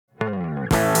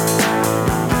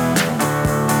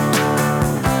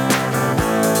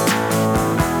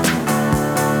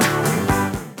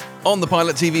On the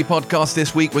Pilot TV podcast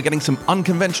this week, we're getting some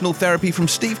unconventional therapy from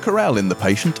Steve Carell in The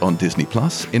Patient on Disney+,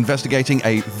 investigating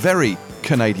a very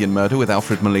Canadian murder with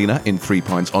Alfred Molina in Three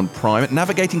Pines on Prime,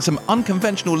 navigating some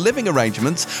unconventional living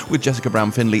arrangements with Jessica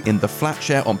Brown Findlay in The Flat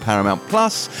Share on Paramount+,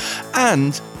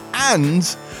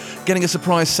 and getting a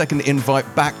surprise second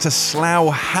invite back to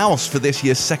Slough House for this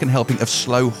year's second helping of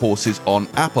Slow Horses on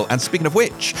Apple. And speaking of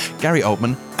which, Gary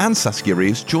Oldman and Saskia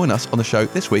Reeves join us on the show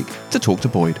this week to talk to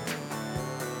Boyd.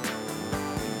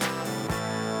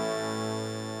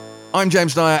 I'm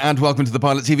James Dyer and welcome to the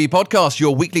Pilot TV podcast,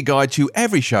 your weekly guide to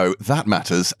every show that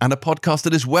matters and a podcast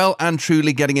that is well and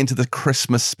truly getting into the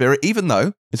Christmas spirit, even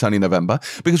though it's only November,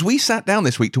 because we sat down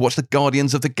this week to watch the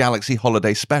Guardians of the Galaxy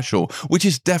Holiday Special, which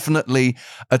is definitely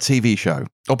a TV show,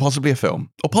 or possibly a film,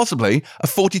 or possibly a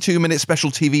 42-minute special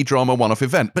TV drama one-off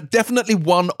event, but definitely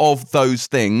one of those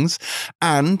things.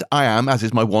 And I am, as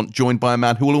is my wont, joined by a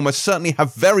man who will almost certainly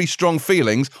have very strong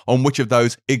feelings on which of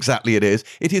those exactly it is.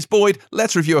 It is Boyd.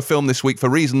 Let's review a film this week for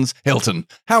reasons. Hilton.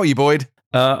 How are you, Boyd?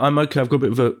 I'm okay. I've got a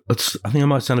bit of I think I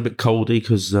might sound a bit coldy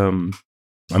because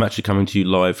I'm actually coming to you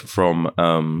live from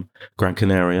Gran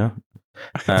Canaria.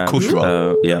 Of course you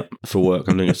are. Yeah, for work.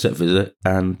 I'm doing a set visit,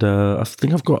 and I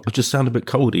think I just sound a bit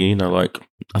coldy. You know, like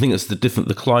I think it's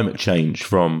the climate change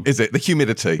from. Is it the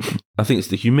humidity? I think it's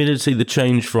the humidity, the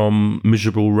change from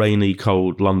miserable, rainy,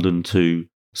 cold London to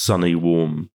sunny,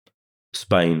 warm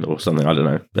Spain or something. I don't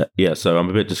know, but yeah. So I'm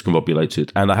a bit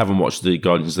discombobulated, and I haven't watched the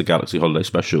Guardians of the Galaxy Holiday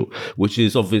Special, which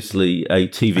is obviously a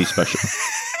TV special.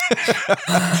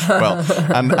 Well,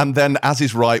 and then, as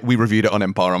is right, we reviewed it on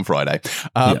Empire on Friday.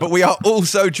 But we are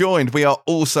also joined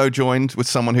with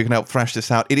someone who can help thrash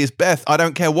this out. It is Beth. I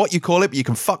don't care what you call it, but you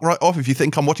can fuck right off if you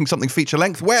think I'm watching something feature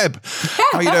length. Webb,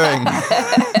 how are you doing?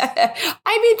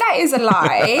 I mean, that is a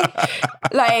lie.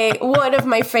 Like, one of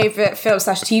my favourite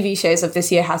film/TV shows of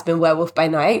this year has been Werewolf by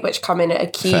Night, which come in at a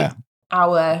key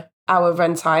hour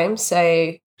runtime.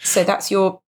 So that's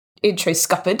your intro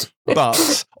scuppered.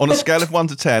 But on a scale of 1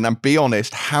 to 10, and be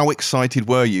honest, how excited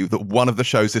were you that one of the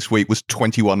shows this week was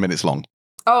 21 minutes long?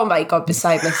 Oh my God,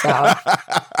 beside myself.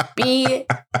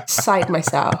 Beside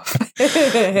myself.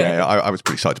 Yeah, I was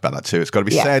pretty excited about that too. It's got to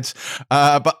be said.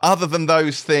 But other than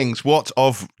those things, what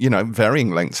of,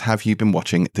 varying lengths have you been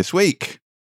watching this week?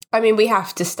 I mean, we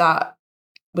have to start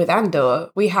with Andor.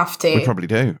 We have to. We probably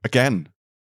do. Again.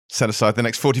 Set aside the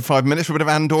next 45 minutes for a bit of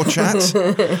Andor chat.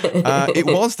 It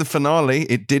was the finale.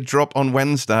 It did drop on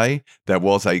Wednesday. There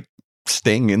was a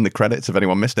sting in the credits, if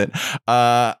anyone missed it.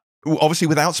 Obviously,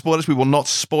 without spoilers, we will not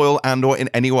spoil Andor in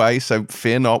any way, so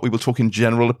fear not. We will talk in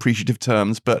general appreciative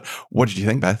terms. But what did you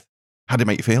think, Beth? How did it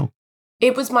make you feel?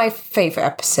 It was my favourite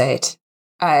episode.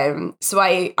 So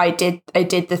I did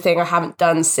the thing I haven't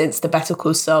done since the Better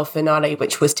Call Saul finale,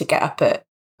 which was to get up at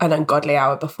an ungodly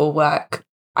hour before work.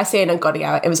 I say an ungodly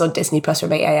hour. It was on Disney Plus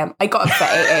from 8 a.m. I got up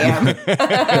at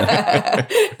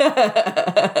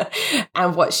 8 a.m.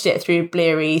 and watched it through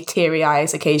bleary, teary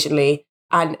eyes occasionally,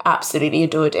 and absolutely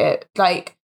adored it.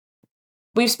 Like,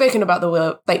 we've spoken about the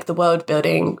world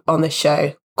building on the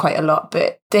show quite a lot,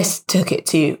 but this took it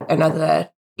to another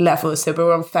level. So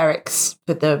we're on Ferrix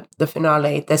for the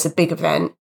finale. There's a big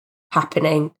event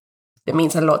happening that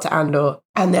means a lot to Andor,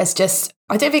 and there's just,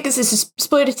 I don't think this is a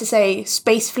spoiler to say,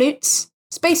 space flutes,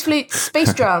 space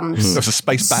drums. There's a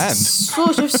space band.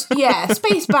 Sort of, yeah,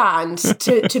 space band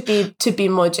to be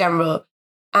more general.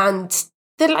 And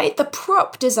the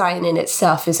prop design in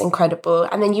itself is incredible.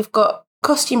 And then you've got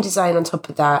costume design on top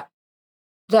of that.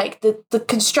 Like the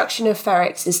construction of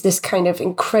Ferrix is this kind of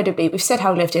incredibly, we've said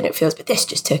how lived in it feels, but this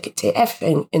just took it to,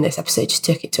 everything in this episode just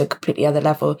took it to a completely other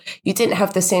level. You didn't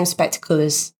have the same spectacle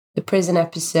as the prison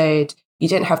episode. You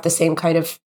didn't have the same kind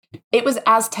of, it was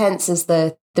as tense as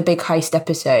the big heist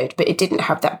episode, but it didn't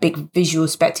have that big visual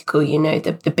spectacle,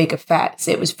 the big effects.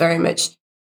 It was very much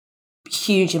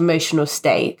huge emotional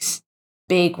stakes,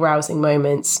 big rousing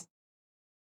moments.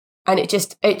 And it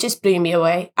just blew me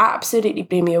away. Absolutely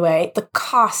blew me away. The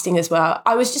casting as well.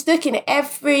 I was just looking at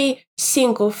every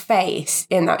single face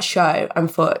in that show and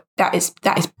thought, that is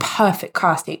perfect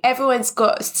casting. Everyone's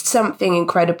got something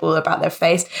incredible about their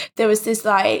face. There was this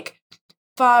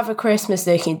Father Christmas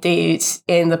looking dude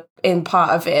in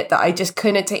part of it that I just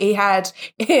couldn't take. He had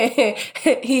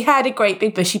a great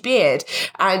big bushy beard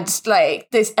and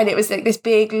it was this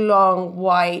big long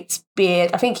white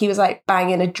beard. I think he was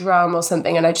banging a drum or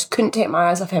something, and I just couldn't take my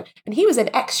eyes off him. And he was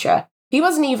an extra. He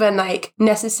wasn't even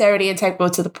necessarily integral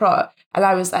to the plot, and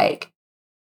I was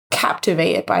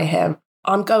captivated by him.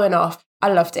 I'm going off. I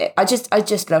loved it. I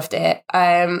just loved it.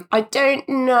 I don't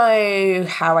know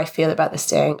how I feel about this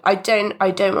thing. I don't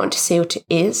want to say what it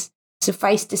is.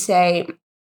 Suffice to say,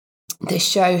 this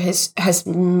show has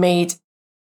made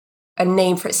a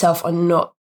name for itself on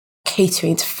not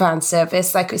catering to fan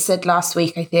service. Like I said last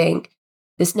week, I think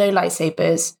there's no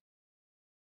lightsabers.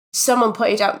 Someone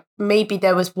pointed out maybe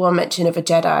there was one mention of a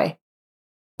Jedi,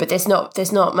 but there's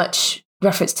not much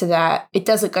reference to that. It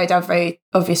doesn't go down very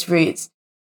obvious routes,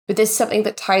 but there's something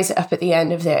that ties it up at the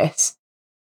end of this.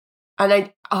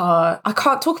 And I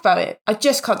can't talk about it. I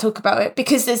just can't talk about it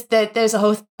because there's a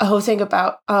whole thing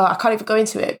about I can't even go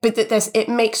into it. But it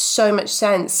makes so much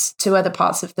sense to other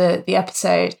parts of the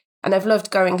episode, and I've loved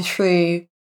going through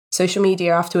social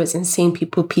media afterwards and seeing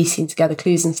people piecing together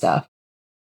clues and stuff.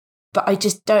 But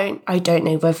I don't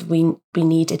know whether we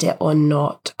needed it or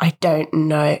not. I don't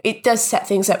know. It does set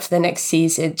things up for the next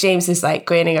season. James is like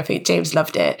grinning. I think James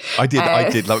loved it. I did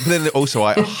love it. But then also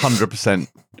I 100%,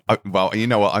 well, you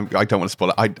know what? I don't want to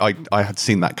spoil it. I had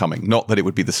seen that coming. Not that it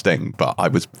would be the Sting, but I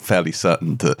was fairly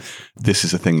certain that this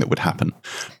is a thing that would happen.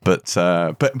 But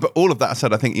all of that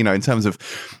said, I think, you know, in terms of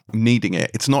needing it,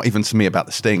 it's not even to me about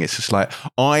the Sting. It's just like,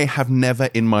 I have never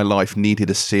in my life needed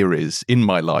a series in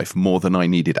my life more than I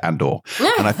needed Andor.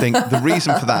 And I think the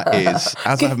reason for that is,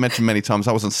 as I have mentioned many times,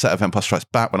 I was on set of Empire Strikes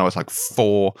Back when I was like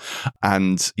 4.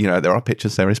 And, you know, there are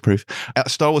pictures, there is proof.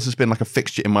 Star Wars has been like a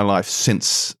fixture in my life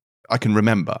since I can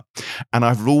remember. And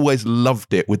I've always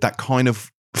loved it with that kind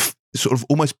of sort of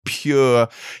almost pure,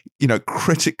 you know,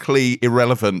 critically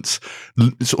irrelevant,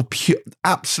 sort of pure,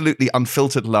 absolutely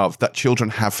unfiltered love that children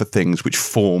have for things which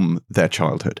form their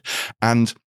childhood.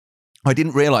 And I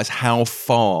didn't realize how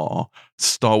far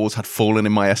Star Wars had fallen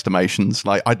in my estimations.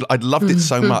 Like I'd loved it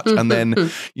so much. And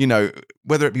then, you know,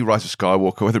 whether it be Rise of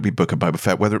Skywalker, whether it be Book of Boba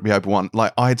Fett, whether it be Obi-Wan,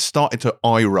 like I had started to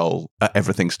eye roll at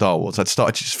everything Star Wars. I'd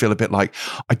started to just feel a bit like,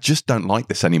 I just don't like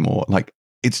this anymore. Like,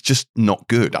 it's just not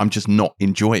good. I'm just not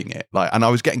enjoying it. Like, and I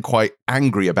was getting quite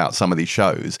angry about some of these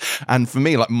shows. And for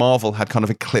me, like Marvel had kind of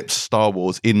eclipsed Star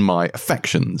Wars in my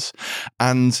affections.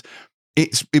 And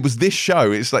it was this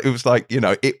show. It was like, you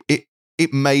know,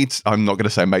 it made, I'm not going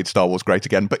to say made Star Wars great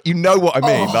again, but you know what I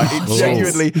mean. Like it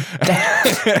genuinely,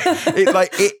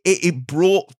 it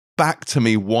brought back to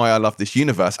me why I love this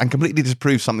universe and completely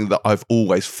disproves something that I've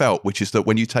always felt, which is that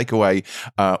when you take away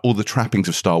all the trappings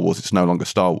of Star Wars, it's no longer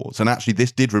Star Wars. And actually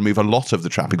this did remove a lot of the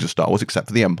trappings of Star Wars, except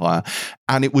for the Empire.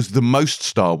 And it was the most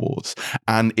Star Wars.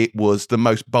 And it was the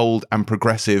most bold and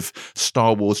progressive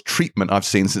Star Wars treatment I've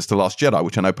seen since The Last Jedi,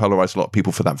 which I know polarized a lot of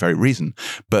people for that very reason.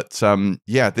 But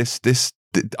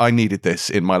I needed this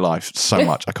in my life so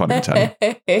much. I can't even tell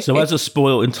you. So as a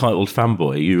spoiled, entitled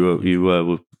fanboy, you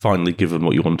were finally given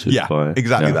what you wanted. Yeah,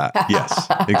 exactly that. Yes,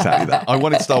 exactly that. I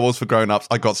wanted Star Wars for grown-ups.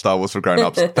 I got Star Wars for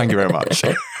grown-ups. Thank you very much.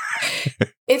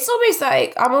 It's almost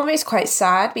like I'm almost quite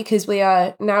sad because we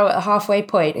are now at a halfway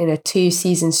point in a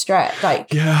 2-season stretch.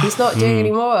 Like he's not doing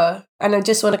any more, and I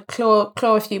just want to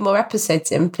claw a few more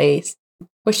episodes in, please.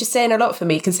 Which is saying a lot for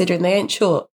me considering they ain't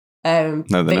short. No,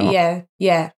 they're not.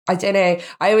 Yeah. I don't know.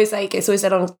 I always it's always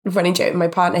a long running joke with my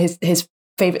partner. His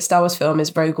favorite Star Wars film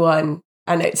is Rogue One.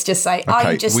 And it's just like, okay,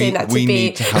 I'm just saying that to be. We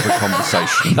need to have a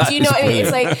conversation. Do you know what I mean?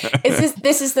 It's like,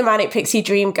 this is the Manic Pixie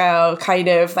Dream Girl kind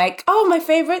of like, oh, my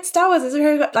favorite Star Wars is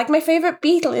Ringo. Like, my favorite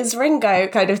Beatle is Ringo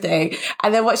kind of thing.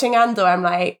 And then watching Andor, I'm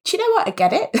like, do you know what? I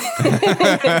get it.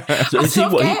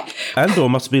 Andor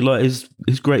must be like his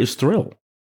greatest thrill.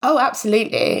 Oh,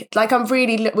 absolutely. Like, we're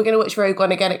going to watch Rogue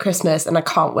One again at Christmas, and I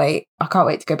can't wait. I can't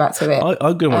wait to go back to it.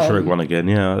 I'll go watch Rogue One again,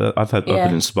 yeah. I've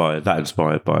been inspired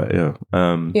by it, yeah.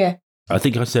 Yeah. I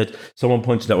think I said, someone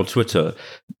pointed out on Twitter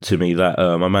to me that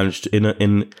I managed,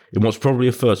 in what's probably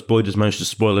a first, Boyd has managed to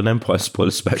spoil an Empire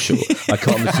spoiler special. I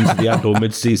can't listen to the Andor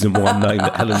mid-season one knowing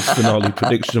that Helen's finale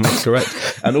prediction was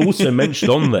correct. And also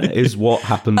mentioned on there is what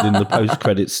happened in the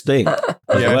post-credit sting as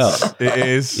well. It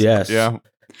is. Yes. Yeah.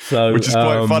 So, which is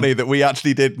quite funny that we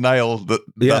actually did nail that.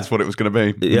 Yeah. That's what it was going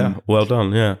to be. Yeah, well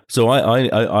done. Yeah. So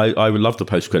I would love the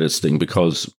post-credit sting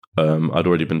because I'd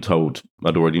already been told.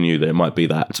 I'd already knew that it might be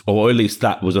that, or at least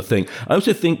that was a thing. I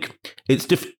also think it's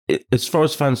as far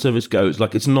as fan service goes.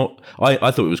 Like it's not.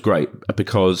 I thought it was great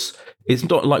because it's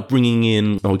not like bringing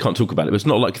in. Oh, we can't talk about it. But it's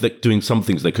not like they're doing some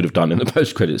things they could have done in the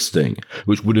post-credit sting,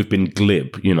 which would have been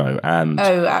glib, and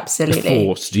absolutely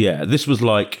forced. Yeah, this was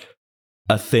like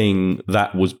a thing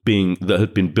that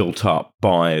had been built up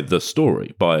by the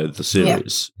story, by the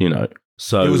series,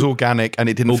 So it was organic and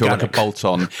it didn't feel like a bolt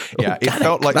on. Yeah, it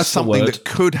felt like something that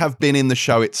could have been in the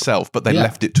show itself, but they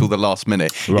left it till the last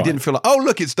minute. Right. It didn't feel like, oh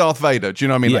look, it's Darth Vader. Do you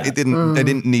know what I mean? Like, it didn't. They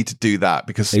didn't need to do that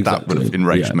because that would have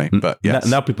enraged me. But yes.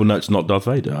 Now people know it's not Darth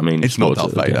Vader. I mean, it's not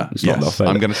Darth Vader. It's not Darth Vader.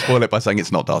 I'm going to spoil it by saying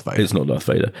it's not Darth Vader. It's not Darth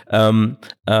Vader.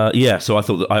 So I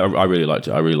thought that I really liked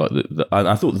it. I really liked it. And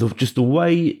I thought just the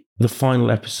way the final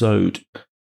episode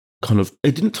kind of,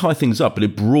 it didn't tie things up, but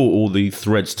it brought all the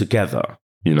threads together,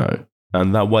 you know,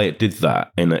 and that way it did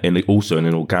that also in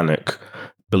an organic,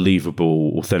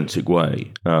 believable, authentic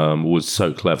way, was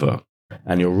so clever.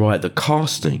 And you're right, the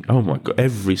casting, oh my God,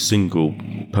 every single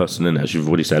person in it, as you've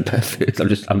already said, Beth, I'm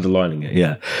just underlining it,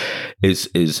 yeah,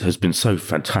 has been so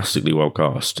fantastically well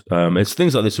cast. It's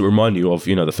things like this that remind you of,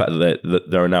 you know, the fact that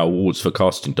there are now awards for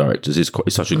casting directors is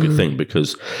such a good thing,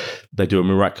 because they do a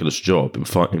miraculous job in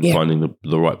finding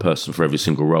the right person for every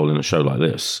single role in a show like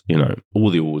this. You know, all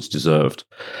the awards deserved.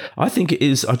 I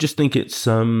just think it's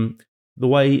the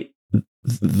way...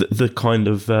 The kind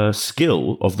of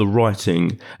skill of the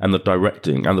writing and the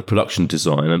directing and the production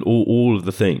design and all of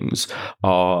the things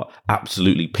are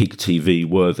absolutely peak TV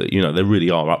worthy. You know, they really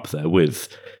are up there with,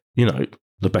 you know,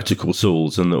 the Better Call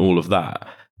Sauls and all of that.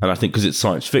 And I think because it's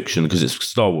science fiction, because it's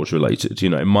Star Wars related, you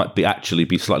know, it might be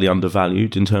slightly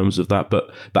undervalued in terms of that. But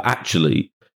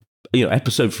actually, you know,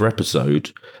 episode for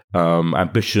episode,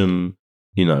 ambition,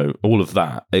 you know, all of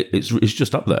that, it's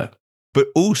just up there. But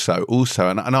also,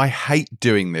 and I hate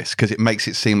doing this because it makes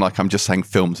it seem like I'm just saying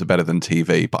films are better than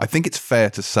TV. But I think it's fair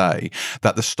to say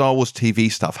that the Star Wars TV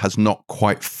stuff has not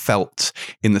quite felt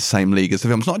in the same league as the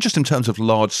films, not just in terms of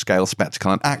large-scale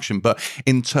spectacle and action, but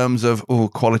in terms of,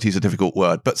 quality is a difficult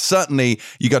word. But certainly,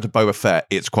 you go to Boba Fett,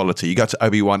 it's quality. You go to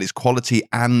Obi-Wan, it's quality,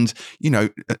 and, you know,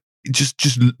 just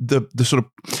the sort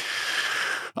of...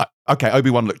 Okay,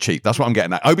 Obi-Wan looked cheap. That's what I'm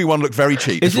getting at. Obi-Wan looked very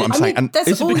cheap. Is what I'm saying. And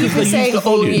that's all you've been saying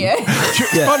all year.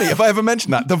 It's funny if I ever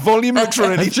mention that. The volume looks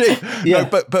really cheap. Yeah.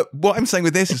 No, but what I'm saying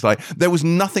with this is like there was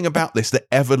nothing about this that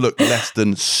ever looked less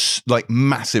than like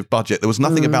massive budget. There was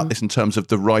nothing about this in terms of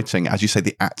the writing, as you say,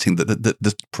 the acting,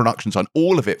 the production side.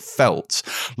 All of it felt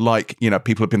like, you know,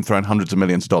 people have been throwing hundreds of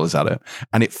millions of dollars at it,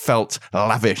 and it felt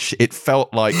lavish. It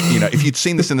felt like, you know, if you'd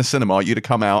seen this in the cinema, you'd have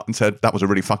come out and said that was a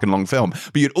really fucking long film.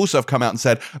 But you'd also have come out and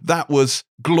said that was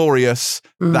glorious.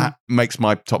 That makes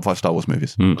my top 5 Star Wars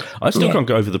movies. I still can't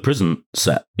go over the prison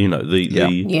set. You know,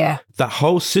 that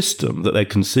whole system that they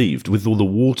conceived with all the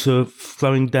water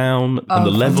flowing down and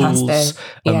the levels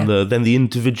and then the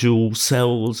individual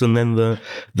cells and then the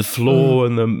floor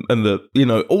and the you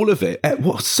know, all of it.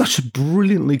 What such a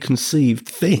brilliantly conceived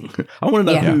thing. I want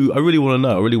to know I really want to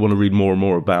know. I really want to read more and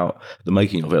more about the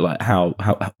making of it, like how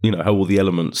you know, how all the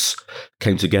elements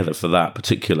came together for that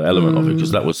particular element of it,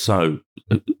 because that was so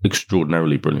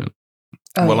extraordinarily brilliant.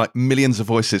 Well, like millions of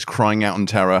voices crying out in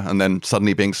terror and then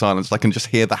suddenly being silenced. I can just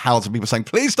hear the howls of people saying,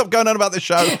 please stop going on about this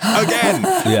show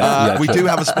again. We do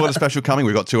have a spoiler special coming.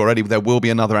 We've got 2 already. There will be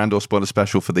another Andor spoiler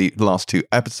special for the last 2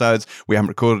 episodes. We haven't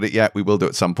recorded it yet. We will do it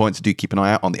at some point. So do keep an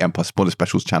eye out on the Empire Spoiler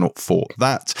Specials channel for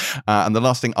that. And the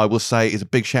last thing I will say is a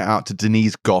big shout out to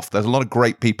Denise Gough. There's a lot of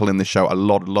great people in this show. A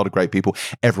lot of great people.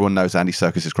 Everyone knows Andy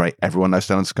Serkis is great. Everyone knows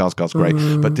Stellan Skarsgård's great.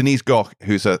 But Denise Gough,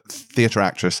 who's a theatre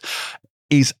actress,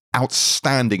 is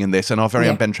outstanding in this, and our very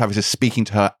own Ben Travis is speaking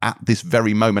to her at this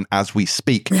very moment as we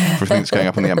speak for everything that's going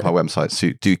up on the Empire website,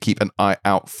 so do keep an eye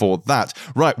out for that.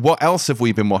 Right, what else have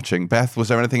we been watching? Beth, was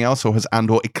there anything else, or has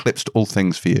Andor eclipsed all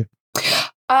things for you?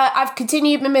 I've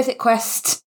continued my Mythic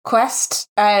Quest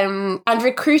and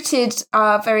recruited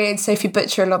our very own Sophie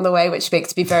Butcher along the way, which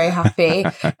makes me very happy.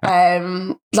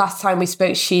 Last time we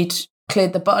spoke, she'd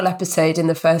cleared the bottle episode in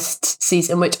the first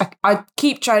season, which I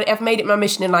keep trying. I've made it my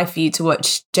mission in life for you to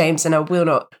watch, James, and I will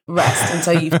not rest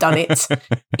until you've done it.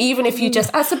 Even if you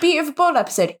just, that's the beauty of a bottle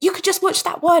episode, you could just watch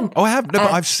that one. Oh, I have. No,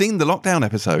 but I've seen the lockdown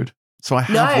episode, so I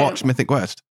have watched Mythic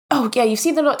Quest. Oh yeah, you've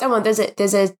seen the lockdown one. There's a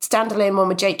standalone one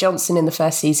with Jake Johnson in the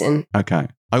first season. Okay.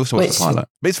 I also watched the pilot.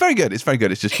 But it's very good. It's very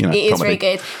good. It's just, you know, it is very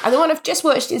good. And the one I've just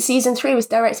watched in season 3 was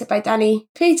directed by Danny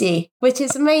Pudi, which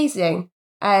is amazing.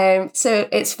 So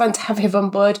it's fun to have him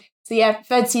on board. So yeah,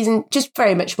 3rd season, just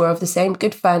very much more of the same.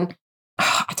 Good fun.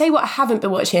 I tell you what I haven't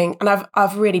been watching, and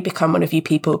I've really become one of you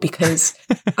people because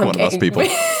I'm one of us people.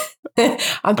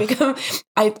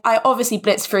 I obviously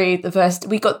blitzed through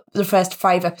we got the first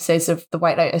 5 episodes of The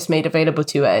White Lotus made available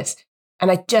to us, and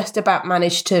I just about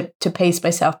managed to pace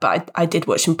myself, but I did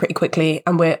watch them pretty quickly,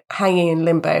 and we're hanging in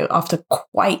limbo after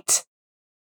quite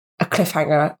a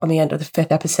cliffhanger on the end of the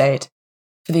 5th episode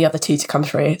for the other 2 to come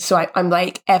through. So I'm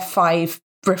like F5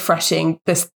 refreshing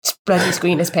this bloody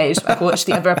screenless page so I can watch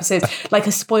the other episodes like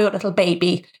a spoiled little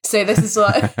baby. So this is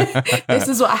what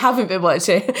I haven't been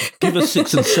watching. Give us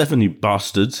 6 and 7, you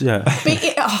bastards. Yeah.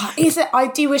 But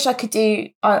I do wish I could do.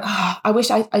 I wish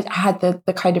I had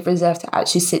the kind of reserve to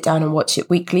actually sit down and watch it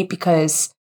weekly,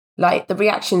 because like the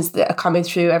reactions that are coming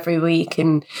through every week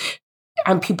and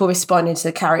and people responding to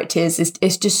the characters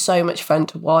is just so much fun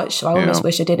to watch. So I almost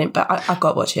wish I didn't, but I've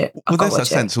got to watch it. Well, there's that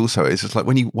sense also. It's just like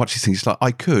when you watch these things, it's like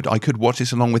I could watch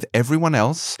this along with everyone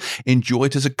else, enjoy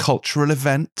it as a cultural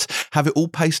event, have it all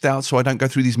paced out so I don't go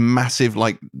through these massive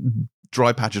like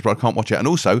dry patches where I can't watch it, and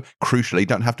also crucially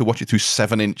don't have to watch it through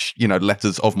 7-inch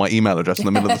letters of my email address in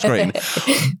the middle of the screen.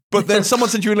 But then someone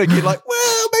sends you a link, you're like,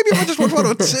 well, maybe if I just watch 1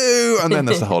 or 2, and then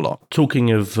there's the whole lot.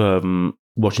 Talking of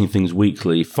watching things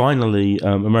weekly, finally,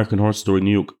 American Horror Story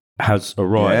New York has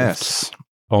arrived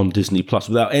on Disney Plus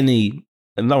without any.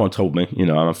 And no one told me,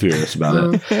 I'm furious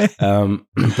about it.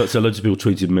 But so loads of people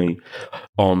tweeted me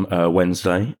on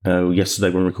Wednesday, yesterday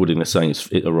when we were recording this, saying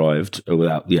it arrived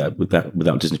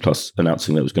without Disney Plus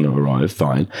announcing that it was going to arrive.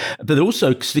 Fine, but they're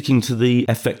also sticking to the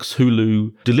FX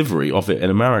Hulu delivery of it in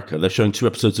America. They're showing 2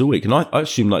 episodes a week, and I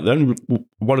assume like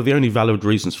one of the only valid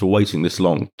reasons for waiting this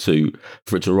long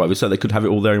for it to arrive is so they could have it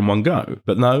all there in one go.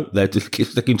 But no, they're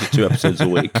sticking to 2 episodes a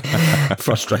week,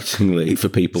 frustratingly for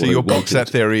people. So your box set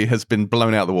theory has been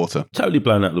blown out the water. Totally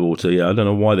blown out the water. Yeah, I don't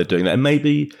know why they're doing that, and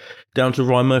maybe down to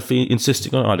Ryan Murphy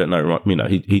insisting on it. I don't know. Right,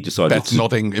 he decided. Beth's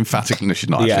nodding emphatically. No, she's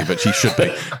not actually, but she should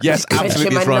be. Yes,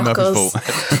 absolutely, it's Ryan Murphy's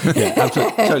fault. Yeah,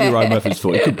 absolutely, totally Ryan Murphy's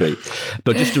fault. It could be,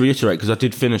 but just to reiterate, because I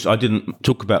did finish. I didn't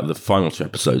talk about the final 2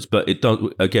 episodes, but it does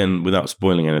again without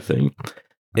spoiling anything.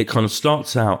 It kind of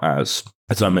starts out as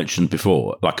I mentioned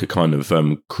before, like a kind of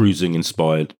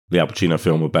cruising-inspired the Al Pacino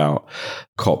film about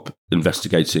cop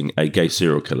investigating a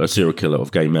serial killer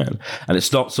of gay men, and it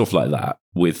starts off like that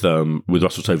with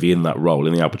Russell Tovey in that role,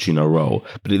 in the Al Pacino role,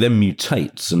 but it then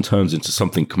mutates and turns into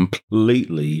something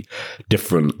completely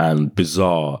different and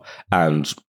bizarre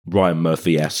and Ryan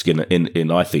Murphy-esque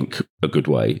in I think a good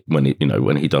way when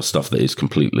he does stuff that is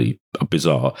completely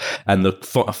bizarre, and the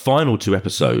final 2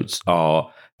 episodes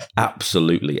are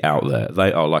absolutely out there.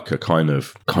 They are like a kind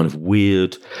of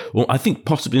weird, well, I think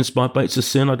possibly inspired by It's a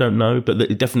Sin, I don't know, but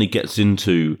it definitely gets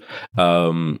into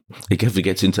AIDS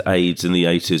in the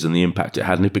 80s and the impact it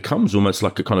had, and it becomes almost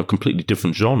like a kind of completely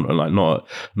different genre, like not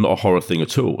a horror thing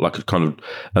at all, like a kind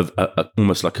of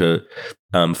almost like a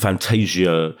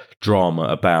Fantasia drama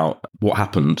about what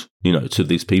happened, to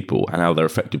these people and how they're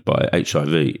affected by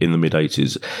HIV in the mid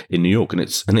 80s in New York, and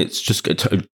it's just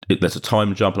there's a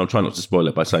time jump, and I'm trying not to spoil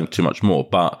it by saying too much more,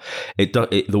 but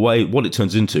what it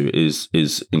turns into is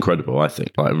incredible. I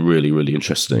think like really, really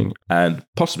interesting, and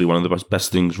possibly one of the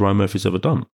best things Ryan Murphy's ever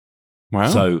done. Wow!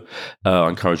 So I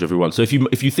encourage everyone. So if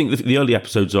you think that the early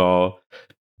episodes are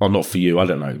not for you, I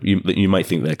don't know. You may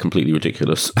think they're completely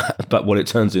ridiculous, but what it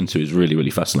turns into is really,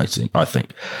 really fascinating, I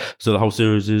think. So the whole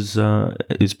series is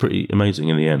pretty amazing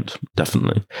in the end,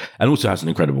 definitely, and also has an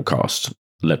incredible cast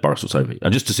led by Russell Tovey.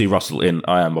 And just to see Russell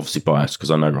I am obviously biased because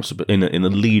I know Russell, but in the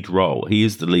lead role, he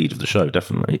is the lead of the show,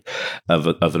 definitely, of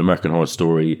an American Horror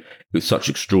Story with such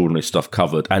extraordinary stuff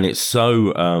covered, and it's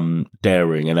so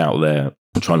daring and out there.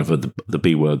 I'm trying to find the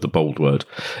B word, the bold word.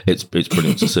 It's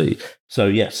brilliant to see. So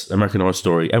yes, American Horror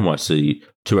Story NYC,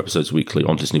 2 episodes weekly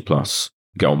on Disney Plus.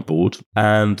 Get on board.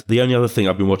 And the only other thing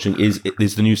I've been watching is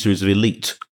the new series of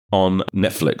Elite on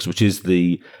Netflix, which is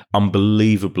the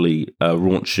unbelievably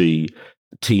raunchy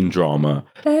teen drama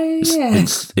in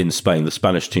Spain, the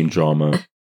Spanish teen drama.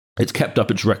 It's kept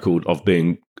up its record of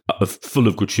being full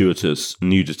of gratuitous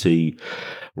nudity,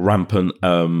 rampant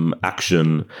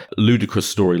action,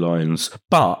 ludicrous storylines.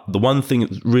 But the one thing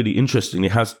that's really interesting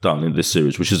it has done in this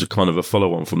series, which is a kind of a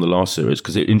follow-on from the last series,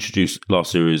 because it introduced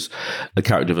last series a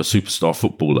character of a superstar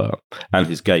footballer and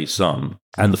his gay son.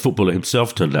 And the footballer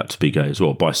himself turned out to be gay as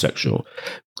well, bisexual.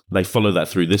 They follow that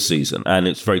through this season, and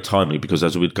it's very timely because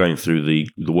as we're going through the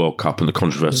World Cup and the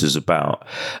controversies about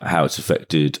how it's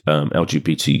affected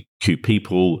LGBTQ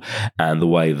people and the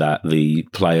way that the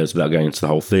players, without going into the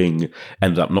whole thing,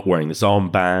 ended up not wearing this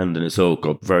armband, and it's all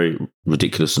got very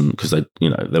ridiculous, and because they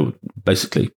were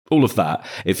basically all of that.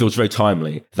 It feels very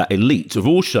timely that Elite of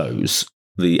all shows,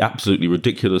 the absolutely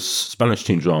ridiculous Spanish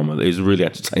teen drama that is really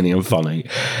entertaining and funny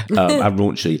and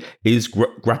raunchy, is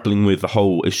grappling with the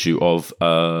whole issue of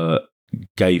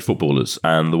gay footballers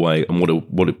and the way and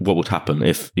what would happen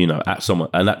if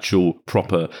an actual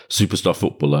proper superstar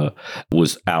footballer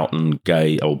was out and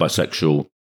gay or bisexual,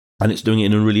 and it's doing it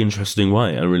in a really interesting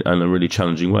way and a really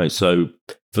challenging way. So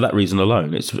for that reason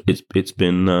alone, it's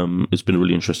been a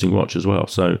really interesting watch as well.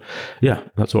 So yeah,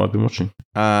 that's what I've been watching.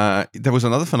 There was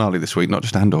another finale this week, not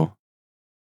just Andor.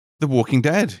 The Walking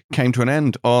Dead came to an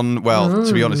end on,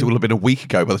 to be honest, it will have been a week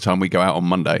ago by the time we go out on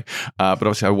Monday. But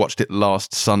obviously I watched it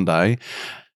last Sunday,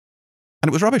 and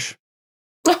it was rubbish.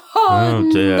 Oh,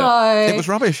 dear. no. It was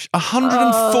rubbish.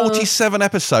 147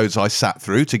 episodes I sat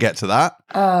through to get to that.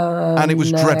 And it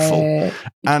was dreadful.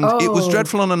 And it was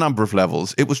dreadful on a number of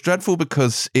levels. It was dreadful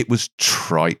because it was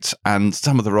trite and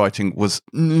some of the writing was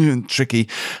tricky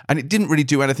and it didn't really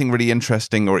do anything really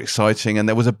interesting or exciting. And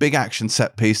there was a big action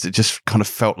set piece that just kind of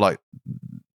felt like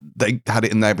they had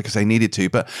it in there because they needed to.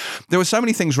 But there were so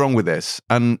many things wrong with this.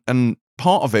 And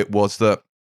part of it was that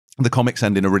the comics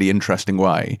end in a really interesting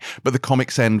way, but the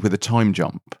comics end with a time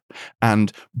jump.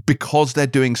 And because they're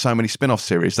doing so many spin-off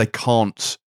series, they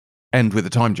can't end with a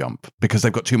time jump because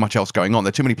they've got too much else going on. There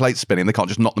are too many plates spinning. They can't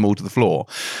just knock them all to the floor.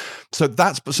 So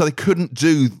they couldn't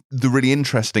do the really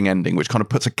interesting ending, which kind of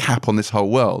puts a cap on this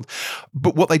whole world.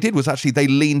 But what they did was actually they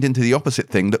leaned into the opposite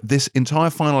thing, that this entire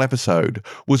final episode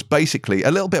was basically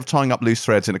a little bit of tying up loose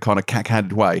threads in a kind of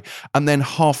cack-handed way, and then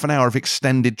half an hour of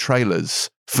extended trailers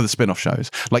for the spin-off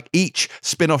shows. Like each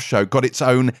spin-off show got its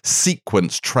own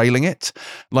sequence trailing it,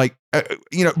 like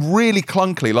really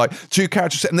clunkily, like two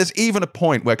characters. And there's even a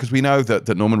point where, because we know that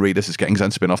Norman Reedus is getting his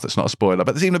own spin-off, that's not a spoiler,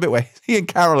 but there's even a bit where he and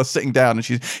Carol are sitting down and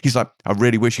he's like, I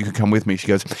really wish you could come with me. She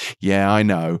goes, yeah, I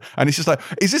know. And it's just like,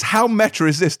 is this, how meta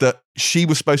is this, that she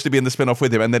was supposed to be in the spin-off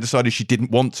with him and then decided she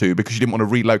didn't want to because she didn't want to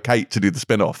relocate to do the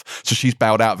spin-off, so she's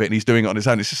bowed out of it and he's doing it on his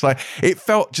own. It's just like, it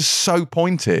felt just so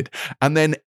pointed. And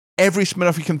then every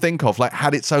spin-off you can think of like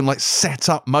had its own like set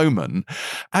up moment,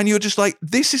 and you're just like,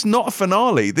 this is not a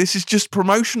finale, this is just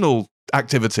promotional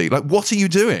activity. Like, what are you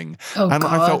doing? And God.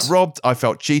 I felt robbed, I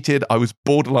felt cheated, I was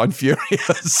borderline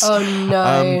furious. Oh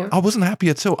no. I wasn't happy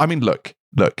at all. I mean, look,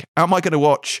 am I going to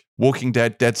watch Walking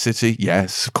Dead, Dead City?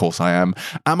 Yes, of course I am.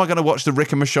 Am I going to watch the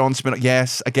Rick and Michonne spin-off?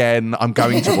 Yes, again, I'm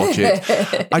going to watch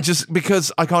it.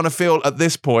 Because I kind of feel at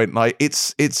this point like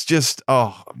it's just,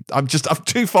 I'm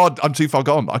too far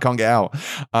gone. I can't get out.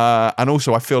 And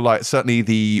also I feel like certainly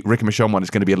the Rick and Michonne one is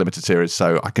going to be a limited series,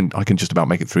 so I can just about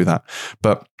make it through that.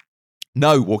 But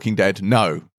no, Walking Dead,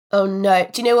 no. Oh no.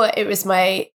 Do you know what? It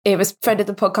was friend of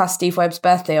the podcast, Steve Webb's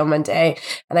birthday on Monday,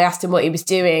 and I asked him what he was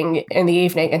doing in the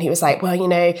evening, and he was like, well,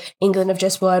 England have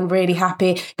just won, really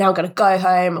happy. Now I'm going to go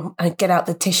home and get out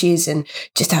the tissues and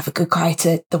just have a good cry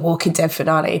to the Walking Dead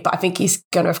finale. But I think he's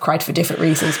going to have cried for different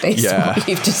reasons based on what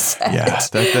you've just said. Yeah,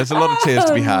 there's a lot of tears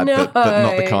to be had, but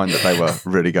not the kind that they were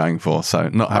really going for. So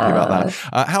not happy about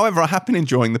that. However, I have been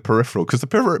enjoying The Peripheral, because the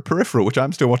Peripheral, which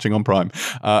I'm still watching on Prime,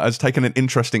 has taken an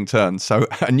interesting turn. So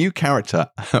a new character,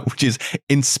 which is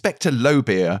Inspector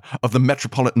Lowbeer of the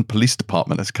Metropolitan Police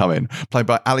Department, has come in, played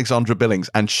by Alexandra Billings,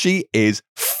 and she is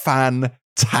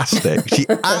fantastic. She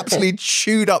absolutely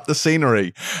chewed up the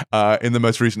scenery in the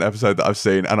most recent episode that I've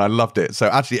seen, and I loved it. So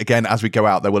actually, again, as we go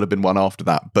out, there will have been one after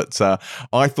that, but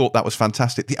I thought that was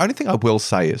fantastic. The only thing I will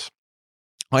say is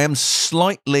I am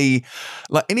slightly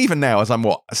like, and even now, as I'm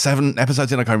 7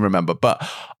 episodes in, I can't remember, but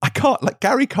I can't, like,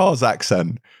 Gary Carr's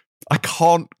accent, I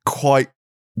can't quite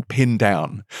pin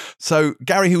down. So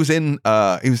Gary, he was in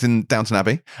Downton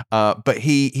Abbey, but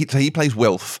he plays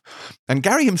Wilf, and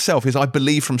Gary himself is, I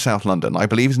believe, from South London. I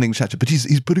believe he's an English actor, but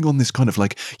he's putting on this kind of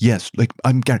like, yes, like,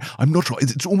 I'm Gary, I'm not sure.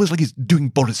 It's almost like he's doing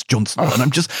Boris Johnson,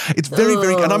 and it's very,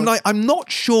 and I'm like, I'm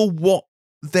not sure what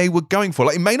they were going for.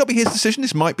 Like, it may not be his decision.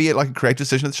 This might be like a creative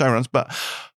decision of the showrunners, but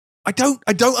I don't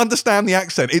understand the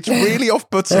accent. It's really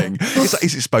off-putting. It's like,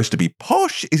 is it supposed to be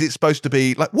posh? Is it supposed to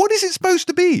be like, what is it supposed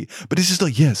to be? But it's just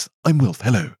like, yes, I'm Wilf,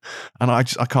 hello. And I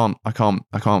can't pin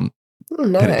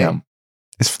it down.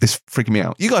 It's freaking me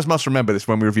out. You guys must remember this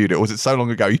when we reviewed it, or was it so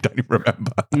long ago you don't even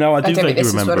remember? No, I do vaguely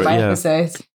remember it.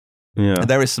 Episodes. Yeah,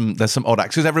 there's some odd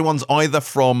acts, because everyone's either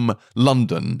from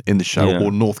London in the show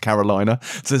or North Carolina.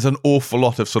 So there's an awful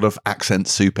lot of sort of accent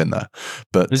soup in there.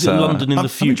 But is it London in the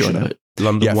future?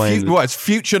 London, Wayne. It's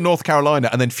future North Carolina,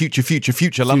 and then future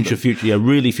London. Future, yeah,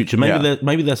 really future.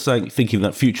 Maybe they're thinking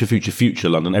that future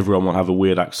London, everyone will have a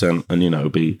weird accent, and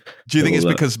be. Do you think it's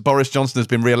because Boris Johnson has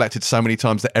been re-elected so many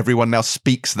times that everyone now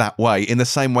speaks that way, in the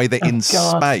same way that in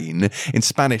Spain, in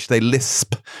Spanish, they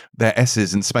lisp their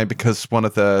S's in Spain, because one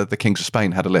of the kings of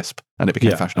Spain had a lisp, and it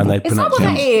became fashionable. Is that what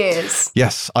that is?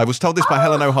 Yes, I was told this by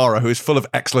Helen O'Hara, who is full of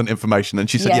excellent information, and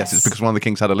she said yes, it's because one of the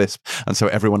kings had a lisp, and so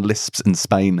everyone lisps in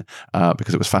Spain.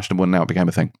 Because it was fashionable and now it became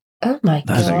a thing. Oh my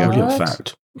God. That's a brilliant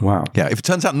fact. Wow. Yeah, if it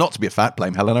turns out not to be a fact,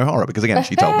 blame Helen O'Hara, because again,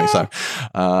 she told me so.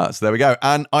 So there we go.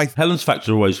 And Helen's facts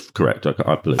are always correct,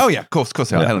 I believe. Oh yeah, of course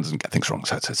they are. Helen doesn't get things wrong,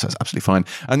 so it's absolutely fine.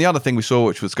 And the other thing we saw,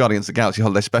 which was Guardians of the Galaxy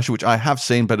Holiday Special, which I have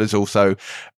seen, but is also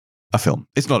a film.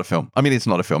 It's not a film. I mean, it's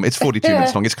not a film. It's 42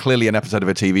 minutes long. It's clearly an episode of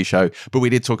a TV show, but we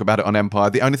did talk about it on Empire.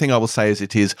 The only thing I will say is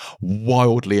it is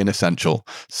wildly inessential.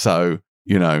 So,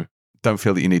 don't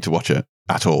feel that you need to watch it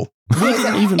at all.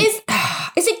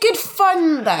 Is it good fun?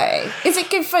 fun though? Is it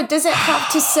good fun? Does it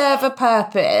have to serve a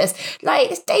purpose?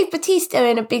 Like, it's Dave Bautista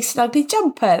in a big snuggly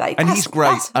jumper. Like, and he's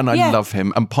great, and I love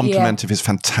him. And Pom Klementif is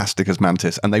fantastic as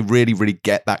Mantis, and they really, really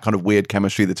get that kind of weird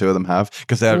chemistry the two of them have,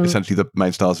 because they're essentially the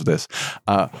main stars of this.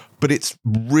 But it's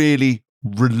really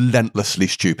relentlessly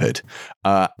stupid,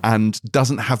 and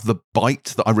doesn't have the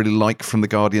bite that I really like from the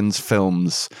Guardians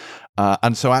films.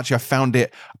 And so actually I found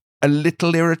it a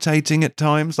little irritating at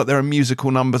times. Like, there are musical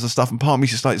numbers and stuff, and part of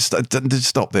me's just like,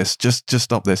 stop this, just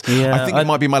stop this. I think it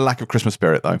might be my lack of Christmas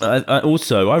spirit though.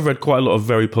 I've read quite a lot of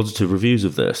very positive reviews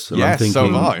of this, and I'm thinking, so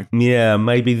have I. Yeah,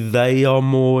 maybe they are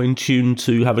more in tune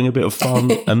to having a bit of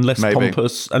fun and less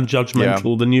pompous and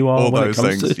judgmental than you are. All when those it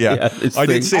comes things. To, I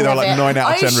did see there were like 9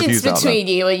 out of 10 reviews out there. between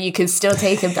you, and you can still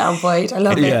take him down, Boyd. I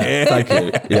love it. Yeah, thank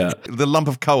you. Yeah, the lump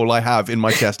of coal I have in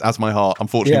my chest as my heart,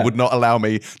 unfortunately, would not allow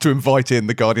me to invite in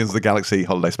the Guardians of the Galaxy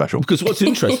holiday special. Because what's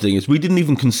interesting is we didn't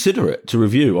even consider it to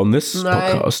review on this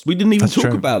podcast. We didn't even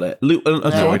talk about it.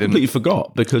 So I completely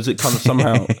forgot, because it kind of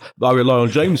somehow, I rely on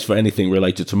James for anything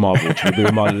related to Marvel to be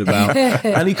reminded about.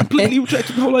 And he completely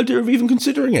rejected the whole idea of even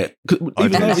considering it, even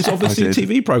though it's obviously a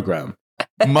TV programme.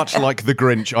 Much like the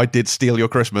Grinch, I did steal your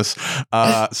Christmas.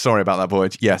 Sorry about that,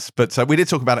 Boyd. Yes, but we did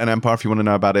talk about it in Empire. If you want to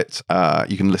know about it,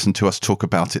 you can listen to us talk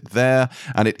about it there.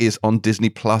 And it is on Disney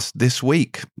Plus this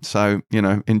week. So,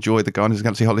 enjoy the Guardians of the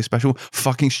Galaxy holiday special.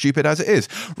 Fucking stupid as it is.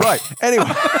 Right.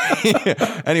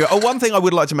 Anyway. One thing I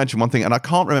would like to mention, and I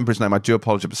can't remember his name. I do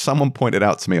apologize, but someone pointed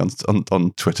out to me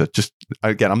on Twitter. Just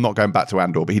again, I'm not going back to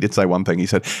Andor, but he did say one thing. He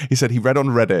said he read on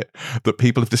Reddit that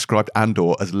people have described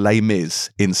Andor as Les Mis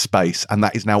in space, and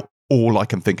that is now all I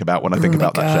can think about when I think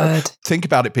about that show. Think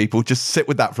about it, people. Just sit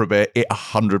with that for a bit. It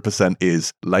 100%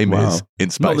 is Les Mis in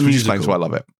space, which explains why I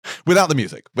love it. Without the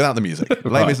music. Les Mis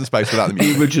in space without the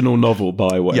music. The original novel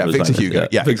by Victor Hugo.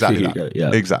 Exactly Hugo.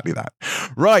 that. Exactly that.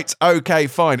 Right. Okay.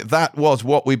 Fine. That was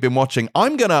what we've been watching.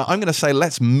 I'm gonna say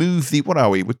let's move the. What are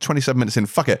we? We're 27 minutes in.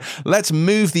 Fuck it. Let's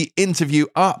move the interview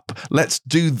up. Let's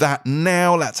do that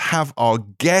now. Let's have our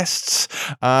guests.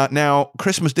 Now,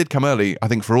 Christmas did come early, I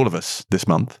think, for all of us this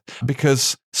month,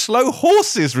 because Slow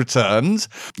Horses returned.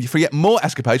 You forget more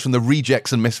escapades from the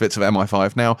rejects and misfits of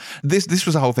MI5. Now, this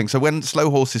was a whole thing. So when Slow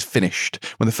Horses finished,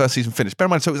 when the first season finished, bear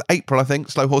in mind, so it was April, I think,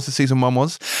 Slow Horses season 1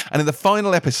 was. And in the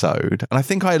final episode, and I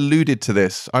think I alluded to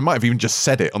this, I might have even just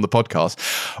said it on the podcast,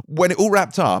 when it all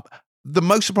wrapped up, the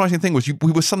most surprising thing was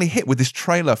we were suddenly hit with this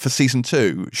trailer for season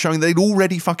 2 showing they'd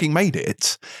already fucking made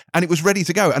it and it was ready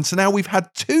to go. And so now we've had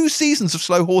 2 seasons of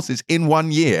Slow Horses in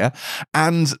 1 year,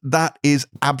 and that is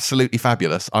absolutely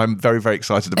fabulous. I'm very, very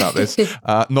excited about this.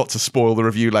 Not to spoil the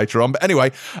review later on. But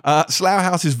anyway, Slough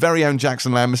House's very own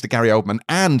Jackson Lamb, Mr. Gary Oldman,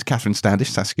 and Catherine Standish,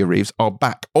 Saskia Reeves, are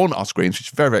back on our screens, which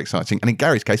is very, very exciting. And in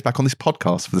Gary's case, back on this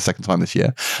podcast for the second time this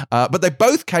year. But they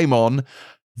both came on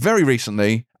very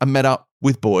recently and met up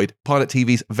with Boyd, Pilot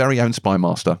TV's very own spy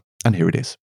master. And here it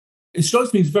is. It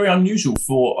strikes me as very unusual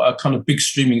for a kind of big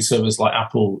streaming service like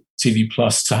Apple TV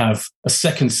Plus to have a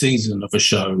second season of a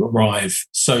show arrive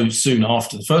so soon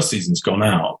after the first season's gone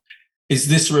out. Is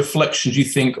this a reflection, do you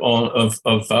think, of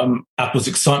Apple's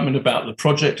excitement about the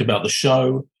project, about the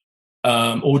show?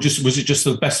 Or was it just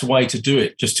the best way to do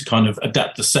it, just to kind of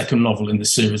adapt the second novel in the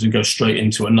series and go straight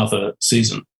into another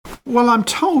season? Well, I'm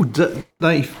told that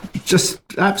they just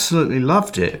absolutely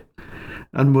loved it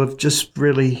and were just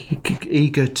really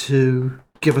eager to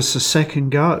give us a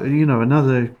second go,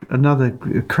 another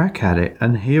crack at it.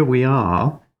 And here we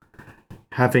are,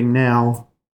 having now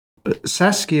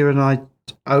Saskia and I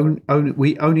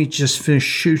we only just finished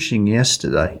shooting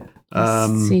yesterday.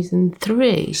 Season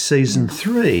 3. Season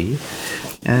 3,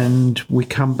 and we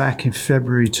come back in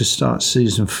February to start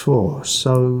season 4.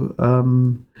 So,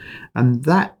 and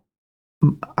that,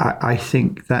 I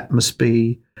think that must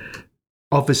be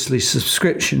obviously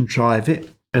subscription drive it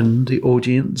and the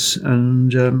audience,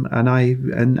 and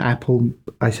Apple.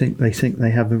 I think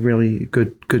they have a really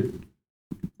good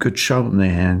show on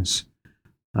their hands.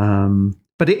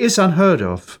 But it is unheard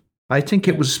of. I think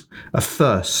it was a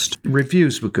first.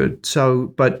 Reviews were good.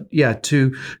 So, but yeah,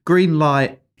 to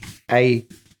greenlight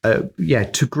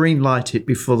it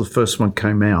before the first one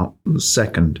came out, the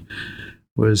second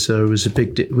was a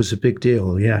big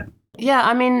deal. Yeah. Yeah,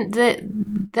 I mean,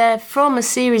 they're from a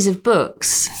series of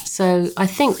books. So I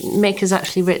think Mick has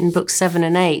actually written books 7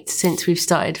 and 8 since we've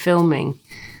started filming.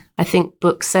 I think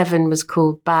book 7 was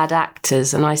called Bad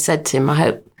Actors, and I said to him, I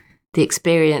hope the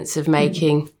experience of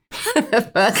making the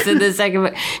first and the second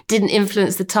book didn't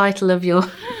influence the title of your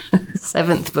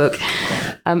 7th book.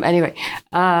 Anyway,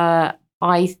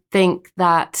 I think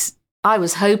that I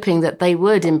was hoping that they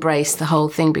would embrace the whole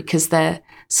thing because they're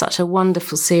such a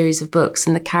wonderful series of books,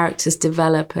 and the characters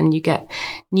develop and you get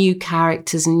new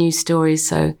characters and new stories.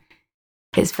 So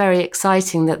it's very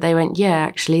exciting that they went, yeah,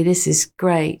 actually, this is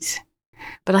great.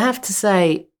 But I have to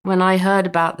say, when I heard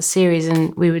about the series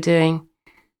and we were doing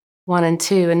 1 and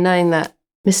 2, and knowing that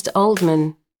Mr.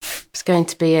 Oldman was going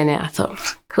to be in it, I thought,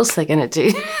 of course they're going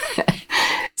to do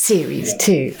series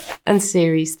 2 and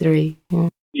series 3.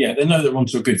 Yeah, they know they're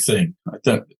onto a good thing.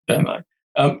 Don't they?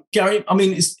 Gary, I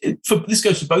mean, this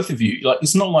goes to both of you. Like,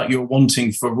 it's not like you're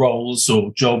wanting for roles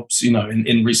or jobs,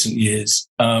 in recent years.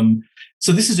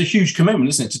 So this is a huge commitment,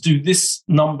 isn't it, to do this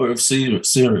number of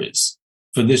series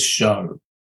for this show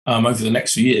over the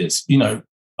next few years?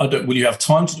 Will you have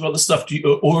time to do other stuff?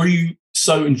 Or are you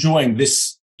so enjoying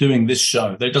doing this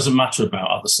show that it doesn't matter about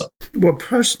other stuff? Well,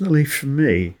 personally, for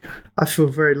me, I feel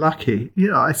very lucky.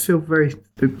 I feel very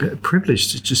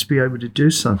privileged to just be able to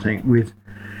do something with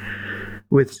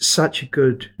such a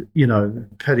good,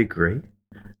 pedigree.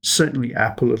 Certainly,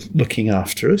 Apple are looking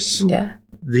after us. Yeah.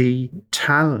 The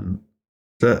talent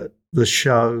that the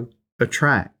show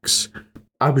attracts.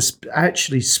 I was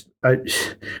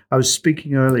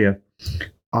speaking earlier.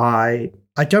 I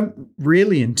don't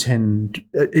really intend.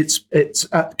 It's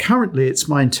currently it's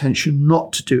my intention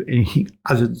not to do anything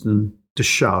other than the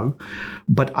show,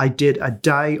 but I did a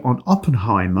day on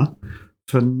Oppenheimer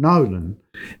for Nolan.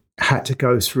 Had to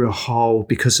go through a whole,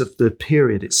 because of the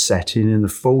period it's set in the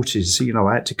 40s,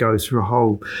 I had to go through a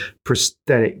whole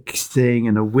prosthetic thing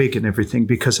and a wig and everything,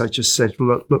 because I just said,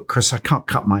 look, Chris, I can't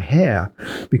cut my hair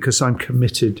because I'm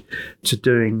committed to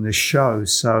doing the show.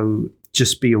 So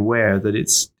just be aware that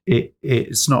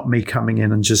it's not me coming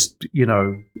in and just,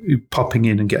 popping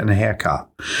in and getting a haircut.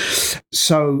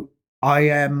 So I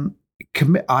am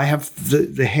I have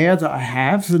the hair that I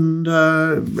have, and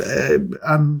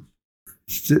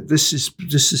this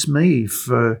is me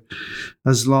for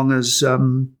as long as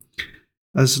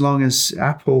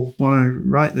Apple want to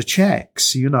write the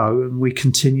checks, and we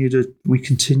continue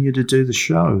to do the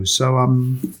show. So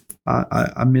I'm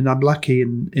lucky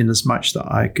in as much that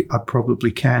I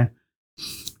probably can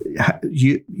have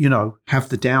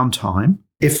the downtime.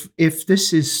 If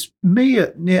this is me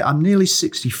I'm nearly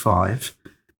 65.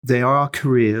 There are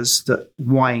careers that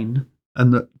wane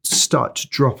and that start to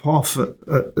drop off at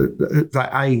that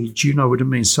age, you know what I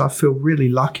mean? So I feel really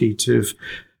lucky to have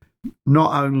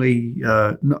not only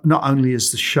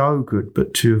is the show good,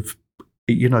 but to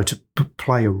have, to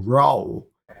play a role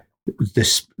with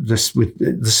this with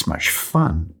this much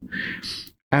fun.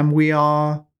 And we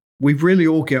really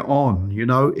all get on,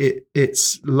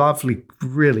 it's lovely,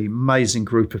 really amazing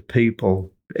group of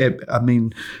people. I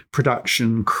mean,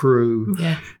 production, crew,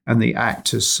 and the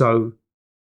actors. So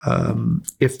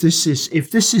if this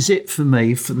is it for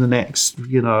me for the next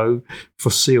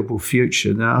foreseeable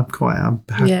future, now I'm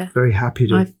very happy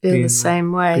to be the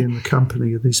same way, be in the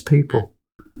company of these people.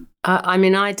 I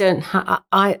mean, I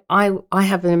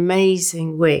have an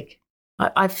amazing wig.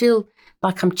 I feel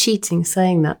like I'm cheating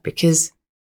saying that because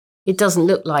it doesn't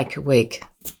look like a wig,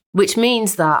 which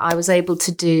means that I was able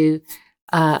to do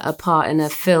a part in a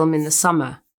film in the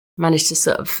summer. Managed to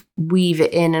sort of weave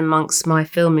it in amongst my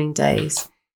filming days.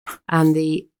 And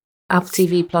the Apple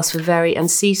TV Plus and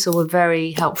Seesaw were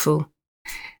very helpful.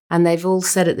 And they've all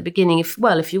said at the beginning, if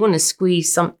you want to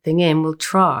squeeze something in, we'll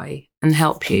try and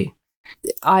help you.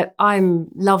 I'm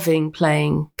loving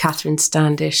playing Catherine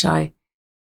Standish.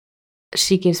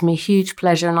 She gives me huge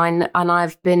pleasure, and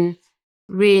I've been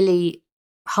really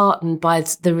heartened by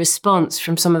the response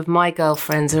from some of my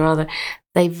girlfriends or other.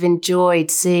 They've enjoyed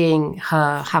seeing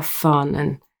her have fun,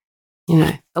 and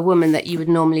a woman that you would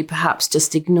normally perhaps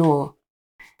just ignore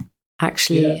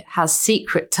actually has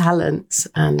secret talents.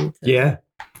 And I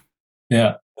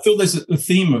feel there's a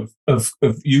theme of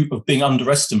being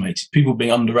underestimated, people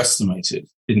being underestimated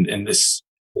in this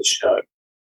show.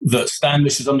 That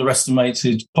Standish is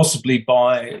underestimated, possibly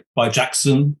by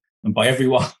Jackson and by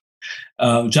everyone.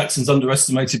 Jackson's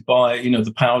underestimated by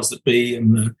the powers that be,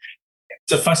 and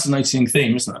it's a fascinating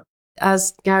theme, isn't it?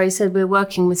 As Gary said, we're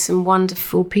working with some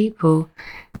wonderful people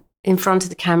in front of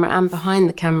the camera and behind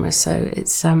the camera, so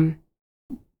it's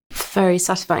very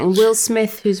satisfying. Will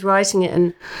Smith, who's writing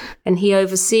it and he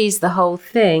oversees the whole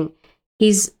thing,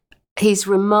 he's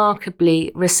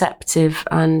remarkably receptive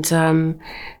and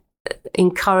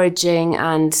encouraging,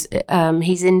 and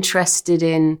he's interested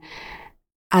in,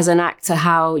 as an actor,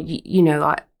 how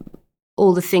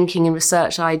all the thinking and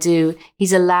research I do.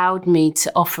 He's allowed me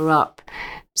to offer up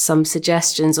some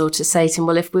suggestions, or to say to him,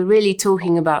 well, if we're really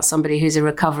talking about somebody who's a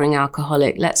recovering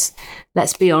alcoholic, let's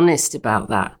be honest about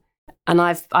that. And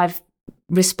I've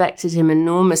respected him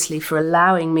enormously for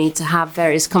allowing me to have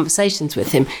various conversations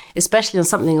with him, especially on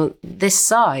something this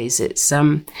size. It's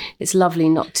lovely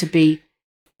not to be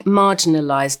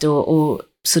marginalised or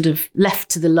sort of left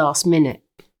to the last minute.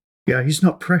 Yeah, he's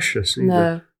not precious either.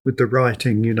 No. With the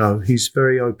writing, he's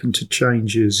very open to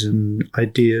changes and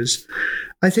ideas.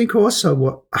 I think also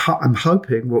what I'm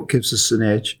hoping what gives us an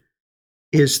edge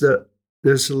is that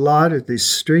there's a lot of these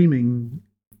streaming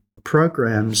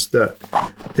programs that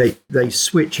they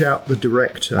switch out the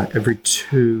director every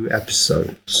 2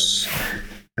 episodes,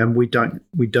 and we don't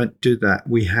do that.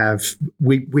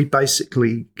 We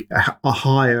basically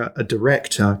hire a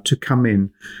director to come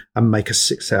in and make a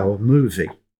 6-hour movie.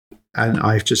 And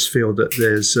I just feel that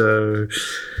there's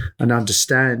an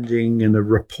understanding and a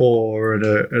rapport and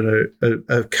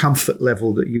a comfort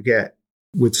level that you get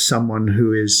with someone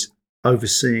who is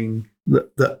overseeing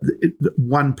the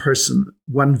one person,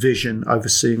 one vision,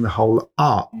 overseeing the whole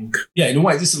arc. Yeah, in a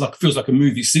way, this is feels like a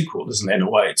movie sequel, doesn't it? In a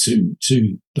way, to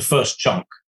the first chunk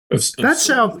of that's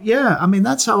how. Yeah, I mean,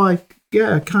 that's how I.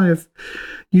 Yeah, kind of.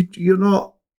 You're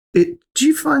not. Do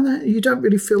you find that you don't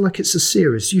really feel like it's a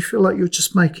series? You feel like you're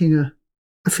just making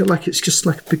I feel like it's just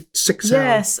like a big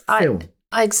 6-hour film.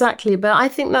 Exactly. But I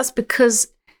think that's because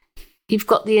you've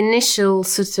got the initial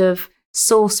sort of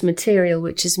source material,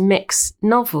 which is Mick's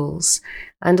novels.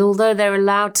 And although they're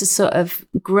allowed to sort of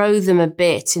grow them a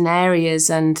bit in areas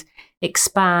and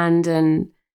expand and,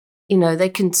 they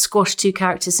can squash 2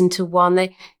 characters into one,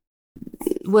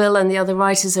 Will and the other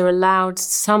writers are allowed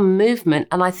some movement,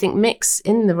 and I think Mick's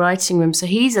in the writing room, so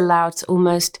he's allowed to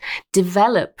almost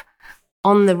develop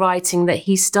on the writing that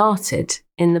he started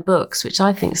in the books, which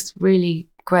I think is really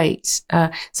great.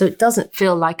 So it doesn't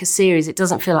feel like a series. It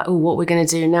doesn't feel like, what we're going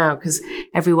to do now because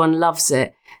everyone loves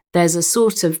it. There's a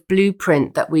sort of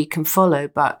blueprint that we can follow,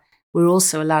 but we're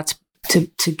also allowed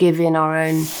to give in our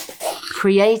own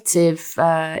creative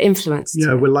influence.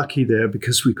 Yeah, we're lucky there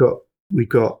because we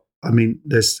got. I mean,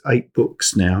 there's 8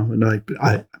 books now, and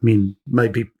I mean,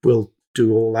 maybe we'll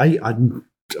do all 8.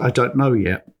 I don't know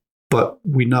yet, but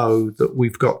we know that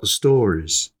we've got the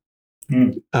stories.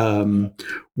 We're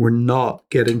not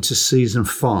getting to season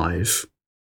 5,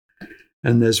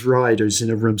 and there's writers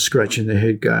in a room scratching their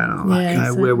head going,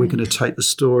 where we're going to take the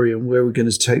story and where we're going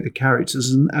to take the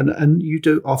characters. And you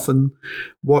do often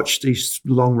watch these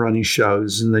long-running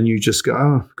shows and then you just go,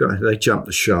 oh, God, they jumped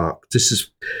the shark. This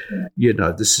is,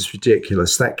 this is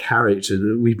ridiculous. That character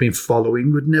that we've been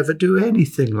following would never do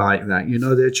anything like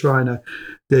that.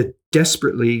 They're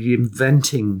desperately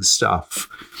inventing stuff.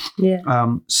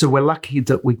 Yeah. So we're lucky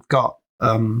that we've got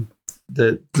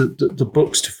the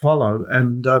books to follow,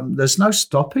 and there's no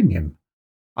stopping him.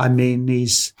 I mean,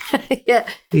 he's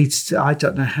I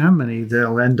don't know how many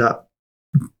they'll end up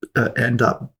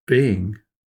being.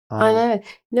 I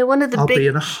know. One of the I'll big... be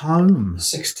in a home.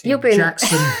 16. You'll be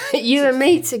Jackson. You and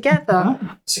me together.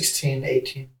 16,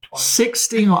 18, 20.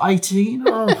 16 or 18?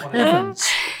 Oh, heavens.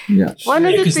 Yeah. One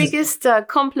of the biggest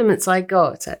compliments I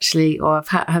got, actually, or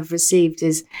have received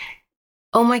is,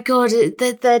 oh my God,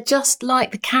 they're just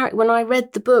like the character. When I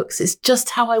read the books, it's just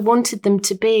how I wanted them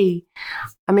to be.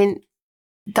 I mean,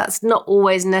 that's not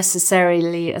always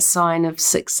necessarily a sign of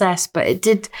success, but it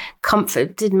did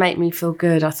make me feel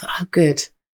good. I thought, oh, good.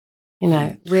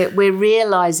 We're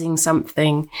realizing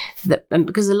something and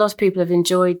because a lot of people have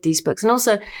enjoyed these books. And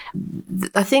also,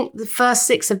 I think the first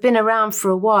 6 have been around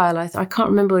for a while. I can't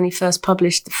remember when he first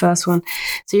published the first one.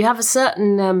 So you have a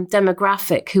certain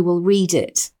demographic who will read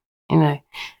it. And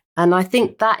I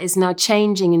think that is now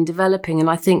changing and developing. And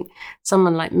I think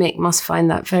someone like Mick must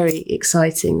find that very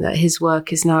exciting, that his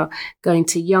work is now going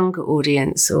to younger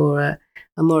audience or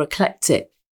a more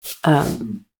eclectic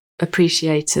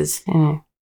appreciators.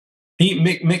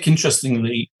 Mick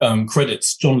interestingly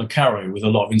credits John le Carré with a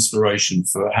lot of inspiration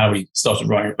for how he started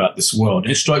writing about this world.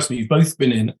 And it strikes me you've both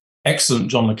been in excellent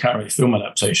John le Carré film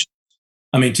adaptations.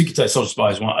 I mean, Tikete Soldier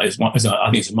Spy is I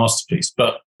think it's a masterpiece,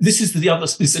 but this is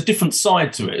it's a different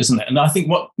side to it, isn't it? And I think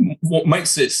what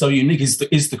makes it so unique is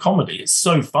the comedy. It's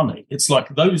so funny. It's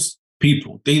like those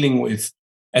people dealing with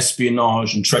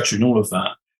espionage and treachery and all of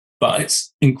that, but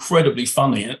it's incredibly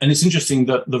funny. And it's interesting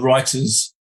that the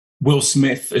writers, Will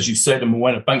Smith, as you said, and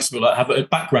Morwenna Banks have a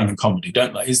background in comedy,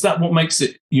 don't they? Is that what makes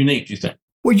it unique, do you think?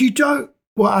 Well, you don't.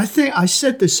 Well, I think I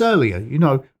said this earlier.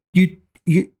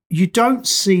 You don't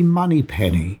see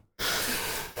Moneypenny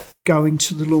going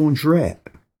to the laundrette.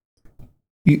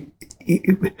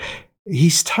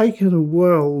 He's taken a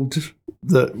world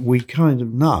that we kind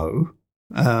of know,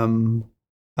 and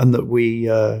that we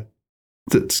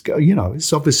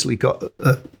it's obviously got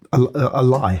a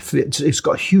life. It's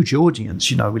got a huge audience.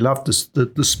 We love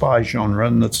the spy genre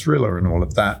and the thriller and all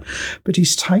of that, but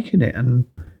he's taken it and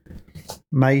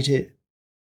made it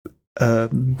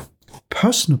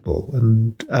personable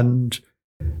and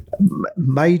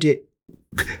made it,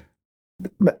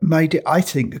 I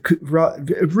think,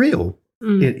 real.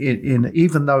 In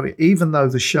even though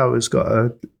the show has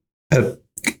got the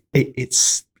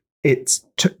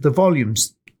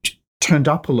volume's turned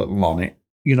up a little on it,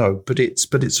 but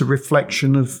it's a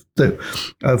reflection of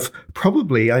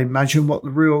probably, I imagine, what the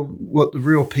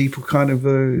real people kind of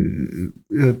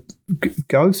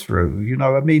go through.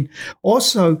 I mean,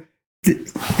 also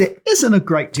there isn't a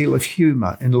great deal of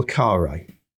humour in Le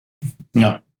Carré.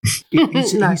 No.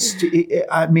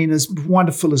 I mean, as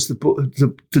wonderful as the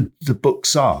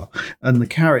books are and the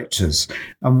characters,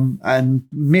 and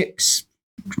Mick's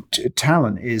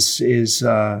talent is.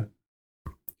 I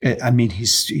mean,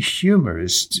 his humour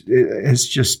is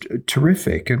just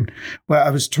terrific. And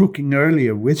I was talking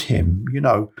earlier with him.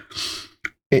 I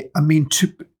mean,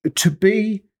 to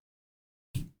be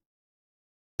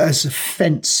as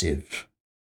offensive,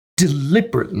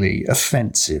 deliberately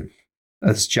offensive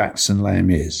as Jackson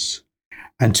Lamb is,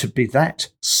 and to be that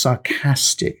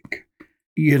sarcastic,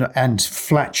 and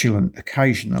flatulent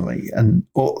occasionally, and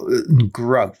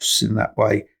gross in that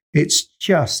way, it's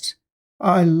just,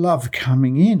 I love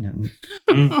coming in and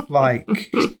it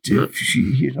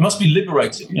must be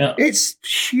liberating. Yeah, it's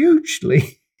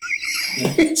hugely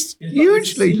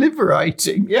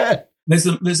liberating. Yeah. There's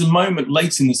a moment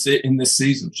late in this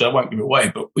season, which I won't give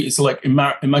away, but it's like,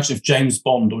 imagine if James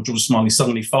Bond or George Smiley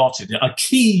suddenly farted. A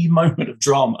key moment of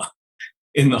drama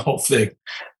in the whole thing.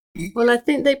 Well, I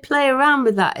think they play around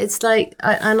with that. It's like,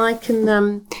 I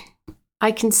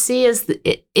can see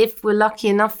if we're lucky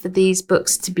enough for these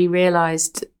books to be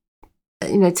realised,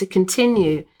 to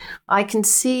continue, I can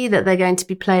see that they're going to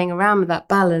be playing around with that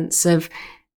balance of,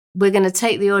 we're going to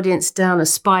take the audience down a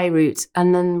spy route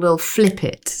and then we'll flip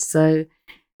it. So,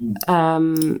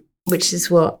 which is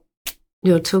what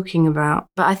you're talking about.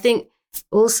 But I think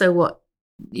also what,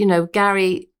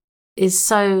 Gary is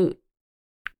so,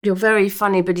 you're very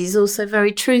funny, but he's also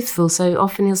very truthful. So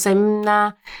often he'll say,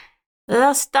 nah,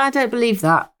 I don't believe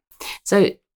that.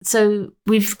 So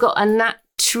we've got a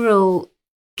natural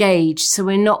gauge. So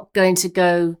we're not going to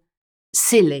go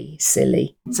silly.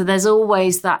 So there's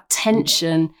always that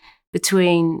tension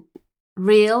between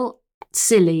real,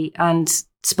 silly, and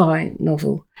spy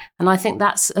novel. And I think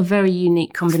that's a very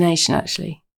unique combination,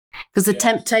 actually. Because the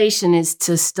temptation is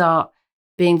to start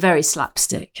being very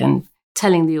slapstick and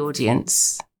telling the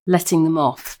audience, letting them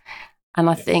off. And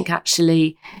I think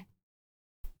actually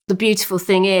the beautiful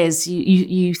thing is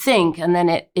you think and then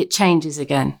it changes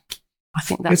again. I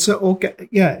think that's...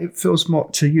 it feels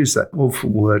more, to use that awful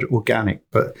word, organic,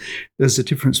 but there's a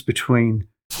difference between,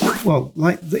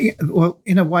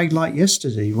 in a way like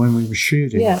yesterday when we were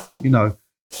shooting,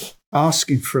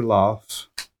 asking for a laugh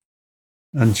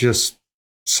and just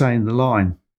saying the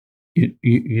line.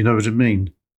 You know what I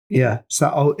mean? Yeah, it's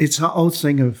that old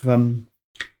thing of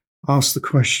ask the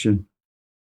question.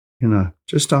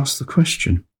 Just ask the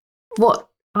question. What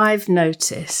I've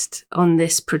noticed on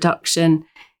this production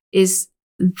is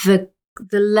the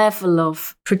level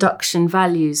of production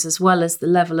values as well as the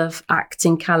level of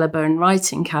acting caliber and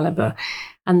writing caliber.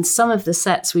 And some of the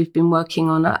sets we've been working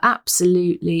on are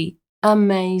absolutely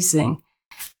amazing.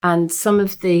 And some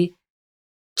of the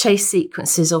chase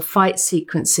sequences or fight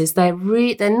sequences, they're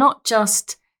not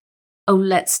just,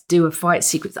 let's do a fight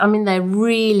sequence. I mean, they're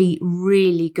really,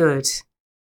 really good.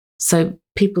 So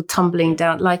people tumbling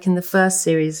down, like in the first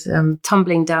series,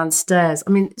 tumbling downstairs. I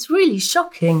mean, it's really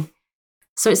shocking.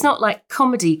 So it's not like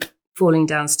comedy falling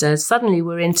downstairs. Suddenly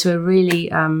we're into a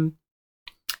really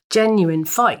genuine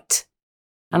fight.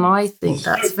 And I think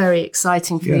that's very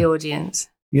exciting for the audience.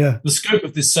 Yeah. The scope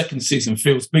of this second season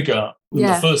feels bigger than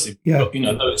the first season. Yeah.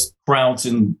 Those crowds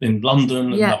in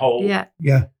London and the whole... Yeah.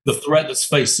 The threat that's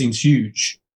faced seems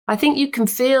huge. I think you can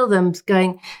feel them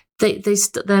going...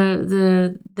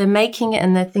 They're making it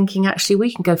and they're thinking, actually,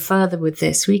 we can go further with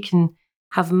this. We can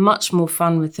have much more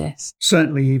fun with this.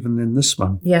 Certainly, even in this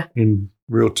one. Yeah. In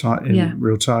Real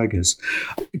Tigers.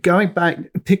 Going back,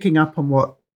 picking up on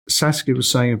what Saskia was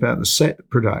saying about the set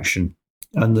production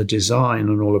and the design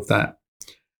and all of that.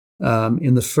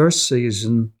 In the first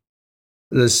season,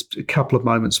 there's a couple of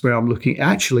moments where I'm looking.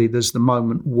 Actually, there's the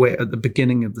moment where at the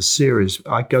beginning of the series,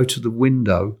 I go to the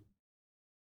window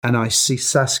and I see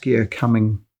Saskia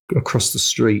coming across the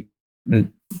street.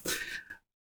 And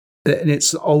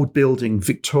it's an old building,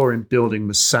 Victorian building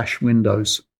with sash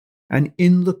windows. And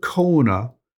in the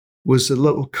corner was a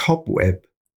little cobweb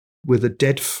with a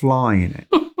dead fly in it.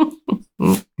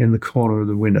 in the corner of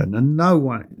the window, and no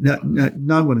one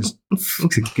is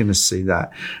going to see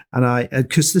that. And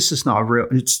because this is not a real,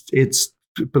 it's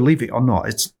believe it or not,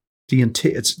 it's the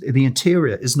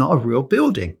interior is not a real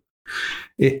building.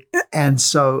 And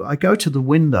so I go to the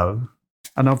window,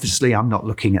 and obviously I'm not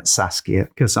looking at Saskia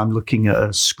because I'm looking at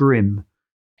a scrim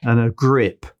and a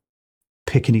grip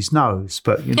picking his nose,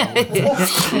 but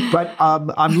but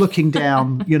I'm looking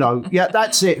down,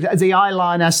 that's it. The eye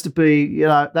line has to be,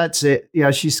 that's it.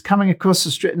 She's coming across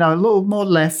the street. No, a little more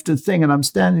left and thing, and I'm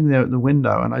standing there at the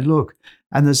window, and I look,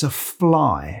 and there's a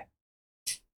fly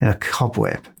in a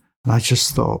cobweb, and I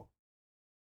just thought,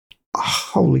 oh,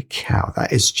 holy cow,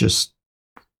 that is just.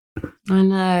 I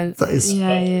know. That is,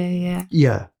 yeah.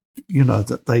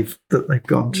 That they've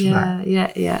gone to that.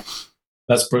 Yeah.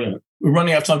 That's brilliant. We're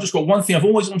running out of time. I've just got one thing I've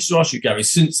always wanted to ask you, Gary,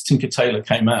 since Tinker Tailor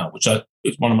came out, which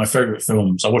is one of my favourite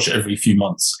films. I watch it every few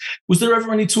months. Was there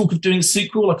ever any talk of doing a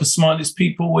sequel, like a Smiley's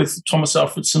People with Thomas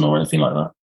Alfredson or anything like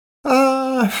that?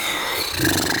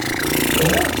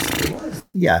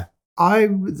 Yeah.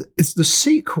 It's the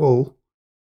sequel,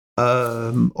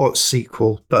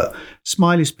 but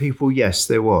Smiley's People, yes,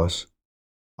 there was.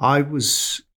 I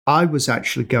was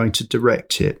actually going to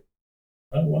direct it.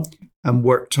 Oh, wow. And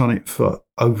worked on it for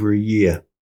over a year,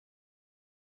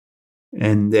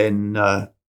 and then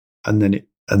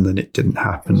it didn't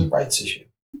happen. It was a rights issue.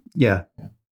 Yeah,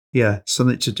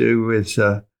 something to do with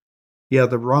the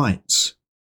rights.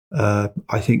 I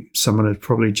think someone had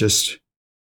probably just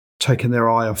taken their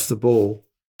eye off the ball,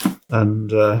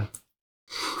 and and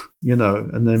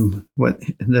then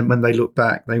when they look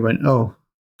back, they went, "Oh,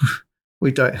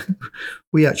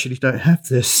 we actually don't have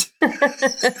this."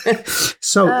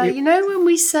 So when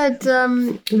we said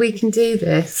we can do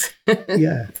this.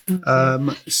 Yeah.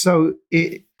 So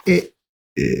I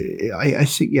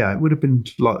think it would have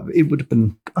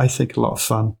been I think a lot of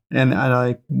fun, and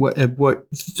I worked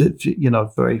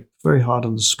very, very hard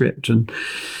on the script and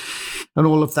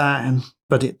all of that,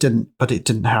 but it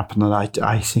didn't happen, and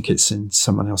I think it's in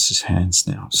someone else's hands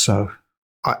now. So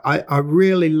I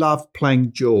really loved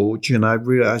playing George, and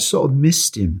I sort of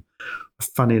missed him.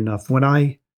 Funny enough,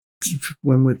 when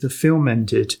the film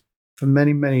ended, for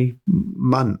many, many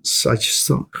months, I just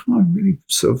thought, I really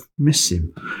sort of miss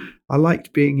him. I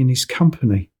liked being in his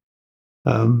company.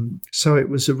 So it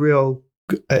was a real.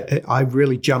 I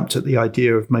really jumped at the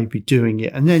idea of maybe doing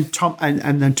it, and then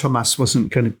then Thomas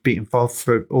wasn't going to be involved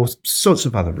for all sorts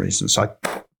of other reasons.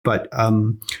 But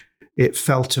it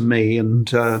fell to me,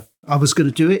 and I was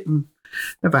going to do it, and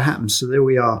never happened. So there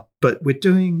we are. But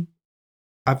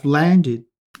I've landed,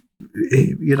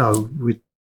 with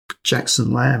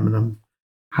Jackson Lamb, and I'm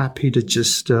happy to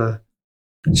just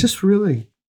really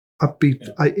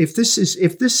if this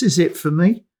is it for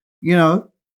me,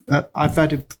 I've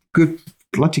had a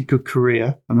bloody good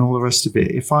career and all the rest of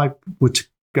it. If I were to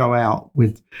go out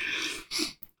with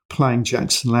playing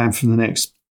Jackson Lamb for the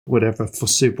next whatever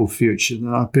foreseeable future,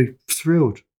 then I'd be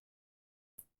thrilled.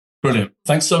 Brilliant.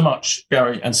 Thanks so much,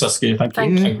 Gary and Saskia. Thank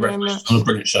you. Thank you very much. On a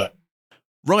brilliant show.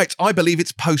 Right, I believe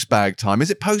it's post-bag time.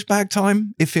 Is it post-bag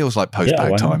time? It feels like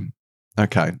post-bag time.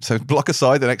 Okay, so block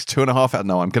aside the next 2.5 hours.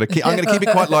 No, I'm going to keep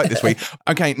it quite light this week.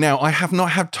 Okay, now I have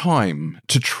not had time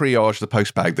to triage the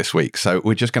post-bag this week, so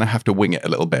we're just going to have to wing it a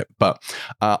little bit. But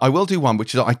I will do one,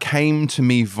 which is I came to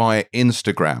me via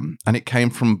Instagram, and it came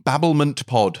from Babblement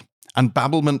Pod. And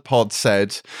Babblement Pod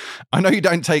said, I know you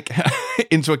don't take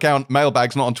into account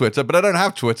mailbags not on Twitter, but I don't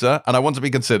have Twitter and I want to be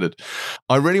considered.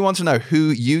 I really want to know who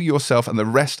you yourself and the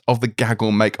rest of the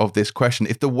gaggle make of this question.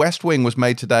 If The West Wing was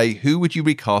made today, who would you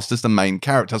recast as the main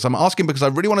characters? I'm asking because I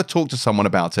really want to talk to someone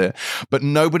about it, but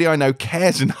nobody I know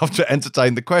cares enough to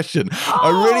entertain the question. I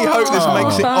really hope this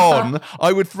makes it on.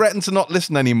 I would threaten to not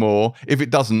listen anymore if it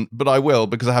doesn't, but I will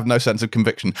because I have no sense of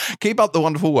conviction. Keep up the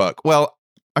wonderful work. Well,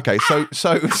 okay, so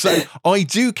I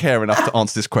do care enough to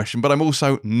answer this question, but I'm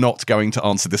also not going to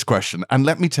answer this question. And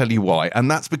let me tell you why.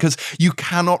 And that's because you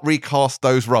cannot recast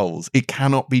those roles. It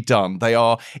cannot be done. They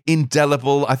are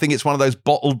indelible. I think it's one of those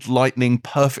bottled lightning,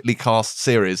 perfectly cast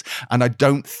series. And I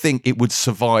don't think it would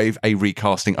survive a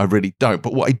recasting. I really don't.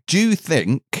 But what I do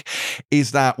think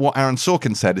is that what Aaron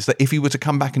Sorkin said is that if he were to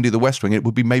come back and do The West Wing, it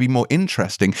would be maybe more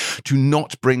interesting to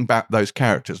not bring back those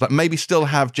characters. Like maybe still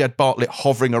have Jed Bartlett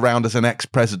hovering around as an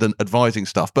ex-president advising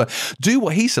stuff, but do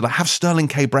what he said, like have Sterling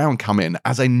K. Brown come in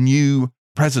as a new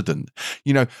president,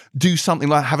 do something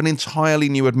like have an entirely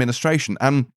new administration.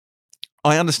 And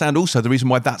I understand also the reason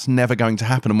why that's never going to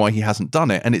happen and why he hasn't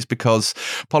done it. And it's because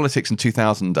politics in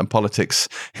 2000 and politics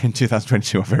in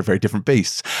 2022 are very, very different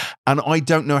beasts. And I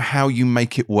don't know how you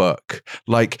make it work.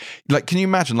 Like, can you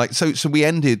imagine? Like, so we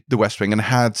ended The West Wing and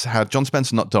had John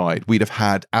Spencer not died, we'd have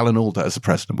had Alan Alda as the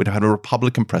president. We'd have had a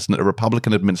Republican president, a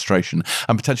Republican administration,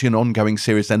 and potentially an ongoing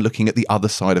series then looking at the other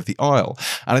side of the aisle.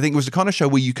 And I think it was the kind of show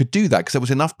where you could do that because there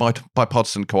was enough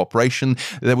bipartisan cooperation.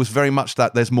 There was very much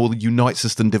that there's more that unites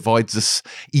us than divides us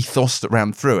ethos that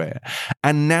ran through it.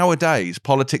 And nowadays,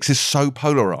 politics is so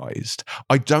polarized.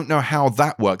 I don't know how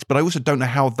that works, but I also don't know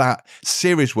how that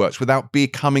series works without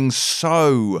becoming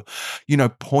so,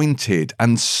 pointed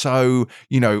and so,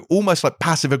 almost like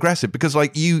passive aggressive. Because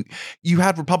like you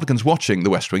had Republicans watching The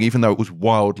West Wing, even though it was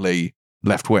wildly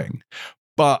left wing,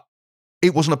 but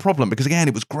it wasn't a problem because again,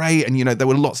 it was great. And, there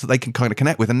were lots that they can kind of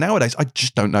connect with. And nowadays, I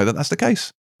just don't know that that's the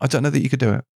case. I don't know that you could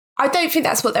do it. I don't think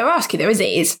that's what they're asking, though, is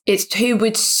it? It's who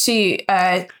would suit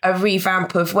a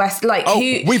revamp of West? Like,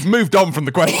 we've moved on from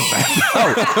the question.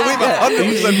 We've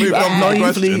 100% moved on from the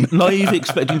question. Naive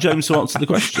expecting James to answer the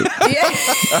question.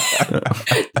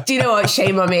 Yeah. Do you know what?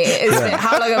 Shame on me.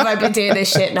 How long have I been doing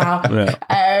this shit now?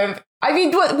 Yeah. I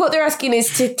mean, what they're asking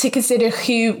is to consider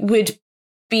who would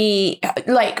be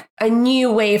like a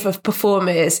new wave of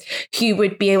performers who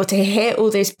would be able to hit all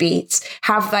those beats,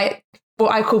 have like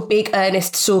what I call big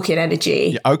earnest Sorkin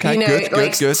energy. Yeah, okay,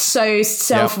 good. So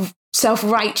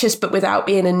self-righteous, but without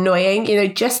being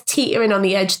annoying, just teetering on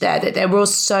the edge there, that they're all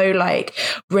so like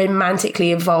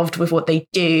romantically involved with what they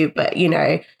do, but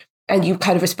and you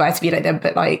kind of aspire to be like them,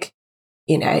 but like,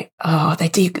 they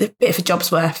do a bit of a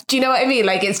job's worth. Do you know what I mean?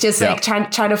 Like, it's just like trying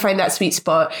to find that sweet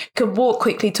spot. Can walk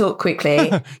quickly, talk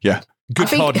quickly. Yeah. Good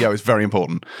cardio is very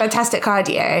important. Fantastic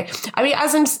cardio. I mean,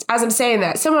 as I'm saying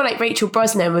that, someone like Rachel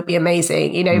Brosnahan would be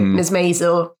amazing. Ms.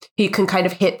 Maisel, who can kind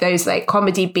of hit those like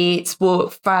comedy beats,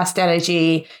 walk, fast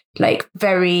energy, like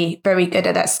very, very good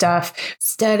at that stuff.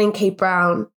 Sterling K.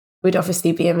 Brown would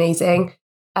obviously be amazing.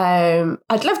 I'd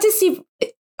love to see.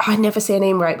 I never say a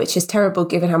name right, which is terrible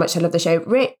given how much I love the show.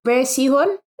 Ray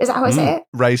Seahorn, is that how I say it?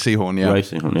 Ray Seahorn, yeah. Ray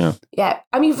Seahorn, yeah. Yeah,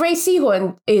 I mean, Ray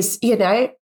Seahorn is,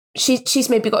 she's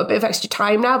maybe got a bit of extra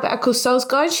time now, but Eccles Soul's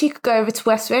gone. She could go over to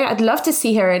West Wing. I'd love to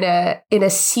see her in a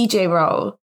CJ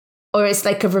role, or it's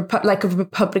like a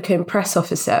Republican press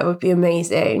officer. It would be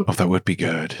amazing. Oh, that would be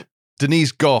good.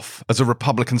 Denise Gough as a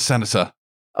Republican senator.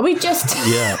 Are we just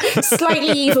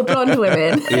slightly evil blonde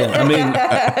women? Yeah, I mean,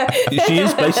 she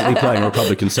is basically playing a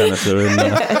Republican senator in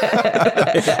Andor.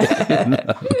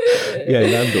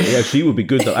 Yeah, she would be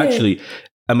good though. Actually,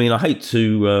 I mean, I hate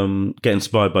to get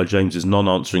inspired by James's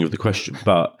non-answering of the question,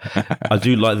 but I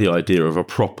do like the idea of a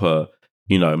proper,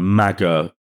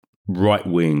 MAGA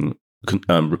right-wing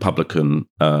Republican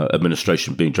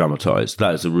administration being dramatised.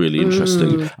 That is a really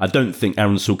interesting. I don't think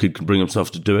Aaron Sorkin can bring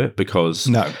himself to do it because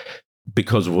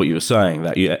of what you were saying.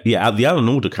 That the Alan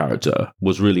Alda character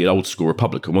was really an old school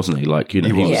Republican, wasn't he? Like he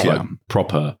was like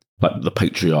proper, like the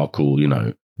patriarchal,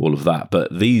 all of that.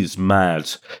 But these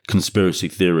mad conspiracy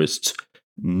theorists.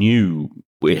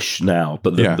 New-ish now,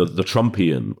 but the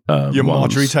Trumpian your ones.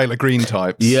 Marjorie Taylor Greene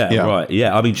types. Yeah, right.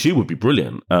 Yeah, I mean, she would be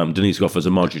brilliant. Denise Gough as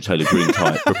a Marjorie Taylor Greene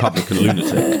type Republican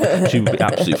lunatic. She would be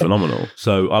absolutely phenomenal.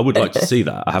 So I would like to see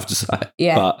that, I have to say.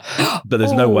 Yeah. But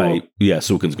there's no way,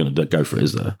 Sorkin's going to go for it,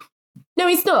 is there? No,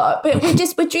 he's not. But we're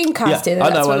dreamcasting,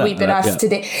 and that's what we've been asked to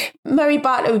do. Murray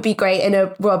Bartlett would be great in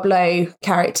a Rob Lowe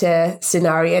character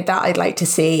scenario. That I'd like to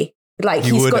see. Like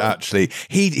he would actually.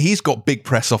 He's got big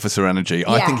press officer energy.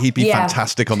 I think he'd be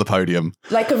fantastic on the podium.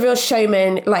 Like a real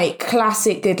showman, like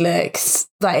classic good looks.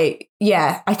 Like,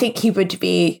 I think he would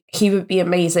be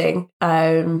amazing.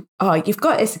 You've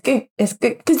got it's good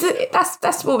because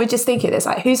that's what we're just thinking. It's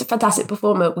like, who's a fantastic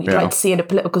performer we'd like to see in a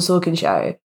political Sorkin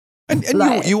show? And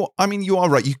you are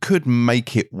right. You could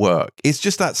make it work. It's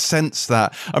just that sense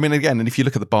that, again, and if you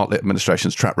look at the Bartlett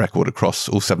administration's track record across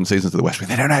all 7 seasons of The West Wing,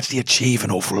 they don't actually achieve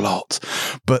an awful lot.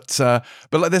 But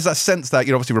like, there's that sense that,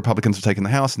 obviously Republicans have taken the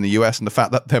House in the US, and the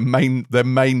fact that their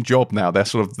main job now, their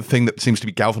sort of the thing that seems to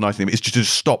be galvanizing them, is to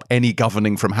just stop any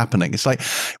governing from happening. It's like,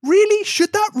 really?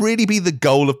 Should that really be the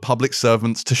goal of public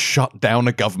servants, to shut down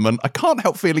a government? I can't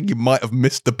help feeling you might have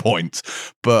missed the point,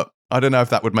 but I don't know if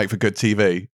that would make for good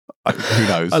TV. Who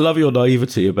knows? I love your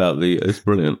naivety about it's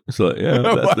brilliant. It's like, yeah,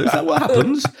 is that what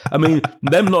happens? I mean,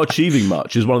 them not achieving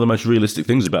much is one of the most realistic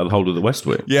things about the whole of the West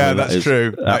Wing. Yeah, I mean, that's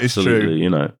true. That is true. You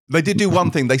know, they did do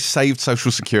one thing. They saved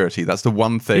Social Security. That's the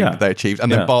one thing they achieved.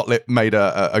 And then Bartlett made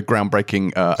a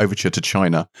groundbreaking overture to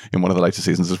China in one of the later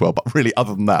seasons as well. But really,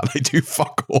 other than that, they do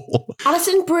fuck all.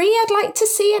 Alison Brie, I'd like to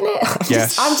see in it.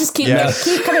 Yes. I'm just keep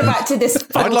coming back to this.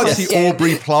 I'd like to see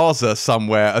Aubrey Plaza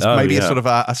somewhere as maybe a sort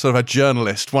of a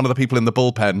journalist, one of the people in the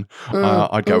bullpen.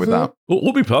 I'd go with that. Well,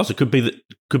 Aubrey Plaza could be the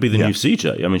new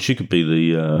CJ. I mean, she could be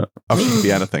the. She could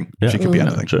be anything. Yeah. She could be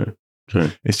anything. True.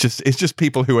 It's just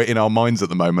people who are in our minds at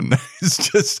the moment. It's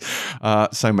just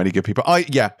so many good people.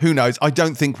 Who knows? I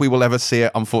don't think we will ever see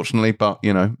it, unfortunately, but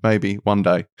maybe one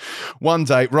day.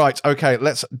 Right. Okay.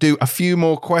 Let's do a few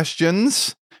more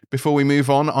questions before we move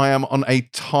on. I am on a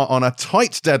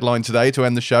tight deadline today to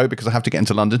end the show because I have to get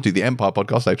into London to do the Empire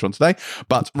podcast later on today.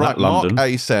 But right, Mark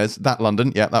A says that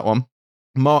London. Yeah, that one.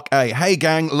 Mark A. Hey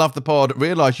gang, love the pod.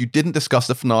 Realised you didn't discuss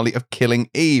the finale of Killing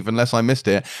Eve unless I missed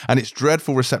it, and its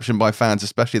dreadful reception by fans,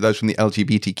 especially those from the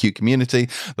LGBTQ community.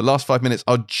 The last 5 minutes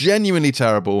are genuinely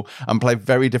terrible and play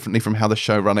very differently from how the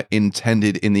showrunner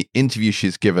intended in the interview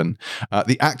she's given.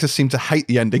 The actors seem to hate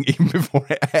the ending even before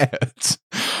it aired.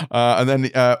 And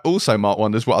then also Mark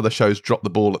wonders what other shows drop the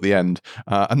ball at the end.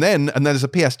 And then there's a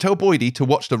PS. Tell Boydie to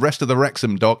watch the rest of the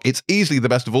Wrexham doc. It's easily the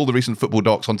best of all the recent football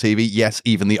docs on TV. Yes,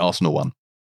 even the Arsenal one.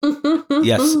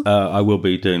 Yes, I will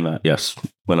be doing that. Yes,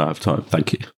 when I have time.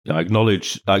 Thank you. I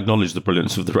acknowledge the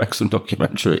brilliance of the Wrexham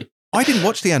documentary. I didn't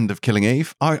watch the end of Killing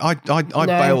Eve. I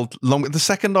bailed long. The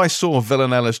second I saw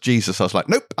Villanella's Jesus, I was like,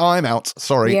 nope, I'm out.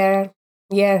 Sorry. Yeah.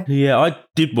 I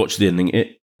did watch the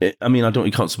ending. I mean,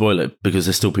 you can't spoil it because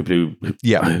there's still people who,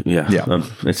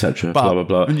 etc. Blah blah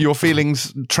blah. Your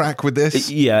feelings track with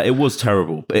this? It was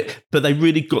terrible, but they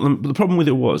really got them. The problem with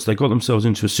it was they got themselves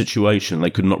into a situation they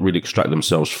could not really extract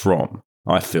themselves from.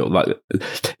 I feel like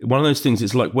one of those things.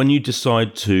 It's like when you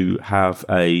decide to have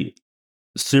a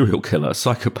serial killer,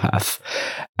 psychopath,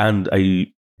 and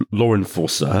a law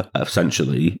enforcer,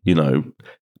 essentially,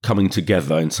 coming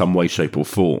together in some way, shape, or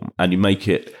form, and you make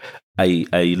it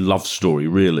a love story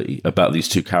really about these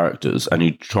two characters, and you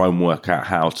try and work out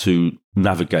how to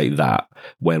navigate that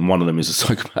when one of them is a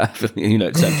psychopath,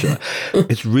 etc.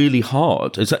 It's really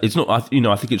hard. It's not. I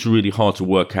think it's really hard to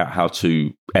work out how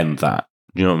to end that.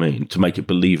 You know what I mean? To make it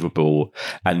believable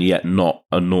and yet not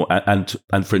annoy, and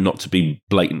for it not to be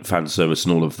blatant fan service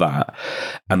and all of that.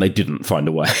 And they didn't find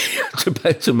a way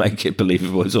to make it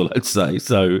believable. Is all I'd say.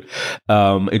 So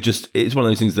it's one of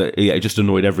those things that it just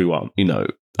annoyed everyone.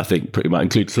 I think pretty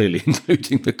much, including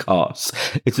the cast.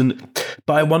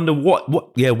 But I wonder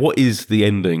what is the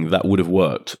ending that would have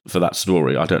worked for that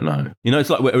story? I don't know. It's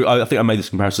like I think I made this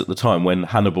comparison at the time when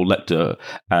Hannibal Lecter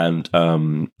and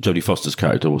Jodie Foster's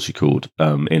character, what's she called?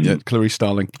 Clarice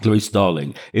Starling. Clarice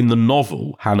Starling. In the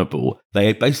novel Hannibal,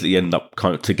 they basically end up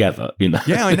kind of together.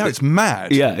 Yeah, I know, it's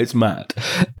mad. Yeah, it's mad.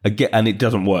 Again, and it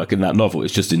doesn't work in that novel.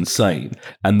 It's just insane.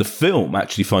 And the film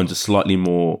actually finds a slightly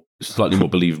more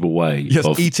believable way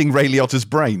of eating Ray Liotta's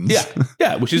brains.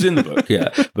 Yeah, which is in the book,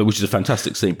 but which is a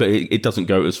fantastic scene, but it doesn't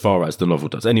go as far as the novel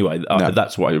does. Anyway,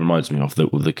 that's what it reminds me of,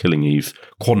 the Killing Eve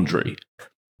quandary,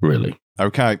 really.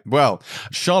 Okay, well,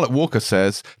 Charlotte Walker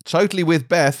says, totally with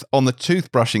Beth on the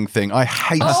toothbrushing thing. I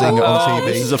hate seeing it on TV.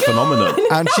 This is a phenomenon.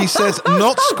 And she says,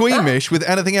 not squeamish with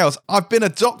anything else. I've been a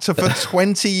doctor for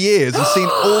 20 years and seen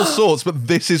all sorts, but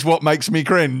this is what makes me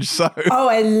cringe. So,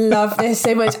 I love this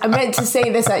so much. I meant to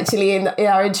say this actually in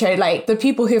our intro, like the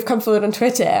people who have come forward on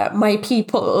Twitter, my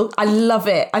people, I love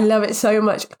it. I love it so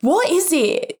much. What is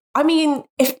it? I mean,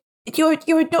 if you're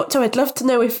a doctor, I'd love to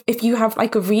know if you have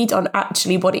like a read on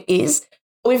actually what it is,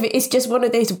 or if it's just one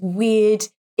of those weird,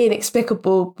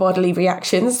 inexplicable bodily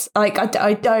reactions. Like,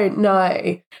 I don't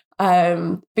know.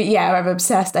 But yeah, I'm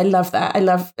obsessed. I love that. I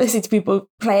love listening to people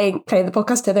playing the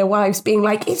podcast to their wives, being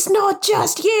like, it's not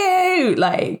just you.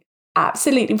 Like,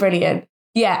 absolutely brilliant.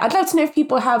 Yeah, I'd love to know if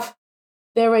people have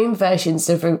their own versions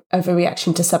of a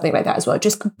reaction to something like that as well.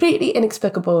 Just completely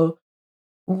inexplicable,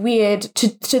 weird,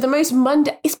 to the most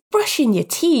mundane. It's brushing your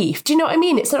teeth. Do you know what I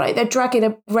mean? It's not like they're dragging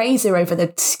a razor over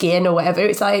the skin or whatever.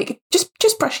 It's like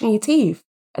just brushing your teeth.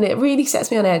 And it really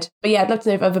sets me on edge. But yeah, I'd love to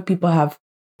know if other people have.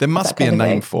 There must be a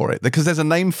name for it, because there's a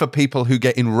name for people who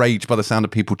get enraged by the sound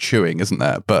of people chewing, isn't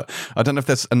there? But I don't know if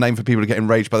there's a name for people who get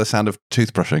enraged by the sound of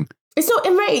toothbrushing. It's not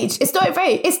enraged. It's not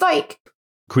enraged. It's like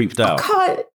creeped out.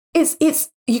 It's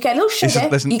you get a little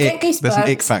shudder. You get goosebumps. There's an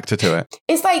ick factor to it.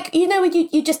 It's like, when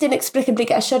you just inexplicably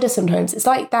get a shudder sometimes. It's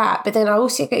like that. But then I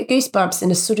also get goosebumps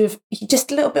and you're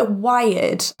just a little bit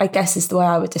wired, I guess is the way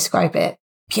I would describe it.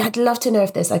 Yeah, I'd love to know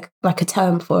if there's like a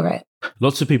term for it.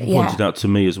 Lots of people pointed out to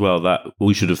me as well that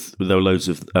there were loads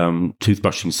of teeth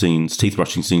brushing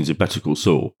scenes in Better Call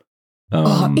Saul.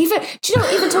 Even do you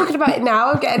know? Even talking about it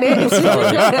now, I'm getting it.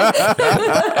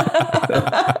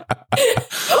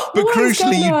 But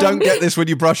crucially, you don't get this when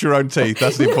you brush your own teeth.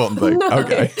 That's the important thing. No,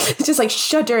 okay. It's just like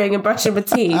shuddering and brushing my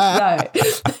teeth. No.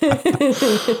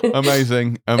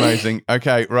 Amazing.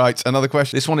 Okay, right. Another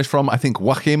question. This one is from, I think,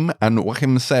 Joachim. And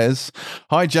Joachim says,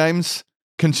 "Hi, James.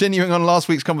 Continuing on last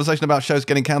week's conversation about shows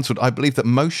getting cancelled, I believe that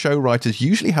most show writers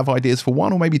usually have ideas for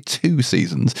 1 or maybe 2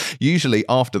 seasons, usually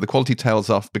after the quality tails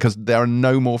off because there are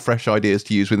no more fresh ideas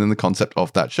to use within the concept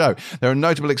of that show. There are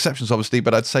notable exceptions, obviously,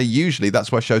 but I'd say usually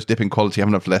that's why shows dip in quality,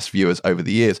 having less viewers over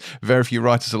the years. Very few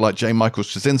writers are like J. Michael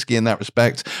Straczynski in that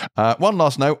respect. One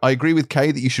last note, I agree with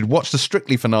Kay that you should watch the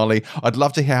Strictly finale. I'd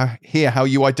love to hear how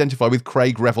you identify with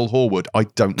Craig Revel Horwood. I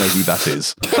don't know who that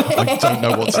is. I don't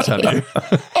know what to tell you."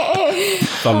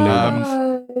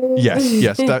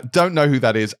 Yes. Don't know who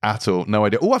that is at all. No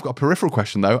idea. Oh, I've got a peripheral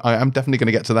question, though. I am definitely going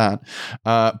to get to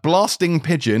that. Blasting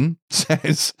Pigeon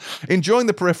says, "Enjoying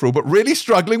the peripheral, but really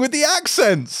struggling with the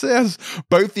accents." Yes,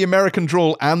 both the American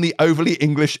drawl and the overly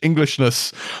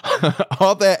Englishness.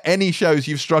 Are there any shows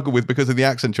you've struggled with because of the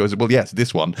accent choices? Well, yes,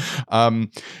 this one.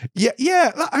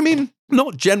 Yeah. I mean,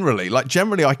 not generally. Like,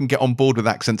 generally, I can get on board with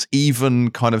accents,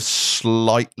 even kind of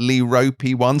slightly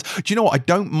ropey ones. Do you know what? I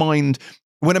don't mind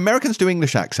when Americans do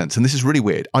English accents, and this is really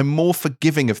weird. I'm more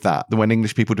forgiving of that than when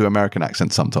English people do American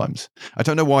accents sometimes. I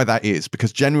don't know why that is,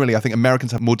 because generally I think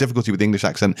Americans have more difficulty with the English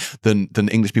accent than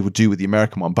English people do with the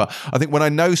American one. But I think when I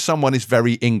know someone is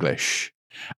very English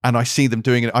and I see them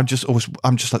doing it, I'm just like,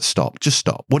 just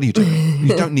stop. What are you doing?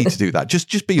 You don't need to do that.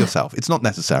 Just be yourself. It's not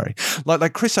necessary.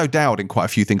 Like Chris O'Dowd in quite a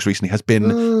few things recently has been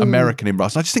American in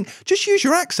Rust. I just think, just use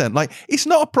your accent. Like, it's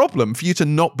not a problem for you to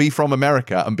not be from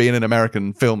America and be in an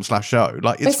American film / show.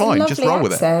 Like, it's fine. Just roll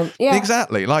with it. Yeah.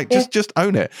 Exactly. Like, just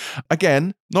own it.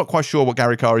 Again, not quite sure what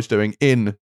Gary Carr is doing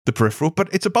in The Peripheral, but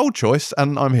it's a bold choice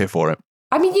and I'm here for it.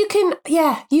 I mean, you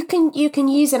can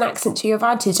use an accent to your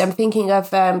advantage. I'm thinking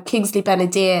of Kingsley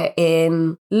Ben-Adir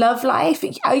in Love Life.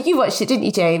 Oh, you watched it, didn't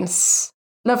you, James?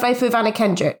 Love Life with Anna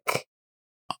Kendrick,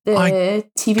 the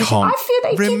TV show. I feel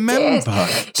like remember.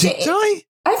 Did I?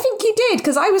 I think you did,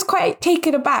 because I was quite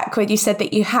taken aback when you said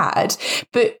that you had.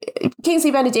 But Kingsley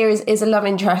Ben-Adir is a love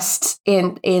interest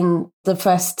in the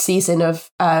first season of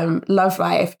Love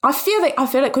Life. I feel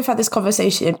like we've had this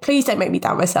conversation. Please don't make me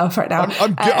doubt myself right now.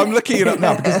 I'm looking it up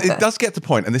now because it does get to the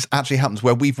point, and this actually happens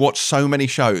where we've watched so many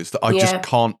shows that I just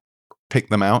can't pick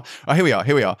them out. Oh,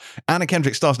 here we are. Anna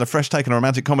Kendrick stars in a fresh take on a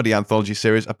romantic comedy anthology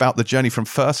series about the journey from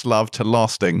first love to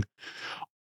lasting.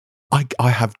 I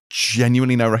have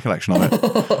genuinely no recollection of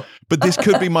it. But this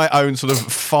could be my own sort of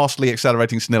fastly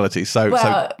accelerating senility. So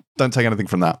don't take anything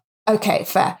from that. Okay,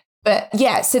 fair. But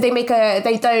yeah, so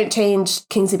they don't change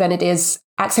Kingsley Ben-Adir's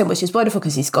accent, which is wonderful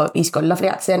because he's got a lovely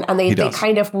accent, and they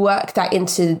kind of work that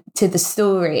into the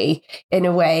story in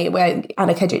a way where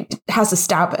Anna Kendrick has a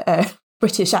stab at a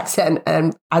British accent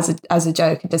as a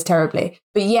joke and does terribly.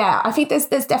 But yeah, I think there's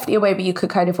definitely a way where you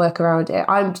could kind of work around it.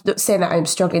 I'm saying that I'm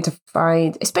struggling to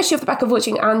find, especially off the back of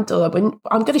watching Andor, when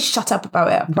I'm going to shut up about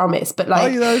it, I promise. But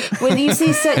like, when you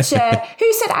see such a,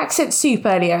 who said accent soup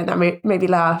earlier, and that made me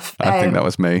laugh. I think that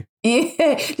was me.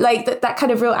 Yeah, like that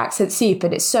kind of real accent soup,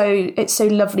 and it's so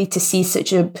lovely to see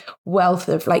such a wealth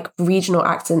of like regional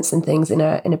accents and things in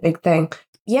a big thing.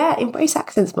 Yeah, embrace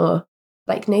accents more,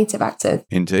 like native accents.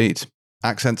 Indeed.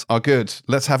 Accents are good.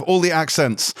 Let's have all the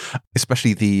accents,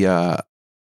 especially the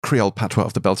Creole patois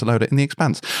of the Beltalowda in The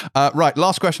Expanse. Right,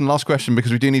 last question,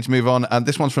 because we do need to move on. And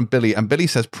this one's from Billy. And Billy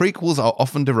says, prequels are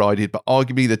often derided, but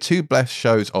arguably the 2 best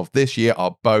shows of this year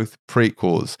are both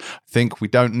prequels. I think we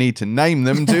don't need to name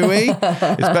them, do we?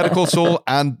 It's Better Call Saul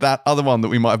and that other one that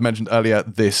we might have mentioned earlier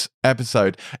this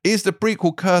episode. Is the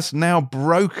prequel curse now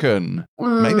broken?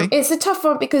 Maybe. It's a tough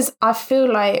one because I feel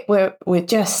like we're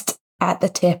just at the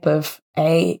tip of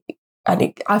I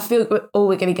feel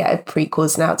we're going to get are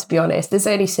prequels now, to be honest. There's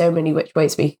only so many which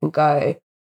ways we can go.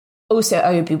 Also,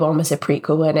 Obi-Wan was a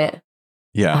prequel, wasn't it?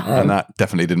 Yeah, and that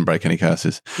definitely didn't break any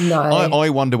curses. No. I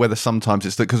wonder whether sometimes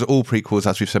it's that, because all prequels,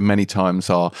 as we've said many times,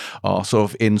 are sort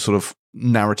of in sort of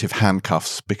narrative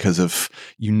handcuffs because of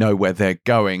where they're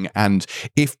going, and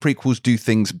if prequels do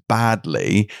things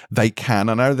badly, they can.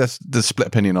 I know there's split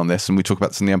opinion on this, and we talk about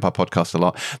this in the Empire podcast a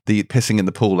lot, the pissing in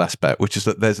the pool aspect, which is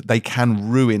that they can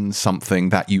ruin something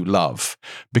that you love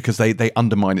because they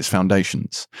undermine its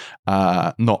foundations,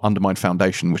 not undermine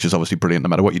foundation, which is obviously brilliant no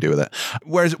matter what you do with it.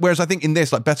 Whereas I think in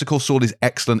this, like, Better Call Saul is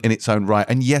excellent in its own right,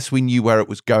 and yes, we knew where it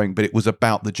was going, but it was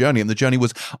about the journey, and the journey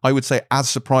was, I would say, as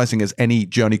surprising as any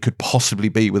journey could possibly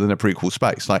be within a prequel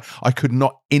space. Like, I could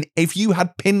not, if you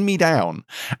had pinned me down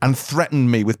and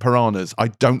threatened me with piranhas, I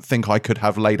don't think I could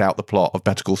have laid out the plot of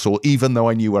Better Call Saul, even though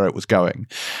I knew where it was going.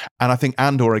 And I think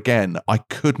Andor, again, I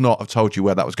could not have told you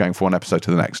where that was going from one episode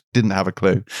to the next. Didn't have a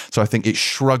clue. So I think it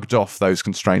shrugged off those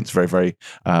constraints very, very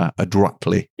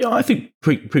adroitly. Yeah, I think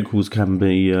prequels can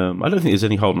be. I don't think there's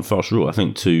any hard and fast rule. I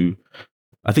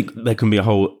think there can be a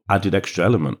whole added extra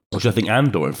element, which I think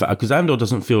Andor, in fact, because Andor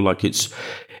doesn't feel like it's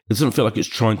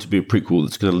trying to be a prequel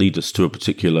that's going to lead us to a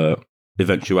particular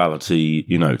eventuality,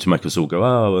 to make us all go,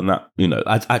 oh, and that,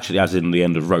 as in the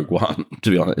end of Rogue One,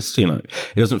 to be honest,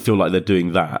 it doesn't feel like they're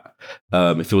doing that.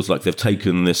 It feels like they've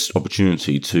taken this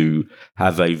opportunity to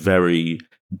have a very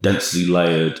densely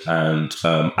layered and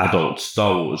adult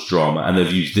Star Wars drama, and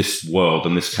they've used this world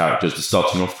and this character as the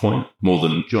starting off point more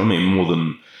than, do you know what I mean? More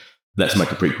than let's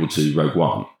make a prequel to Rogue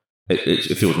One.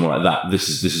 It feels more like that. This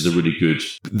is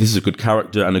a good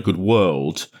character and a good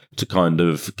world to kind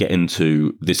of get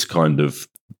into this kind of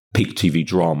peak TV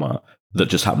drama that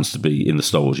just happens to be in the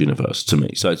Star Wars universe to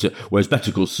me. So whereas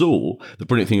Better Call Saul, the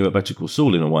brilliant thing about Better Call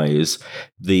Saul in a way is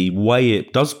the way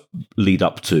it does lead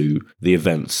up to the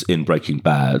events in Breaking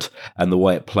Bad, and the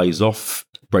way it plays off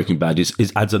Breaking Bad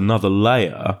is adds another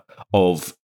layer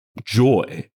of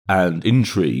joy and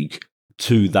intrigue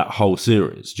to that whole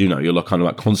series. You're like kind of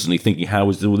like constantly thinking, how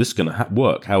is all this going to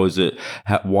work? How is it?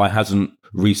 Why hasn't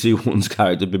Reese Walton's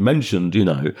character been mentioned?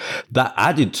 That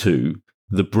added to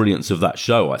the brilliance of that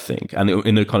show, I think, and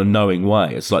in a kind of knowing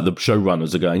way. It's like the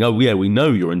showrunners are going, oh yeah, we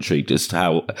know you're intrigued as to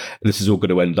how this is all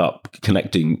going to end up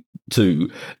connecting to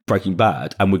Breaking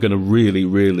Bad, and we're going to really,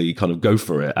 really kind of go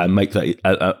for it and make that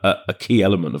a key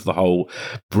element of the whole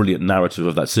brilliant narrative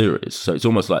of that series. So it's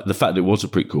almost like the fact that it was a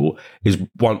prequel is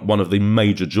one of the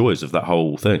major joys of that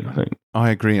whole thing, I think.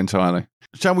 I agree entirely.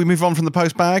 Shall we move on from the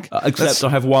post bag? I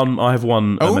have one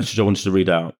message I wanted to read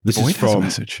out. This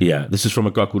is from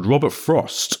a guy called Robert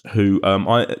Frost, who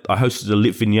I hosted a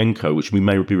Litvinenko, which we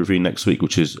may be reviewing next week,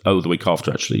 which is the week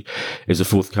after actually, is a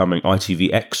forthcoming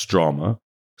ITVX drama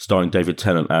starring David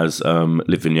Tennant as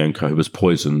Litvinenko, who was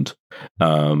poisoned,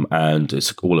 and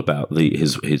it's all about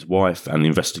his wife and the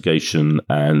investigation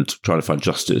and trying to find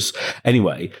justice.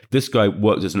 Anyway, this guy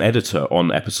worked as an editor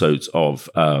on episodes of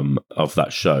that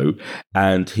show,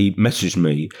 and he messaged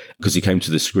me because he came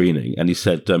to this screening, and he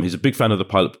said he's a big fan of the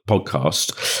Pilot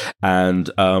podcast,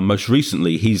 and most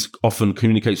recently he's often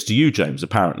communicates to you, James,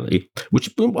 apparently,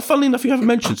 which funnily enough you haven't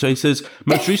mentioned. So he says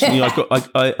most recently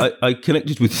I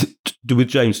connected with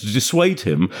James to dissuade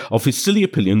him of his silly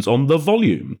opinions on The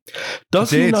Volume.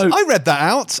 I read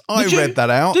that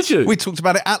out. Did you? We talked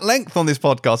about it at length on this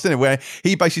podcast, didn't it? Where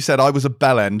he basically said I was a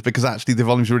bell end because actually The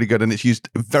Volume's really good and it's used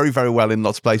very, very well in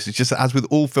lots of places. Just as with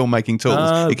all filmmaking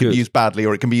tools, it can be used badly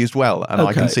or it can be used well. And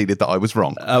I conceded that I was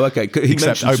wrong. Oh, okay.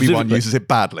 Except Obi-Wan uses it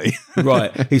badly.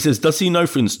 Right. He says, does he know,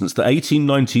 for instance, that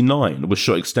 1899 was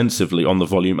shot extensively on The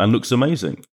Volume and looks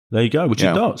amazing? There you go, which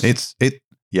it does.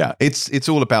 It's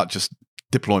all about just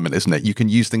deployment, isn't it? You can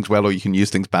use things well or you can use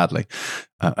things badly.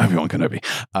 Obi-Wan Kenobi.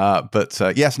 But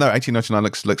 1899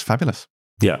 looks fabulous.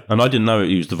 Yeah, and I didn't know it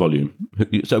used The Volume.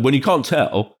 So when you can't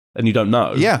tell and you don't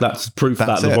know, that's proof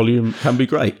that The Volume can be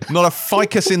great. Not a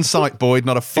ficus in sight, Boyd.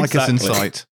 Not a ficus in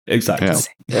sight. Exactly.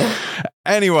 Yeah.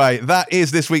 Anyway, that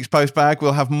is this week's post bag.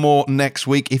 We'll have more next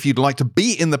week. If you'd like to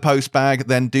be in the post bag,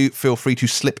 then do feel free to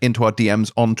slip into our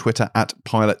DMs on Twitter at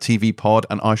Pilot TV Pod,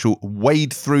 and I shall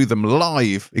wade through them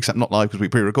live, except not live because we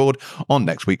pre-record, on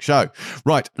next week's show.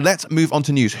 Right, let's move on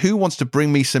to news. Who wants to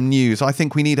bring me some news? I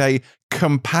think we need a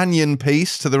companion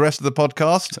piece to the rest of the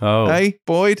podcast. Oh. Hey,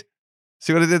 Boyd?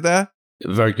 See what I did there?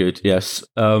 Very good, yes.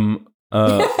 Sorry.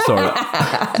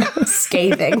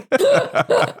 Scathing.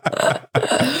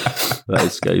 That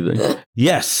is scathing.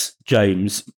 Yes,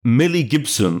 James, Millie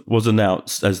Gibson was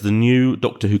announced as the new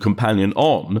Doctor Who companion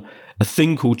on a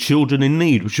thing called Children in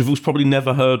Need, which you've probably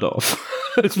never heard of.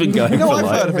 It's been going No, for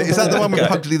I've heard of it. Is that the one with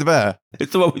Pugsley the Bear?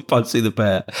 It's the one with Pugsy the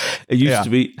Bear. It used to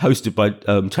be hosted by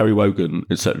Terry Wogan,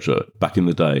 etc., back in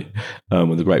the day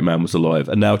when the great man was alive.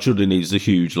 And now Children in Need is a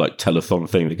huge telethon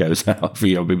thing that goes out for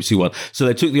on BBC One. So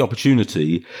they took the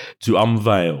opportunity to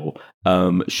unveil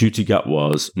Ncuti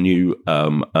Gatwa's new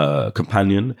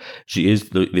companion. She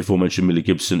is the aforementioned Millie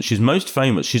Gibson. She's most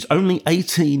famous. She's only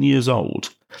 18 years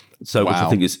old. So, which I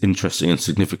think is interesting and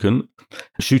significant.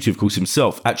 Ncuti, of course,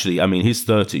 himself, actually, I mean, he's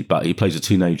 30, but he plays a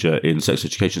teenager in Sex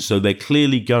Education. So they're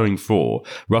clearly going for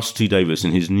Russell T Davies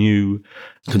in his new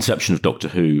conception of Doctor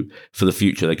Who for the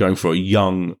future. They're going for a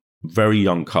young, very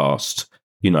young cast,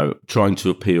 trying to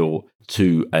appeal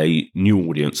to a new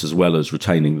audience as well as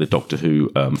retaining the Doctor Who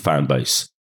fan base.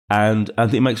 And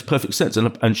it makes perfect sense.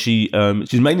 And she's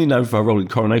mainly known for her role in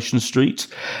Coronation Street.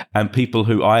 And people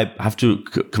who I have to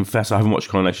confess, I haven't watched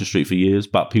Coronation Street for years,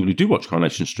 but people who do watch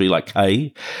Coronation Street, like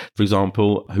Kay, for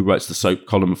example, who writes the soap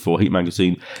column for Heat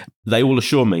Magazine, they all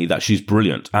assure me that she's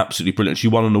brilliant, absolutely brilliant. She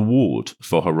won an award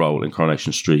for her role in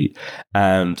Coronation Street.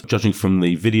 And judging from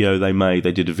the video they made,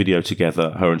 they did a video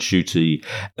together, her and Ncuti.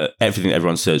 Everything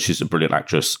everyone says, she's a brilliant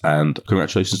actress. And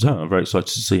congratulations to her. I'm very excited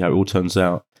to see how it all turns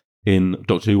out in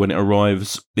Doctor Who when it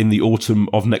arrives in the autumn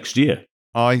of next year.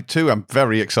 I, too, am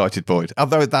very excited, Boyd.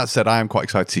 Although, that said, I am quite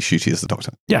excited to see Ncuti as the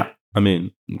Doctor. Yeah, I mean,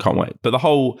 can't wait. But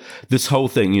this whole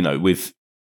thing, with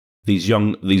these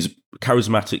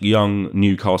charismatic young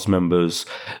new cast members,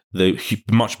 the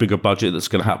much bigger budget that's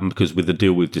going to happen because with the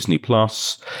deal with Disney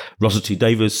Plus, Russell T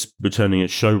Davies returning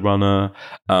as showrunner,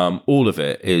 all of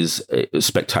it is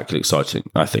spectacularly exciting,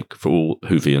 I think, for all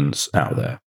Whovians out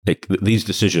there. These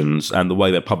decisions and the way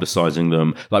they're publicising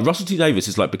them, like Russell T Davies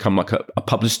is become a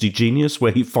publicity genius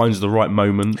where he finds the right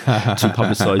moment to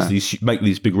publicise make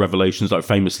these big revelations. Like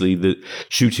famously, that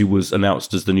Ncuti was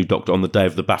announced as the new Doctor on the day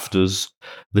of the BAFTAs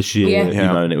this year,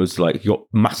 and it was he got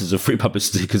masses of free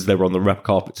publicity because they were on the red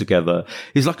carpet together.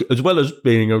 He's as well as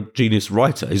being a genius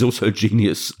writer, he's also a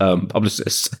genius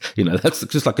publicist. That's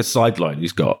just like a sideline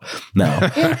he's got now.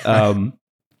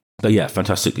 But yeah,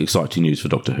 fantastic, exciting news for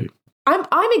Doctor Who.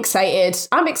 I'm excited.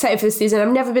 I'm excited for this season.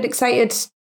 I've never been excited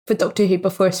for Doctor Who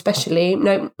before, especially.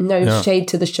 No shade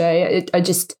to the show.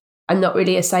 I'm not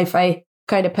really a sci-fi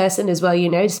kind of person as well,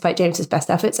 despite James's best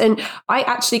efforts. And I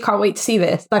actually can't wait to see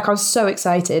this. I'm so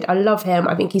excited. I love him.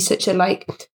 I think he's such a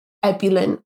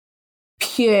ebullient,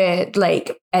 pure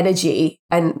energy.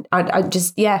 And I'm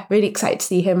just, really excited to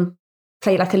see him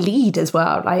play a lead as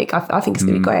well. I think it's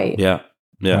going to be great. Yeah.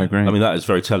 Yeah, I agree. I mean, that is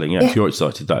very telling. Yeah, if you're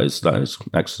excited, that is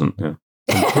excellent. Yeah,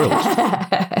 I'm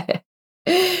thrilled.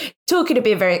 Talking of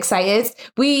being very excited,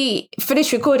 we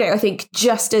finished recording, I think,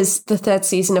 just as the third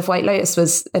season of White Lotus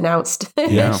was announced,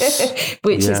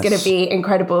 which is going to be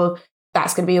incredible.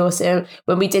 That's going to be awesome.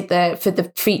 When we did for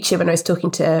the feature, when I was talking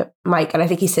to Mike, and I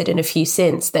think he said in a few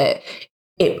since that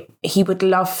he would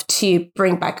love to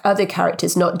bring back other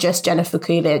characters, not just Jennifer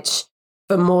Coolidge,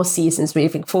 for more seasons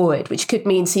moving forward, which could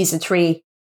mean season 3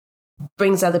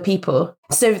 brings other people.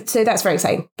 So that's very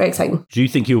exciting. Very exciting. Do you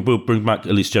think he will bring back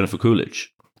at least Jennifer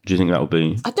Coolidge? Do you think that will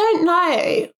be? I don't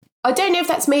know. I don't know if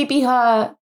that's maybe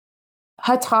her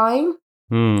time.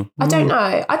 I don't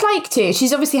know. I'd like to.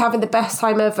 She's obviously having the best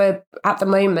time ever at the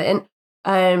moment.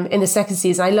 In the second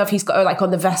season, I love he's got her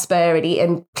on the Vespa and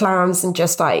eating clams and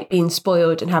just being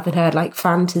spoiled and having her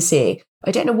fantasy. I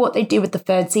don't know what they do with the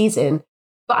third season.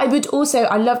 But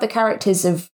I love the characters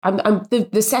of,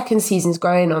 the second season's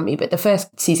growing on me, but the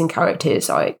first season characters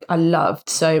I loved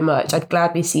so much. I'd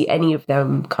gladly see any of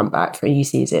them come back for a new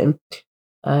season.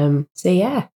 So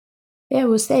yeah,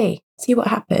 we'll see what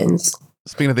happens.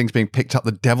 Speaking of things being picked up,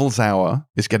 The Devil's Hour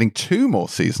is getting 2 more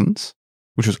seasons,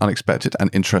 which was unexpected and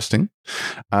interesting.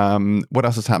 What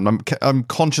else has happened? I'm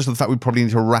conscious of the fact we probably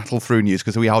need to rattle through news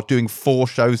because we are doing 4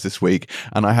 shows this week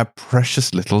and I have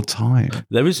precious little time.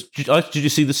 Did you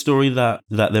see the story that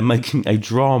they're making a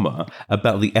drama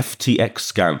about the FTX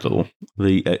scandal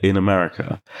in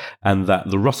America, and that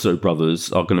the Russo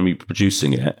brothers are going to be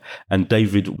producing it and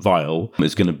David Weil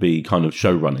is going to be kind of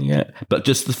show running it? But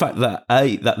just the fact that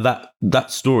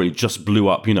that story just blew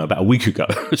up, about a week ago,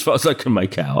 as far as I can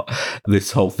make out,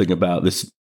 this whole thing about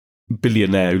this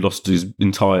billionaire who lost his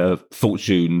entire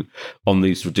fortune on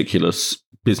these ridiculous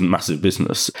massive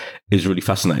business is really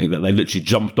fascinating, that they literally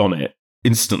jumped on it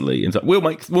instantly. And we're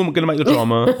going to make the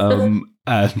drama.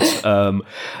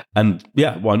 And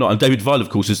yeah, why not? And David Weil, of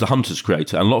course, is the Hunters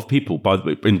creator. And a lot of people, by the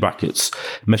way, in brackets,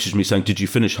 messaged me saying, did you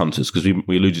finish Hunters? Because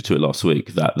we alluded to it last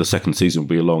week, that the second season will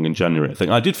be along in January. I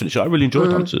think I did finish it. I really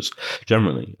enjoyed Hunters,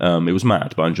 generally. It was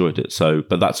mad, but I enjoyed it.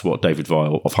 But that's what David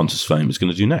Weil of Hunters fame is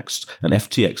going to do next. An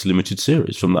FTX limited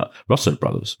series from the Russo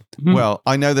brothers. Well,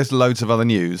 I know there's loads of other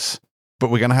news, but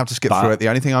we're going to have to skip through it. The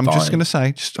only thing I'm just going to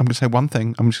say, I'm going to say one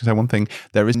thing.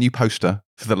 There is a new poster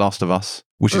for The Last of Us,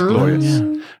 which is glorious.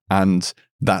 And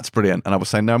that's brilliant. And I will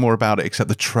say no more about it, except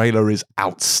the trailer is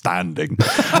outstanding.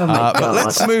 But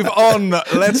let's move on.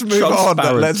 Let's move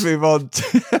on.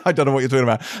 I don't know what you're talking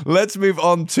about. Let's move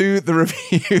on to the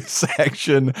review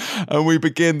section. And we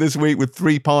begin this week with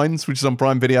Three Pines, which is on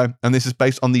Prime Video. And this is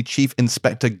based on the Chief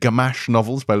Inspector Gamache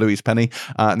novels by Louise Penny.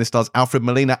 And this stars Alfred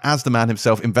Molina as the man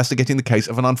himself investigating the case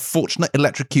of an unfortunate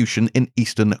electrocution in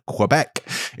eastern Quebec.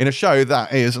 In a show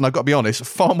that is, and I've got to be honest,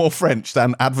 far more French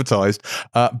than advertised.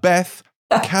 Beth,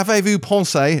 qu'avez-vous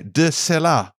pensé de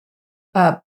cela?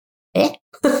 Eh?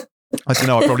 I don't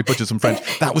know, I probably butchered some French.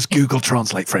 That was Google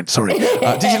Translate French, sorry.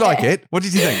 Did you like it? What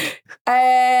did you think?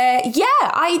 Yeah,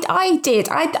 I did.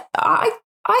 I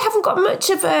haven't got much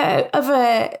of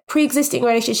a pre-existing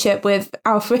relationship with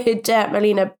Alfred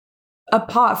Molina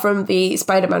apart from the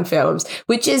Spider-Man films,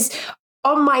 which is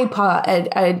on my part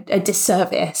a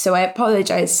disservice. So I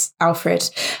apologize, Alfred.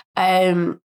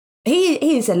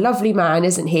 He is a lovely man,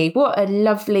 isn't he? What a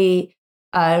lovely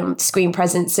screen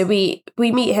presence. So we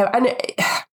meet him, and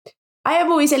I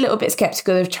am always a little bit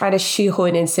skeptical of trying to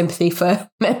shoehorn in sympathy for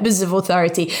members of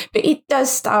authority, but it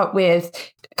does start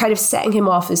with kind of setting him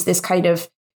off as this kind of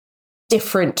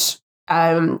different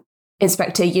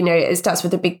inspector. You know, it starts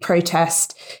with a big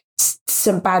protest.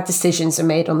 Some bad decisions are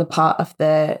made on the part of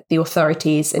the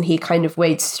authorities, and he kind of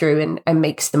wades through and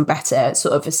makes them better,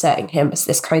 sort of asserting him as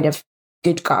this kind of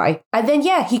good guy. And then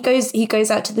he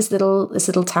goes out to this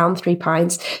little town, Three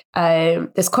Pines.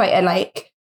 There's quite a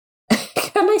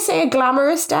can I say a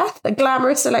glamorous death, a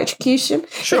glamorous electrocution?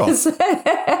 Sure.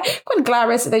 Quite a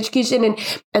glamorous electrocution,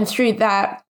 and through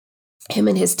that, him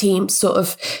and his team sort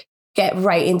of get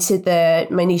right into the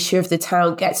minutiae of the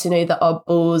town, get to know the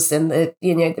oddballs and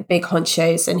the big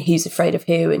honchos and who's afraid of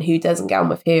who and who doesn't get on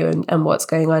with who and what's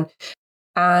going on.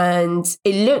 And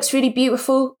it looks really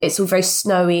beautiful. It's all very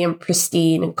snowy and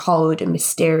pristine and cold and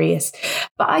mysterious.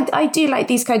 But I do like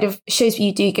these kind of shows where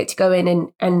you do get to go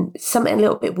in and something a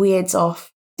little bit weird's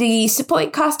off. The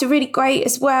supporting cast are really great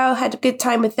as well. Had a good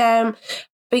time with them.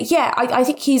 But yeah, I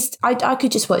think I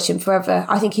could just watch him forever.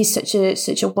 I think he's such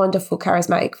a wonderful,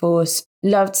 charismatic force.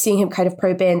 Loved seeing him kind of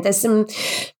probe in. There's some,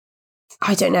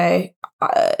 I don't know,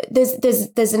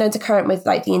 there's an undercurrent with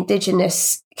like the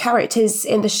indigenous characters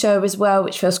in the show as well,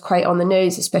 which feels quite on the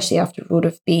nose, especially after all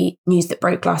of the news that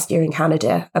broke last year in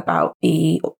Canada about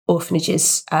the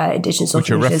orphanages, indigenous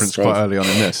which orphanages, are referenced quite early on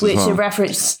in this, which as well. are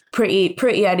referenced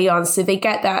pretty early on. So they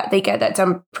get that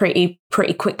done pretty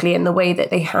quickly, and the way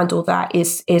that they handle that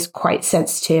is quite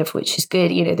sensitive, which is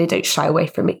good. You know, they don't shy away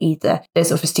from it either.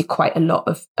 There's obviously quite a lot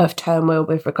of turmoil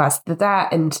with regards to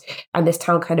that, and this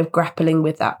town kind of grappling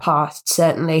with that past,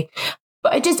 certainly.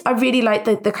 But I really like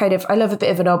the kind of, I love a bit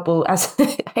of an oddball, as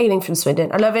hailing from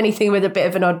Swindon. I love anything with a bit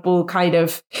of an oddball kind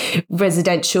of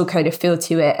residential kind of feel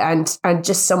to it, and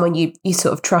just someone you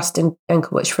sort of trust and can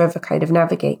watch forever kind of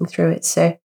navigating through it.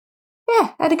 So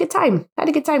yeah, had a good time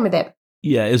with it.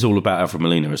 Yeah, it's all about Alfred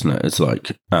Molina, isn't it? It's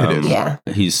like,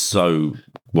 he's so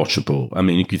watchable. I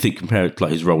mean, you could compare it to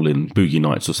like his role in Boogie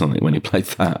Nights or something when he played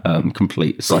that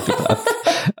complete psychopath.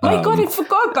 My God, I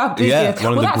forgot about Boogie. Yeah,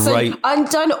 one of the great.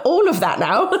 Undone all of that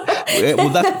now. Yeah, well,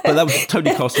 that was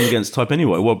totally casting against type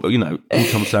anyway. Well, you know, Paul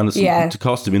Thomas Anderson, to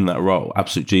cast him in that role,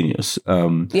 absolute genius.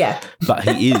 But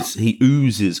he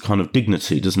oozes kind of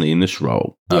dignity, doesn't he, in this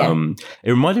role? Yeah.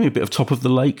 It reminded me a bit of Top of the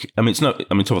Lake. I mean, Top of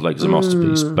the Lake is a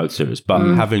masterpiece, both series, but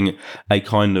having a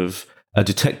kind of a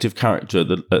detective character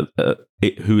that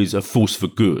who is a force for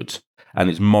good and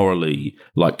is morally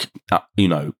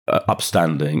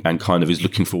upstanding and kind of is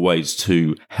looking for ways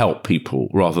to help people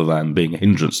rather than being a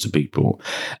hindrance to people,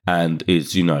 and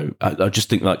is, you know, I just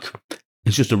think like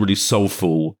he's just a really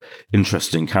soulful,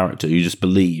 interesting character. You just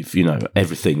believe, you know,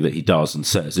 everything that he does and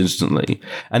says instantly.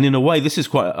 And in a way,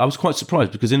 I was quite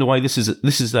surprised, because in a way, this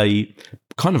is a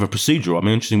kind of a procedural. I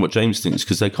mean, interesting what James thinks,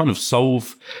 because they kind of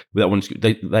solve that one.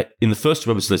 They in the first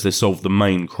two episodes, they solve the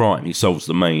main crime. He solves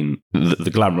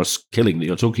the glamorous killing that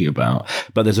you're talking about.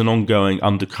 But there's an ongoing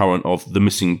undercurrent of the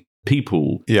missing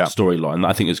people storyline that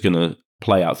I think is going to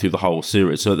play out through the whole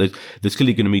series. So there's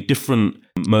clearly going to be different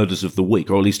murders of the week,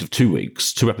 or at least of 2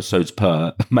 weeks, 2 episodes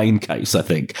per main case, I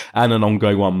think, and an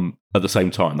ongoing one at the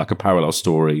same time, like a parallel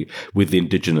story with the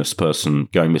indigenous person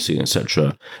going missing,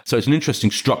 etc. So it's an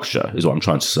interesting structure, is what I'm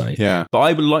trying to say. Yeah. But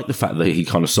I would like the fact that he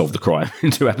kind of solved the crime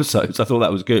in 2 episodes. I thought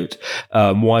that was good.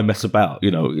 Why mess about?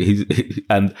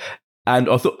 And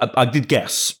I thought I did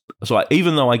guess. So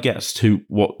even though I guessed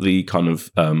what the kind of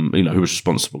who was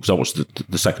responsible, because I watched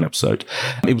the second episode,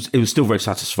 it was still very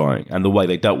satisfying, and the way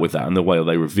they dealt with that, and the way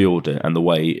they revealed it, and the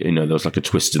way there was like a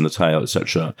twist in the tale,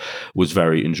 etc., was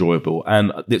very enjoyable.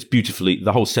 And it's beautifully,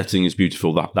 the whole setting is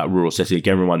beautiful. That rural setting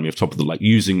again reminded me of Top of the Lake,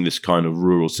 using this kind of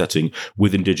rural setting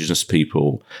with indigenous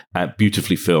people,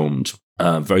 beautifully filmed.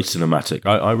 Very cinematic.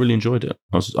 I really enjoyed it.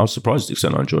 I was surprised at the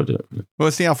extent I enjoyed it. Well,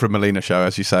 it's the Alfred Molina show,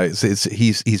 as you say.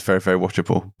 He's very, very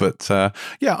watchable. But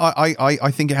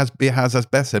I think it has as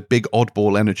best a big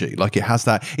oddball energy. Like it has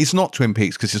that. It's not Twin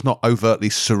Peaks because it's not overtly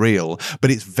surreal,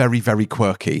 but it's very, very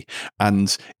quirky,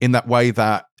 and in that way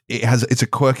that it's a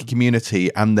quirky community,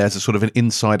 and there's a sort of an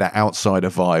insider-outsider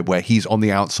vibe where he's on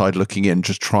the outside looking in,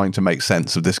 just trying to make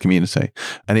sense of this community.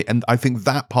 And I think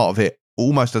that part of it,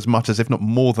 almost as much as, if not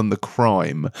more than the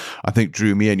crime, I think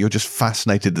drew me in. You're just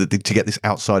fascinated to get this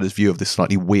outsider's view of this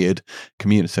slightly weird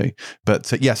community.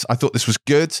 But yes, I thought this was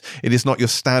good. It is not your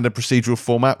standard procedural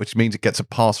format, which means it gets a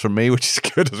pass from me, which is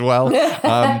good as well.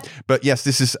 But yes,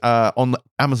 this is on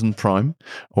Amazon Prime,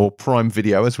 or Prime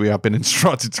Video, as we have been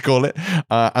instructed to call it.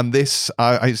 And this,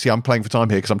 I see I'm playing for time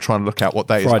here because I'm trying to look out what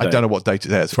day it is. I don't know what date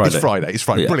it is. It's Friday. It's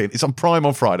Friday. Yeah. Brilliant. It's on Prime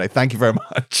on Friday. Thank you very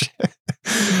much.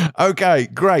 Okay,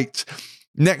 great.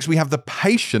 Next, we have The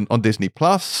Patient on Disney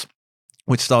Plus,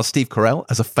 which stars Steve Carell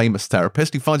as a famous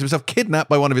therapist who finds himself kidnapped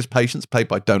by one of his patients, played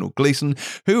by Donald Gleason,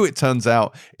 who it turns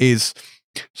out is,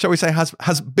 shall we say,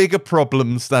 has bigger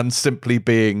problems than simply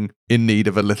being in need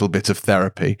of a little bit of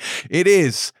therapy. It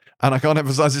is, and I can't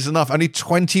emphasize this enough, only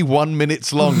 21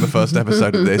 minutes long, the first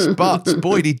episode of this. But,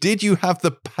 Boydie, did you have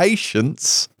the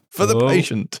patience for The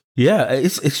Patient? Yeah,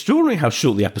 it's extraordinary how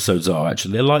short the episodes are,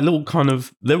 actually. They're like little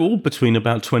they're all between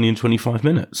about 20 and 25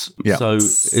 minutes. Yeah. So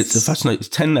it's a fascinating, it's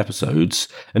 10 episodes.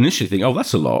 Initially you think, oh,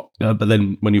 that's a lot. But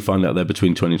then when you find out they're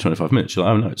between 20 and 25 minutes, you're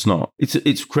like, oh, no, it's not.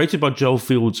 It's created by Joel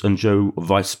Fields and Joe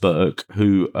Weisberg,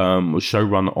 who was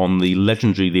showrunner on the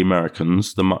legendary The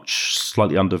Americans, the much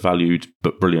slightly undervalued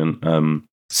but brilliant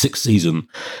 6th-season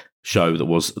show that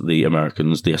was The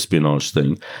Americans, the espionage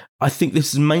thing. I think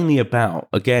this is mainly about,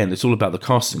 again, it's all about the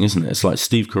casting, isn't it? It's like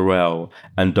Steve Carell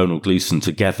and Donald Gleason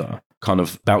together, kind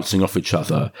of bouncing off each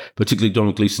other, particularly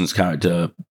Donald Gleason's character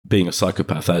being a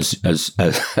psychopath,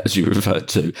 as you referred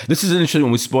to. This is an interesting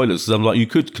one with spoilers, because I'm like, you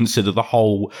could consider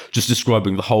just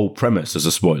describing the whole premise as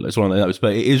a spoiler. It's one of those,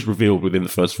 but it is revealed within the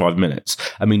first 5 minutes.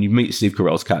 I mean, you meet Steve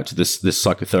Carell's character, this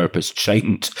psychotherapist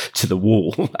chained to the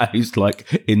wall, and he's like,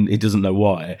 he doesn't know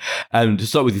why. And to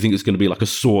start with, you think it's going to be like a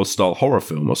Saw-style horror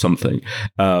film or something.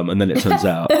 And then it turns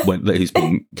out that he's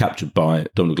being captured by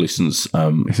Donald Gleason's...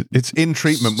 it's in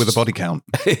treatment with a body count.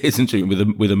 It's in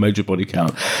treatment with a major body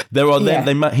count.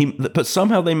 But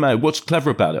somehow they made, what's clever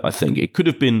about it, I think, it could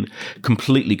have been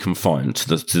completely confined to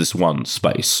this one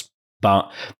space.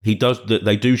 But they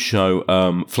do show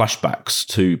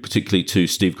flashbacks particularly to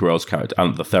Steve Carell's character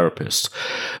and the therapist,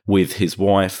 with his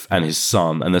wife and his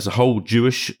son. And there's a whole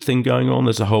Jewish thing going on.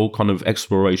 There's a whole kind of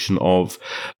exploration of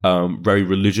very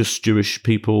religious Jewish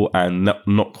people and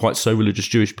not quite so religious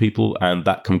Jewish people, and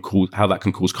how that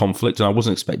can cause conflict. And I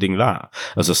wasn't expecting that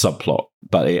as a subplot,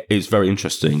 but it is very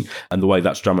interesting. And the way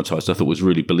that's dramatized, I thought, was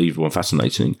really believable and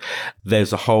fascinating.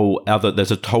 There's a whole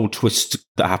twist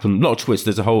that happened. Not a twist.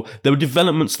 There were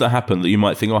developments that happen that you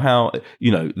might think, how,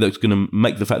 that's going to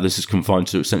make the fact that this is confined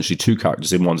to essentially 2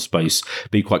 characters in one space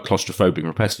be quite claustrophobic and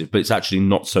repetitive, but it's actually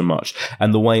not so much.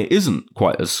 And the way it isn't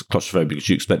quite as claustrophobic as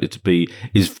you expect it to be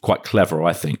is quite clever,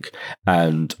 I think,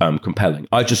 and compelling.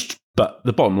 But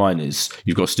the bottom line is,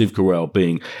 you've got Steve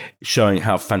Carell showing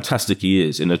how fantastic he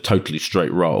is in a totally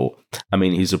straight role. I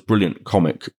mean, he's a brilliant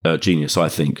comic genius, I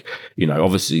think.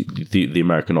 Obviously, the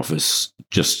American Office,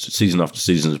 just season after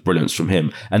season, is brilliance from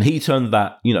him. And he turned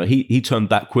that, he turned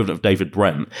that equivalent of David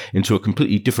Brent into a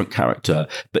completely different character,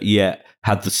 but yet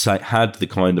had the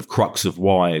kind of crux of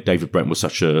why David Brent was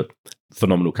such a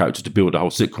phenomenal character to build a whole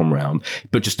sitcom around,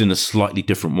 but just in a slightly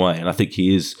different way. And I think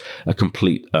he is a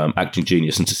complete acting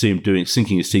genius. And to see him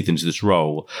sinking his teeth into this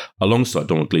role alongside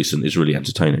Donald Gleason is really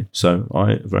entertaining. So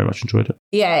I very much enjoyed it.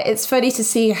 Yeah, it's funny to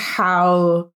see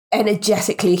how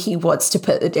energetically he wants to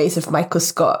put the days of Michael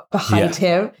Scott behind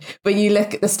him. When you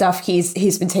look at the stuff he's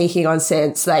been taking on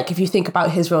since, like if you think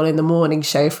about his role in The Morning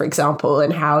Show, for example,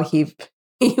 and how he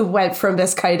he went from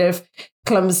this kind of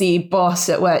clumsy boss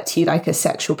at work to like a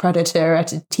sexual predator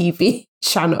at a TV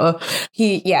channel.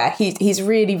 He's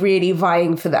really, really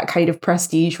vying for that kind of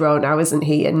prestige role now, isn't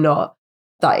he? And not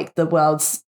like the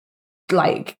world's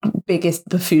like biggest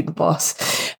buffoon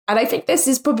boss. And I think this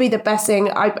is probably the best thing.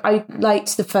 I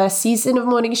liked the first season of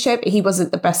Morning Show, but he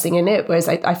wasn't the best thing in it. Whereas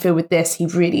I feel with this, he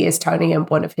really is turning in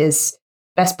one of his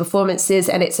best performances.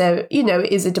 And it's it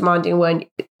is a demanding one.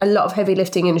 A lot of heavy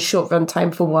lifting in a short run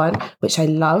time for one, which I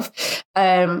love.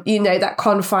 That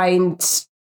confined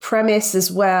premise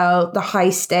as well, the high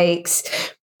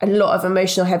stakes, a lot of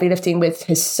emotional heavy lifting with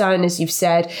his son, as you've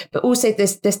said, but also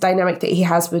this dynamic that he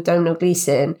has with Domhnall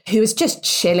Gleeson, who is just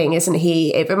chilling, isn't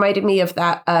he? It reminded me of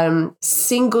that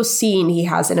single scene he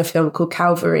has in a film called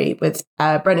Calvary with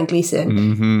Brendan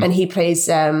Gleeson, and he plays.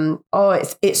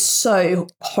 It's so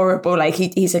horrible. Like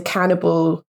he's a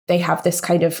cannibal. They have this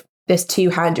kind of this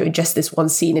two-hander in just this one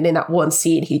scene, and in that one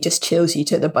scene, he just chills you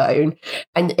to the bone,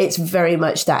 and it's very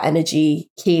much that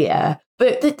energy here.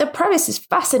 But the premise is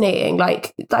fascinating.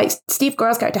 Like Steve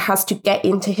Carell's character has to get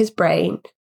into his brain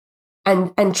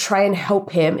and try and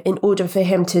help him in order for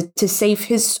him to save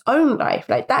his own life.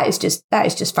 Like that is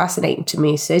just fascinating to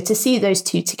me. So to see those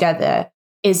two together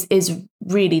is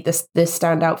really the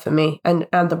standout for me, and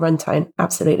the runtime,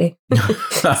 absolutely.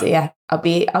 So yeah, I'll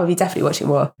be definitely watching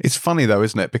more. It's funny though,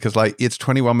 isn't it? Because like it's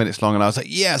 21 minutes long, and I was like,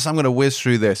 yes, I'm going to whiz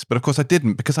through this, but of course I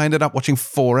didn't, because I ended up watching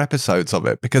 4 episodes of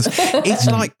it, because it's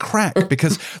like crack.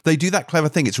 Because they do that clever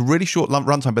thing. It's a really short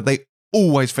runtime, but they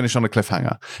always finish on a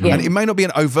cliffhanger. Yeah. And it may not be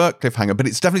an overt cliffhanger, but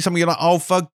it's definitely something you're like, oh,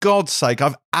 for God's sake,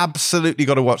 I've absolutely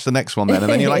got to watch the next one then.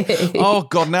 And then you're like, oh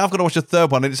God, now I've got to watch the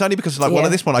third one. And it's only because like, well,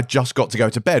 this one I just got to go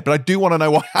to bed, but I do want to know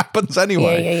what happens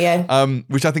anyway. Yeah.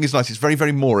 Which I think is nice. It's very,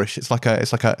 very Moorish. It's like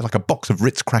a box of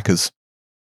Ritz crackers.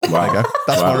 Wow. There you go.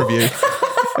 That's my review.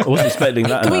 I wasn't expecting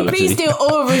that. Can we please do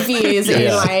all reviews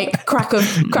in like cracker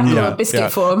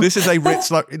biscuit form? This is a Ritz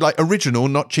like original,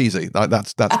 not cheesy. Like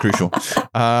that's crucial.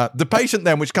 The Patient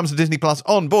then, which comes to Disney Plus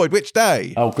on Boyd, which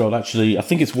day? Oh God, actually, I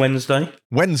think it's Wednesday.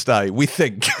 Wednesday, we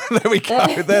think. There we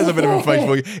go. There's a bit of information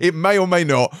for you. It may or may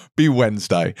not be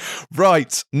Wednesday.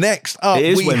 Right. Next up,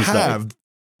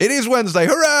 It is Wednesday.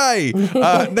 Hooray!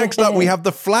 Next up, we have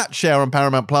The Flat Share on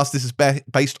Paramount Plus. This is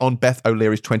based on Beth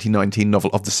O'Leary's 2019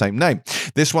 novel of the same name.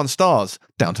 This one stars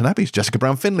Downton Abbey's Jessica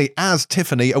Brown Findlay as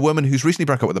Tiffany, a woman who's recently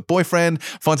broke up with a boyfriend,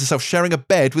 finds herself sharing a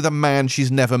bed with a man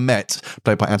she's never met,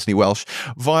 played by Anthony Welsh,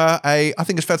 via I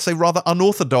think it's fair to say, rather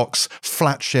unorthodox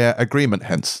flat share agreement,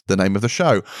 hence the name of the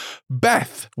show.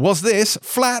 Beth, was this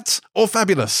flat or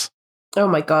fabulous? Oh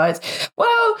my God.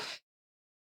 Well,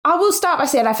 I will start by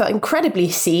saying I felt incredibly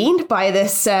seen by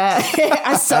this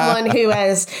as someone who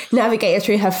has navigated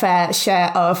through her fair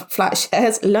share of flat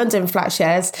shares, London flat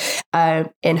shares,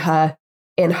 in her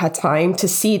time. To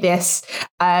see this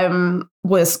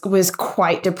was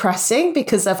quite depressing,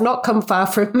 because I've not come far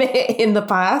from it in the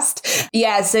past.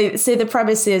 Yeah, so the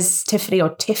premise is Tiffany,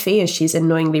 or Tiffy as she's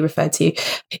annoyingly referred to,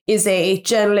 is a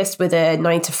journalist with a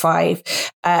 9-to-5.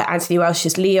 Anthony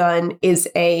Welsh's Leon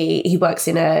he works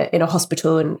in a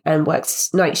hospital and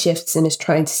works night shifts and is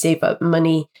trying to save up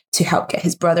money to help get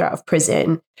his brother out of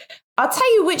prison. I'll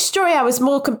tell you which story I was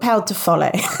more compelled to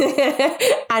follow,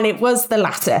 and it was the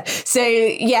latter. So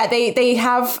yeah, they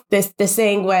have this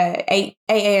thing where 8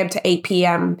 a.m. to 8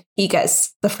 p.m. he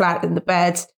gets the flat and the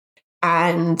bed,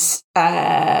 and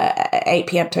 8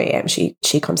 p.m. to 8 a.m.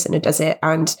 she comes in and does it.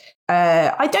 And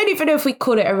I don't even know if we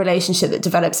call it a relationship that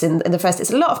develops in the first.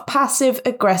 It's a lot of passive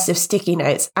aggressive sticky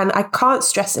notes, and I can't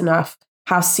stress enough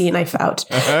how seen I felt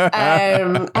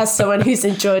as someone who's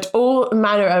enjoyed all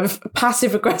manner of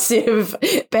passive-aggressive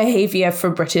behaviour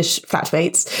from British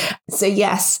flatmates. So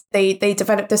yes, they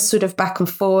develop this sort of back and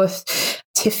forth.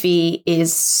 Tiffy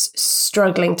is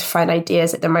struggling to find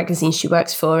ideas at the magazine she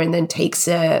works for, and then takes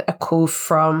a call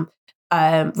from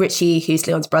Richie, who's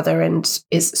Leon's brother, and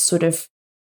is sort of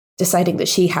deciding that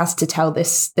she has to tell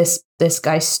this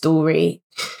guy's story.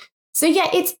 So yeah,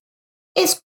 it's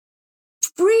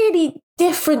really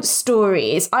different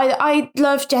stories. I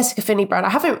love Jessica Finney Brown. I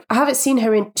haven't seen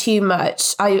her in too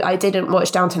much. I didn't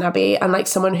watch Downton Abbey, unlike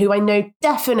someone who I know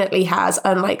definitely has,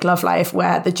 unlike Love Life,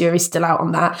 where the jury's still out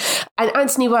on that. And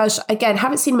Anthony Welsh, again,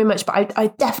 haven't seen him in much, but I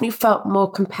definitely felt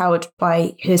more compelled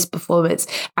by his performance,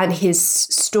 and his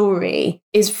story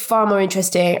is far more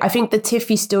interesting. I think the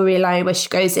Tiffy storyline, where she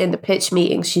goes in the pitch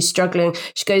meetings, she's struggling,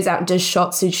 she goes out and does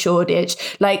shots in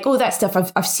Shoreditch, like all that stuff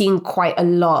I've seen quite a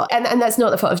lot. And that's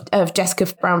not the fault of Jessica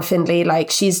Jessica Brown Findlay.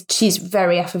 Like she's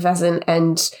very effervescent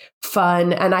and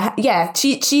fun, and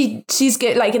she's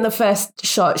good. Like in the first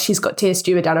shot, she's got tears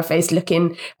streaming down her face,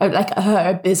 looking like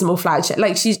her abysmal flagship.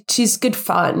 Like she's good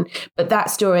fun. But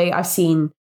that story I've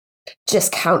seen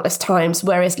just countless times.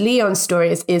 Whereas Leon's story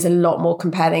is a lot more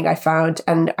compelling, I found,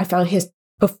 and I found his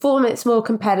performance more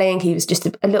compelling. He was just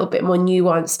a little bit more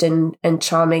nuanced and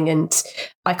charming, and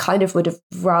I kind of would have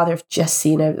rather have just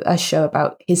seen a show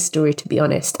about his story, to be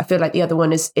honest. I feel like the other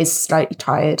one is slightly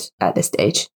tired at this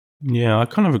stage. Yeah, I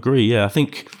kind of agree. Yeah,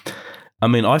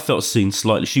 I felt seen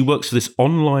slightly. She works for this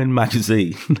online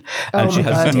magazine and she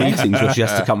has meetings where she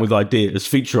has to come with ideas,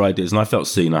 feature ideas. And I felt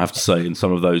seen, I have to say, in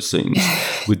some of those scenes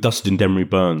with Dustin Demery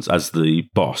Burns as the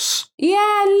boss. Yeah,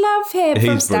 I love him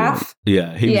from Staff.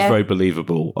 Yeah, he was very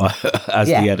believable as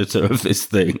the editor of this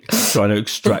thing, trying to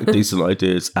extract decent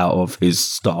ideas out of his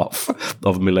staff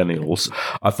of millennials.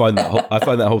 I find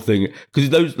that whole thing,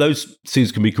 because those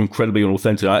scenes can be incredibly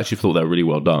unauthentic. I actually thought they were really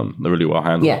well done. They really well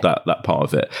handled that part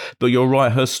of it. But you're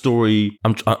right, her story.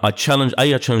 I challenge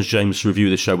James to review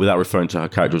the show without referring to her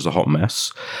character as a hot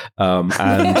mess,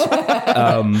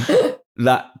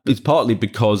 that is partly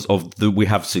because of we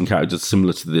have seen characters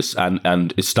similar to this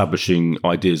and establishing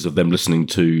ideas of them listening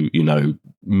to,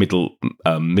 middle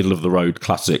of the road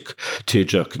classic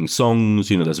tear-jerking songs.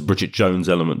 There's a Bridget Jones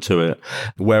element to it,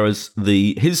 whereas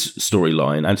his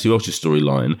storyline, Anthony Welsh's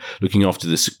storyline, looking after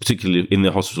this, particularly in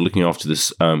the hospital, looking after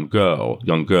this young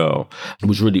girl,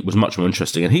 was much more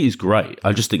interesting, and he is great.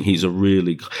 I just think he's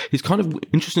kind of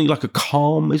interestingly like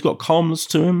he's got calmness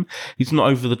to him. He's not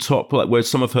over the top, like where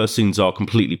some of her scenes are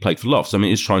completely played for laughs. I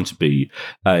mean, it's trying to be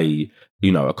a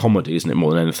comedy, isn't it?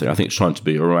 More than anything, I think it's trying to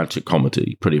be a romantic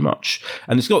comedy, pretty much.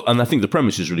 And I think the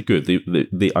premise is really good.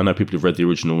 I know people have read the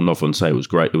original novel and say it was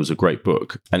great. It was a great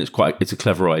book, and it's a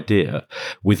clever idea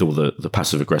with all the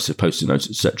passive aggressive post-it notes,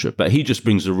 etc. But he just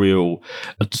brings a real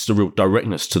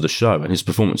directness to the show, and his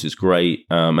performance is great.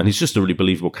 And he's just a really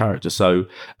believable character. So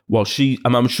while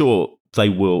I'm sure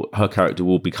her character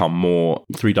will become more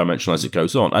three-dimensional as it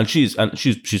goes on, and she's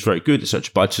very good,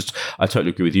 etc. But I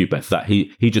totally agree with you, Beth, that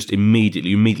he just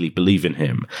immediately believe in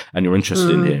him, and you're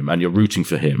interested in him, and you're rooting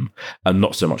for him, and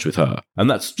not so much with her. And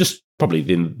that's just probably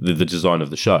the design of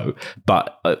the show.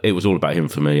 But it was all about him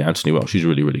for me. Anthony Welsh, he's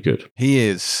really, really good. He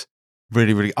is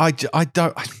really, really. I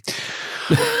don't.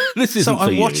 This isn't so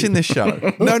I'm watching this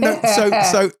show. No.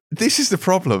 So this is the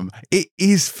problem. It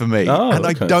is for me, and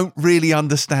I don't really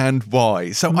understand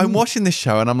why. So I'm watching this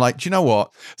show, and I'm like, do you know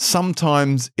what?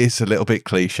 Sometimes it's a little bit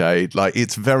cliched. Like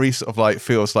it's very sort of like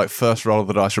feels like first roll of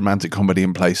the dice romantic comedy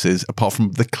in places. Apart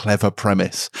from the clever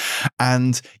premise,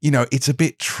 and it's a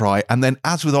bit trite. And then,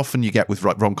 as with often you get with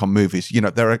rom-com movies,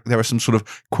 there are some sort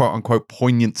of quote unquote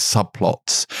poignant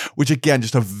subplots, which again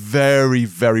just are very,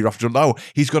 very rough. Oh,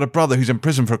 he's got a brother who's in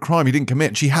prison for a crime he didn't commit,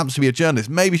 and she happens to be a journalist.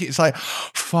 Maybe it's like,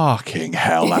 fucking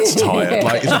hell, that's tired.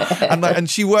 And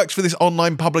she works for this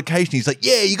online publication. He's like,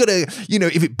 yeah, you gotta,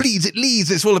 if it bleeds, it leads.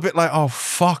 It's all a bit like, oh,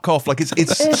 fuck off. Like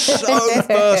it's so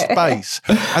first base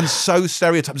and so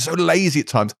stereotyped, so lazy at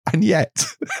times, and yet,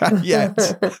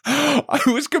 I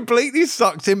was completely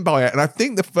sucked in by it. And I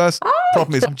think the first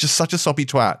problem is I'm just such a soppy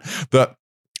twat that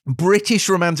British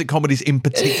romantic comedies in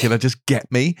particular just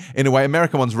get me in a way.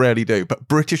 American ones rarely do, but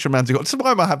British romantic. That's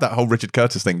why I have that whole Richard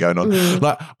Curtis thing going on.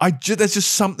 Like there's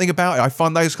just something about it. I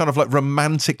find those kind of like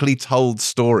romantically told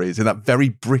stories in that very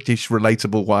British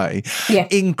relatable way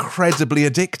incredibly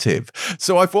addictive.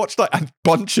 So I've watched like a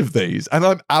bunch of these, and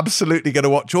I'm absolutely going to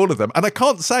watch all of them. And I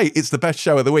can't say it's the best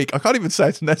show of the week. I can't even say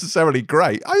it's necessarily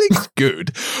great. I think it's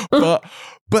good,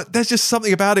 but there's just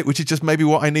something about it which is just maybe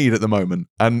what I need at the moment.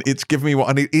 And it's given me what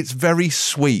I need. It's very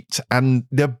sweet. And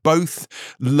they're both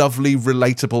lovely,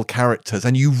 relatable characters.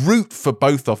 And you root for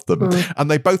both of them.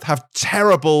 And they both have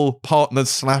terrible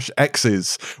partners /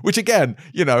 exes, which again,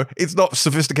 it's not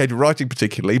sophisticated writing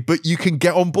particularly, but you can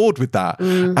get on board with that.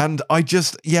 And I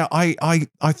just, I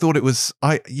thought it was,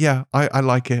 I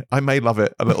like it. I may love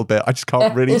it a little bit. I just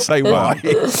can't really say why.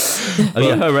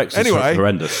 Her ex is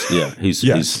horrendous. Yeah, he's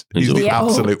the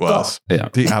absolute worst. Yeah.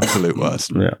 The absolute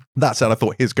worst. Yeah. That said, I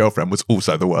thought his girlfriend was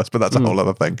also the worst, but that's a whole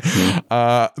other thing.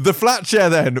 The Flat Chair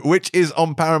then, which is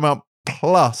on Paramount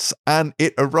Plus, and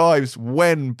it arrives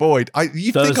when, Boyd?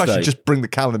 You think I should just bring the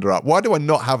calendar up? Why do I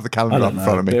not have the calendar up in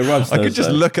front of me? I could just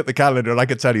look at the calendar and I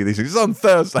could tell you these things. It's on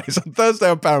Thursday. It's on Thursday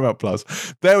on Paramount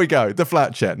Plus. There we go. The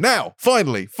Flat Chair. Now,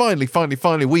 finally,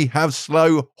 we have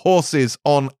Slow Horses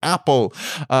on Apple.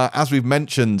 As we've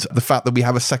mentioned, the fact that we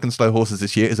have a second Slow Horses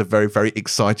this year is a very, very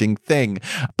exciting thing.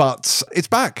 But it's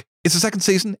back. It's the second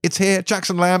season. It's here.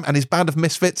 Jackson Lamb and his band of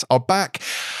misfits are back.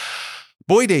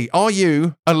 Boydie, are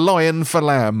you a lion for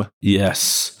lamb?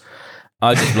 Yes.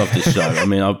 I just love this show. I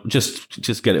mean, I'll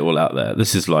just get it all out there.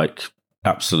 This is like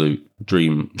absolute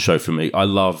dream show for me. I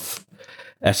love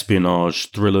espionage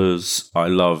thrillers. I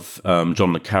love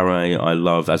John le Carré. I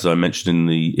love, as I mentioned in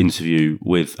the interview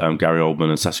with Gary Oldman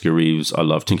and Saskia Reeves, I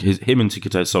love him and Tinker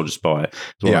Tailor Soldier Spy. It's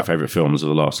one of my favourite films of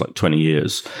the last 20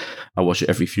 years. I watch it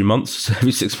every few months,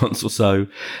 every 6 months or so.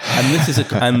 And this is a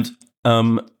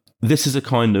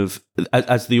kind of,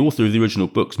 as the author of the original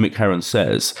books, Mick Herron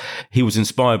says, he was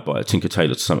inspired by Tinker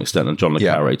Tailor to some extent and John le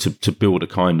Carré to build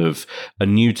a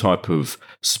new type of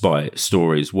spy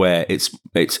stories where it's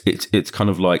kind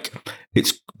of like,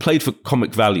 it's played for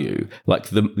comic value. Like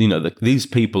these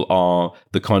people are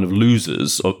the kind of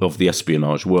losers of the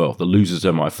espionage world, the losers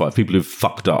of MI5, people who've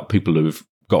fucked up, people who've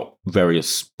got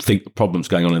various problems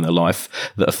going on in their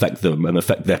life that affect them and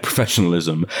affect their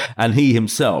professionalism. And he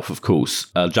himself, of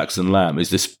course, Jackson Lamb,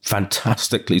 is this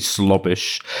fantastically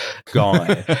slobbish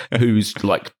guy who's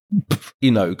like,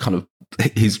 kind of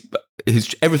his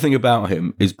everything about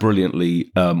him is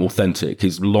brilliantly authentic.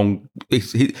 His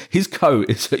coat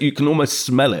is, you can almost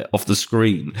smell it off the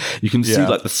screen. You can see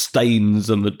like the stains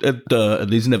and the dirt,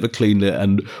 and he's never cleaned it.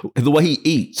 And the way he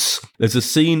eats, there's a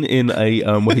scene in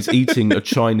where he's eating a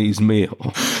Chinese meal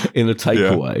in a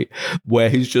takeaway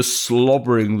where he's just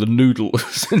slobbering the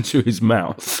noodles into his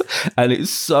mouth, and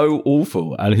it's so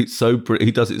awful. And he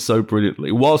does it so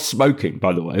brilliantly while smoking,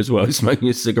 by the way, as well. He's smoking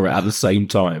a cigarette at the same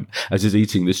time as he's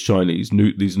eating this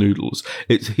these noodles.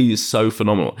 He is so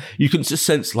phenomenal. You can just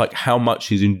sense like how much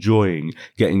he's enjoying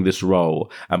getting this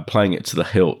role and playing it to the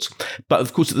hilt. But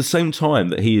of course, at the same time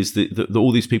that he is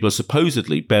all these people are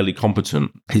supposedly barely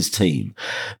competent, his team,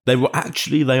 they all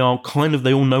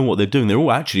know what they're doing. They're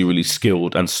all actually really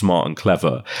skilled and smart and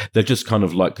clever. They're just kind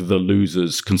of like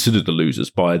considered the losers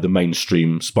by the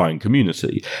mainstream spying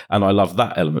community. And I love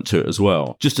that element to it as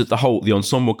well. Just at the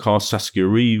ensemble cast, Saskia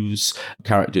Reeves'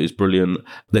 character is brilliant.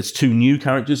 There's two new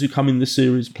characters who come in this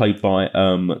series, played by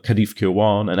Kadif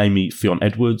Kirwan and Amy Fionn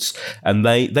Edwards, and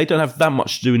they don't have that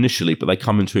much to do initially, but they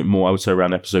come into it more, I would say,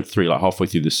 around episode 3, like halfway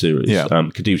through the series.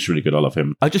 Kadif's really good. I love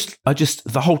him. I just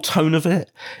the whole tone of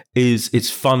it it's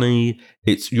funny.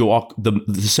 It's the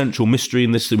central mystery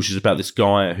in this, which is about this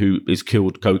guy who is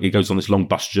killed. He goes on this long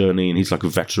bus journey, and he's like a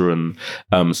veteran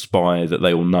spy that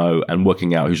they all know, and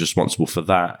working out who's responsible for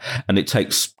that. And it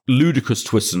takes ludicrous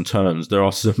twists and turns. There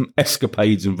are some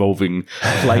escapades involving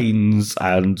planes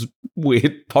and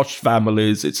weird posh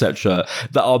families, etc.,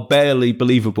 that are barely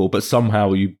believable, but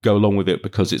somehow you go along with it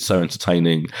because it's so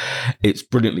entertaining. It's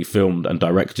brilliantly filmed and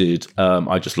directed.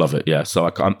 I just love it. Yeah. So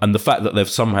and the fact that they've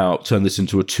somehow turned this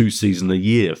into a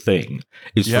 2-season-a-year thing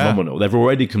is phenomenal. They've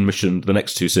already commissioned the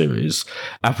next 2 series.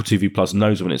 Apple TV Plus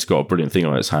knows when it's got a brilliant thing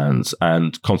on its hands,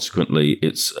 and consequently,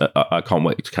 it's I can't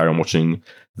wait to carry on watching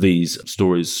these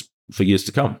stories for years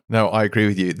to come. No, I agree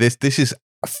with you. This is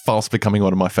fast becoming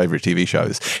one of my favourite TV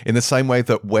shows. In the same way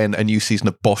that when a new season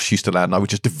of Bosch used to land, I would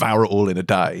just devour it all in a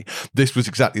day. This was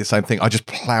exactly the same thing. I just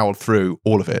ploughed through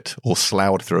all of it, or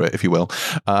sloughed through it, if you will.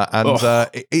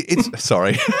 It's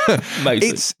sorry,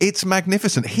 it's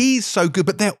magnificent. He's so good,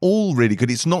 but they're all really good.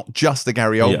 It's not just the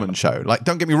Gary Oldman show. Like,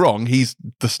 don't get me wrong, he's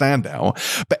the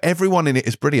standout, but everyone in it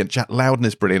is brilliant. Jack Lowden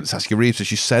is brilliant. Saskia Reeves,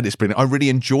 as you said, is brilliant. I really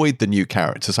enjoyed the new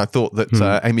characters. I thought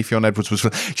that Amy Fionn Edwards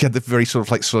she had the very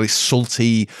sort of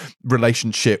salty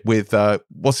relationship with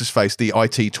what's his face, the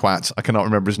IT twat. I cannot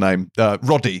remember his name.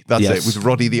 Roddy. That's it. It was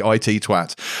Roddy, the IT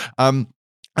twat. And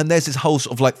there's this whole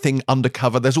sort of like thing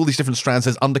undercover. There's all these different strands.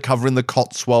 There's undercover in the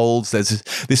Cotswolds. There's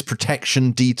this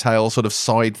protection detail sort of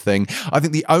side thing. I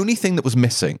think the only thing that was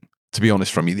missing, to be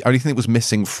honest from you, the only thing that was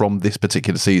missing from this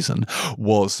particular season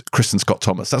was Kristen Scott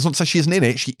Thomas. That's not to say she isn't in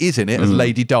it. She is in it as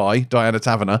Lady Diana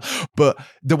Taverner, but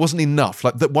there wasn't enough.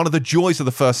 Like, one of the joys of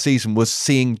the first season was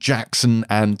seeing Jackson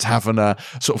and Taverner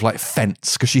sort of like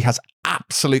fence, because she has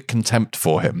absolute contempt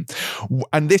for him.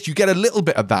 And this, you get a little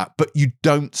bit of that, but you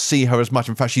don't see her as much.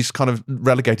 In fact, she's kind of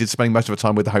relegated, spending most of her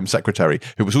time with the Home Secretary,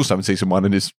 who was also in season 1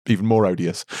 and is even more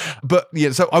odious. But yeah,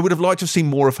 so I would have liked to have seen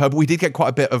more of her, but we did get quite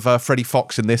a bit of Freddie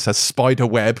Fox in this as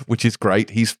Spiderweb, which is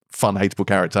great. He's fun, hateable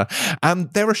character.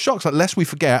 And there are shocks, like, lest we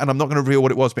forget, and I'm not going to reveal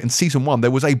what it was, but in season 1, there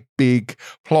was a big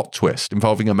plot twist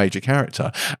involving a major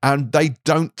character. And they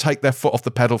don't take their foot off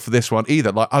the pedal for this one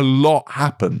either. Like, a lot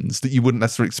happens that you wouldn't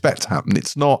necessarily expect to happen.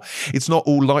 It's not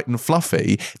all light and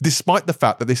fluffy, despite the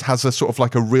fact that this has a sort of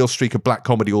like a real streak of black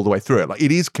comedy all the way through it. Like,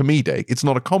 it is comedic. It's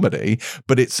not a comedy,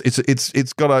 but it's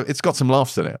got some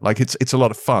laughs in it. Like, it's a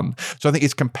lot of fun. So I think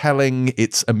it's compelling,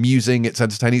 it's amusing, it's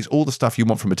entertaining. It's all the stuff you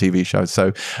want from a TV show.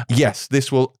 So yes,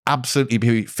 this will absolutely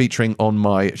be featuring on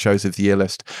my shows of the year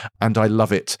list, and I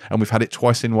love it. And we've had it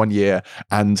twice in 1 year.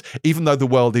 And even though the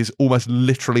world is almost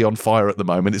literally on fire at the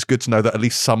moment, it's good to know that at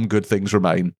least some good things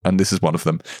remain, and this is one of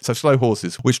them. So Slow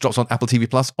Horses, which drops on Apple TV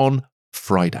Plus on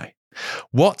Friday.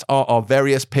 What are our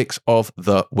various picks of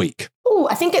the week? Oh,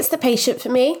 I think it's The Patient for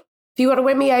me. If you want to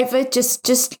win me over,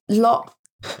 just lock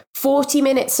 40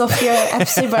 minutes off your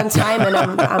episode runtime and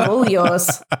I'm all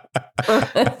yours.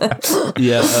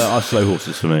 Slow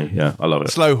Horses for me. Yeah, I love it.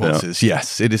 Slow Horses,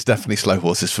 yes. It is definitely Slow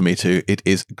Horses for me too. It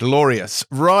is glorious.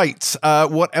 Right.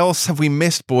 What else have we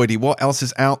missed, Boydie? What else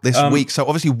is out this week? So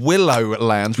obviously Willow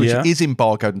lands, which is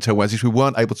embargoed until Wednesday. We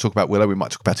weren't able to talk about Willow. We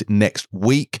might talk about it next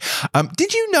week.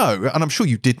 Did you know, and I'm sure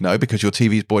you did know because your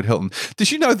TV is Boyd Hilton,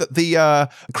 did you know that the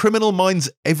Criminal Minds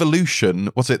Evolution,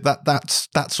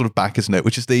 that's sort of back, isn't it?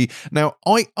 Which is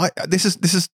this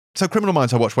is so Criminal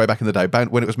Minds I watched way back in the day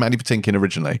when it was Mandy Patinkin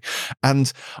originally,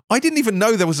 and I didn't even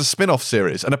know there was a spin-off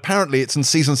series, and apparently it's in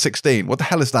season 16. What the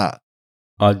hell is that?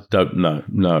 I don't know.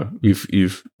 No,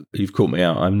 you've caught me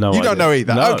out. I'm no. You don't know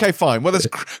either. No. Okay, fine. Well, there's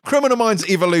Criminal Minds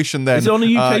Evolution. Then is it on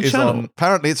a UK channel?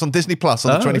 Apparently, it's on Disney Plus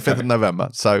on the 25th of November.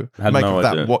 So make of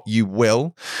that what you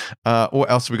will. What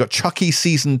else have we got? Chucky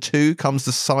season 2 comes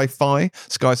to Sky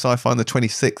Sci-Fi on the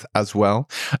 26th as well.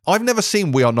 I've never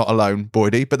seen We Are Not Alone,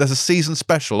 Boydie, but there's a season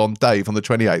special on Dave on the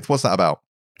 28th. What's that about?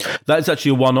 That's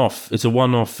actually a one-off. It's a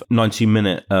one-off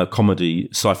 90-minute comedy,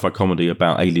 sci-fi comedy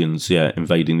about aliens,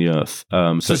 invading the Earth.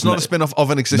 So it's not a spin-off of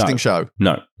an existing show?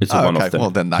 No, it's a one-off thing. Well,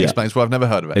 then that explains why I've never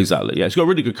heard of it. Exactly, yeah. It's got a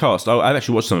really good cast. I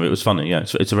actually watched some of it. It was funny, yeah.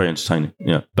 It's very entertaining,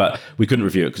 yeah. But we couldn't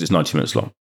review it because it's 90 minutes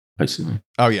long, basically.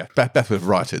 Oh, yeah. Beth would have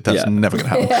righted. That's never going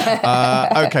to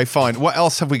happen. Okay, fine. What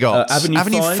else have we got?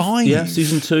 Avenue 5. Yeah,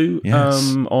 season 2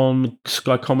 on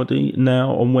Sky Comedy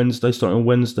now on Wednesday, starting on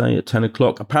Wednesday at 10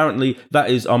 o'clock. Apparently,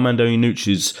 that is Armando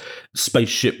Iannucci's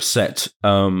spaceship set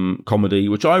comedy,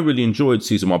 which I really enjoyed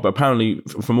season 1, but apparently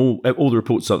from all the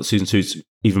reports are that season 2 is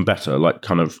even better, like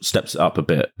kind of steps it up a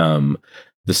bit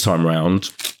this time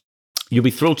around. You'll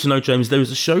be thrilled to know, James, there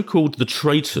is a show called The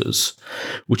Traitors,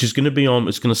 which is going to be on.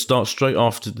 It's going to start straight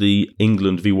after the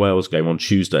England v Wales game on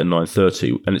Tuesday at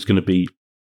 9:30, and it's going to be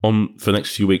on for the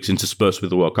next few weeks, interspersed with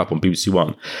the World Cup on BBC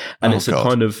One. And it's a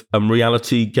kind of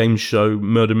reality game show,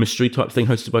 murder mystery type thing,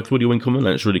 hosted by Claudia Winkleman,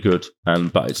 and it's really good.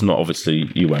 But it's not,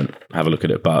 obviously, you won't have a look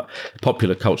at it, but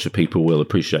popular culture people will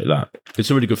appreciate that.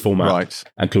 It's a really good format, right?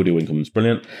 And Claudia Winkleman's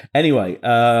brilliant. Anyway,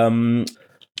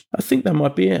 I think that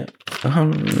might be it.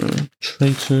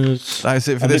 Traitors. That is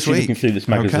it for this week. Looking through this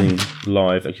magazine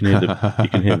live, you can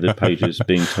hear the pages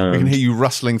being turned. We can hear you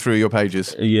rustling through your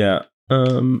pages. Yeah.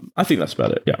 I think that's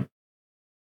about it. Yeah.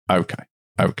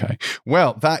 Okay.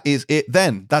 Well, that is it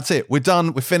then. That's it. We're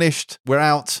done. We're finished. We're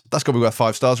out. That's got to be worth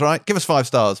 5 stars, right? Give us 5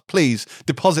 stars. Please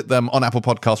deposit them on Apple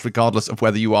Podcasts, regardless of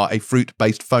whether you are a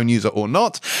fruit-based phone user or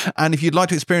not. And if you'd like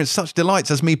to experience such delights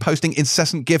as me posting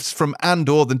incessant gifts from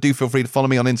Andor, then do feel free to follow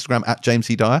me on Instagram at James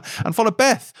C. Dyer, and follow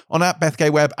Beth on at Beth Gay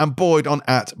Webb and Boyd on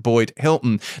at Boyd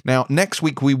Hilton. Now, next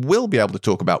week we will be able to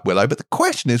talk about Willow, but the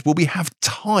question is, will we have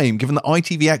time, given that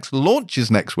ITVX launches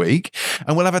next week,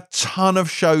 and we'll have a ton of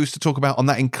shows to talk about on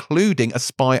that, including A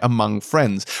Spy Among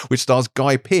Friends, which stars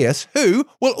Guy Pearce, who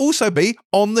will also be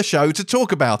on the show to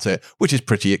talk about it, which is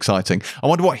pretty exciting. I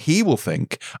wonder what he will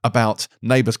think about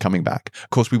Neighbours coming back.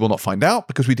 Of course, we will not find out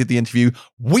because we did the interview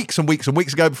weeks and weeks and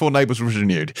weeks ago before Neighbours was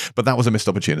renewed, but that was a missed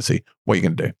opportunity. What are you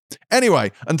going to do?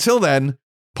 Anyway, until then,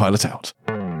 pilot out.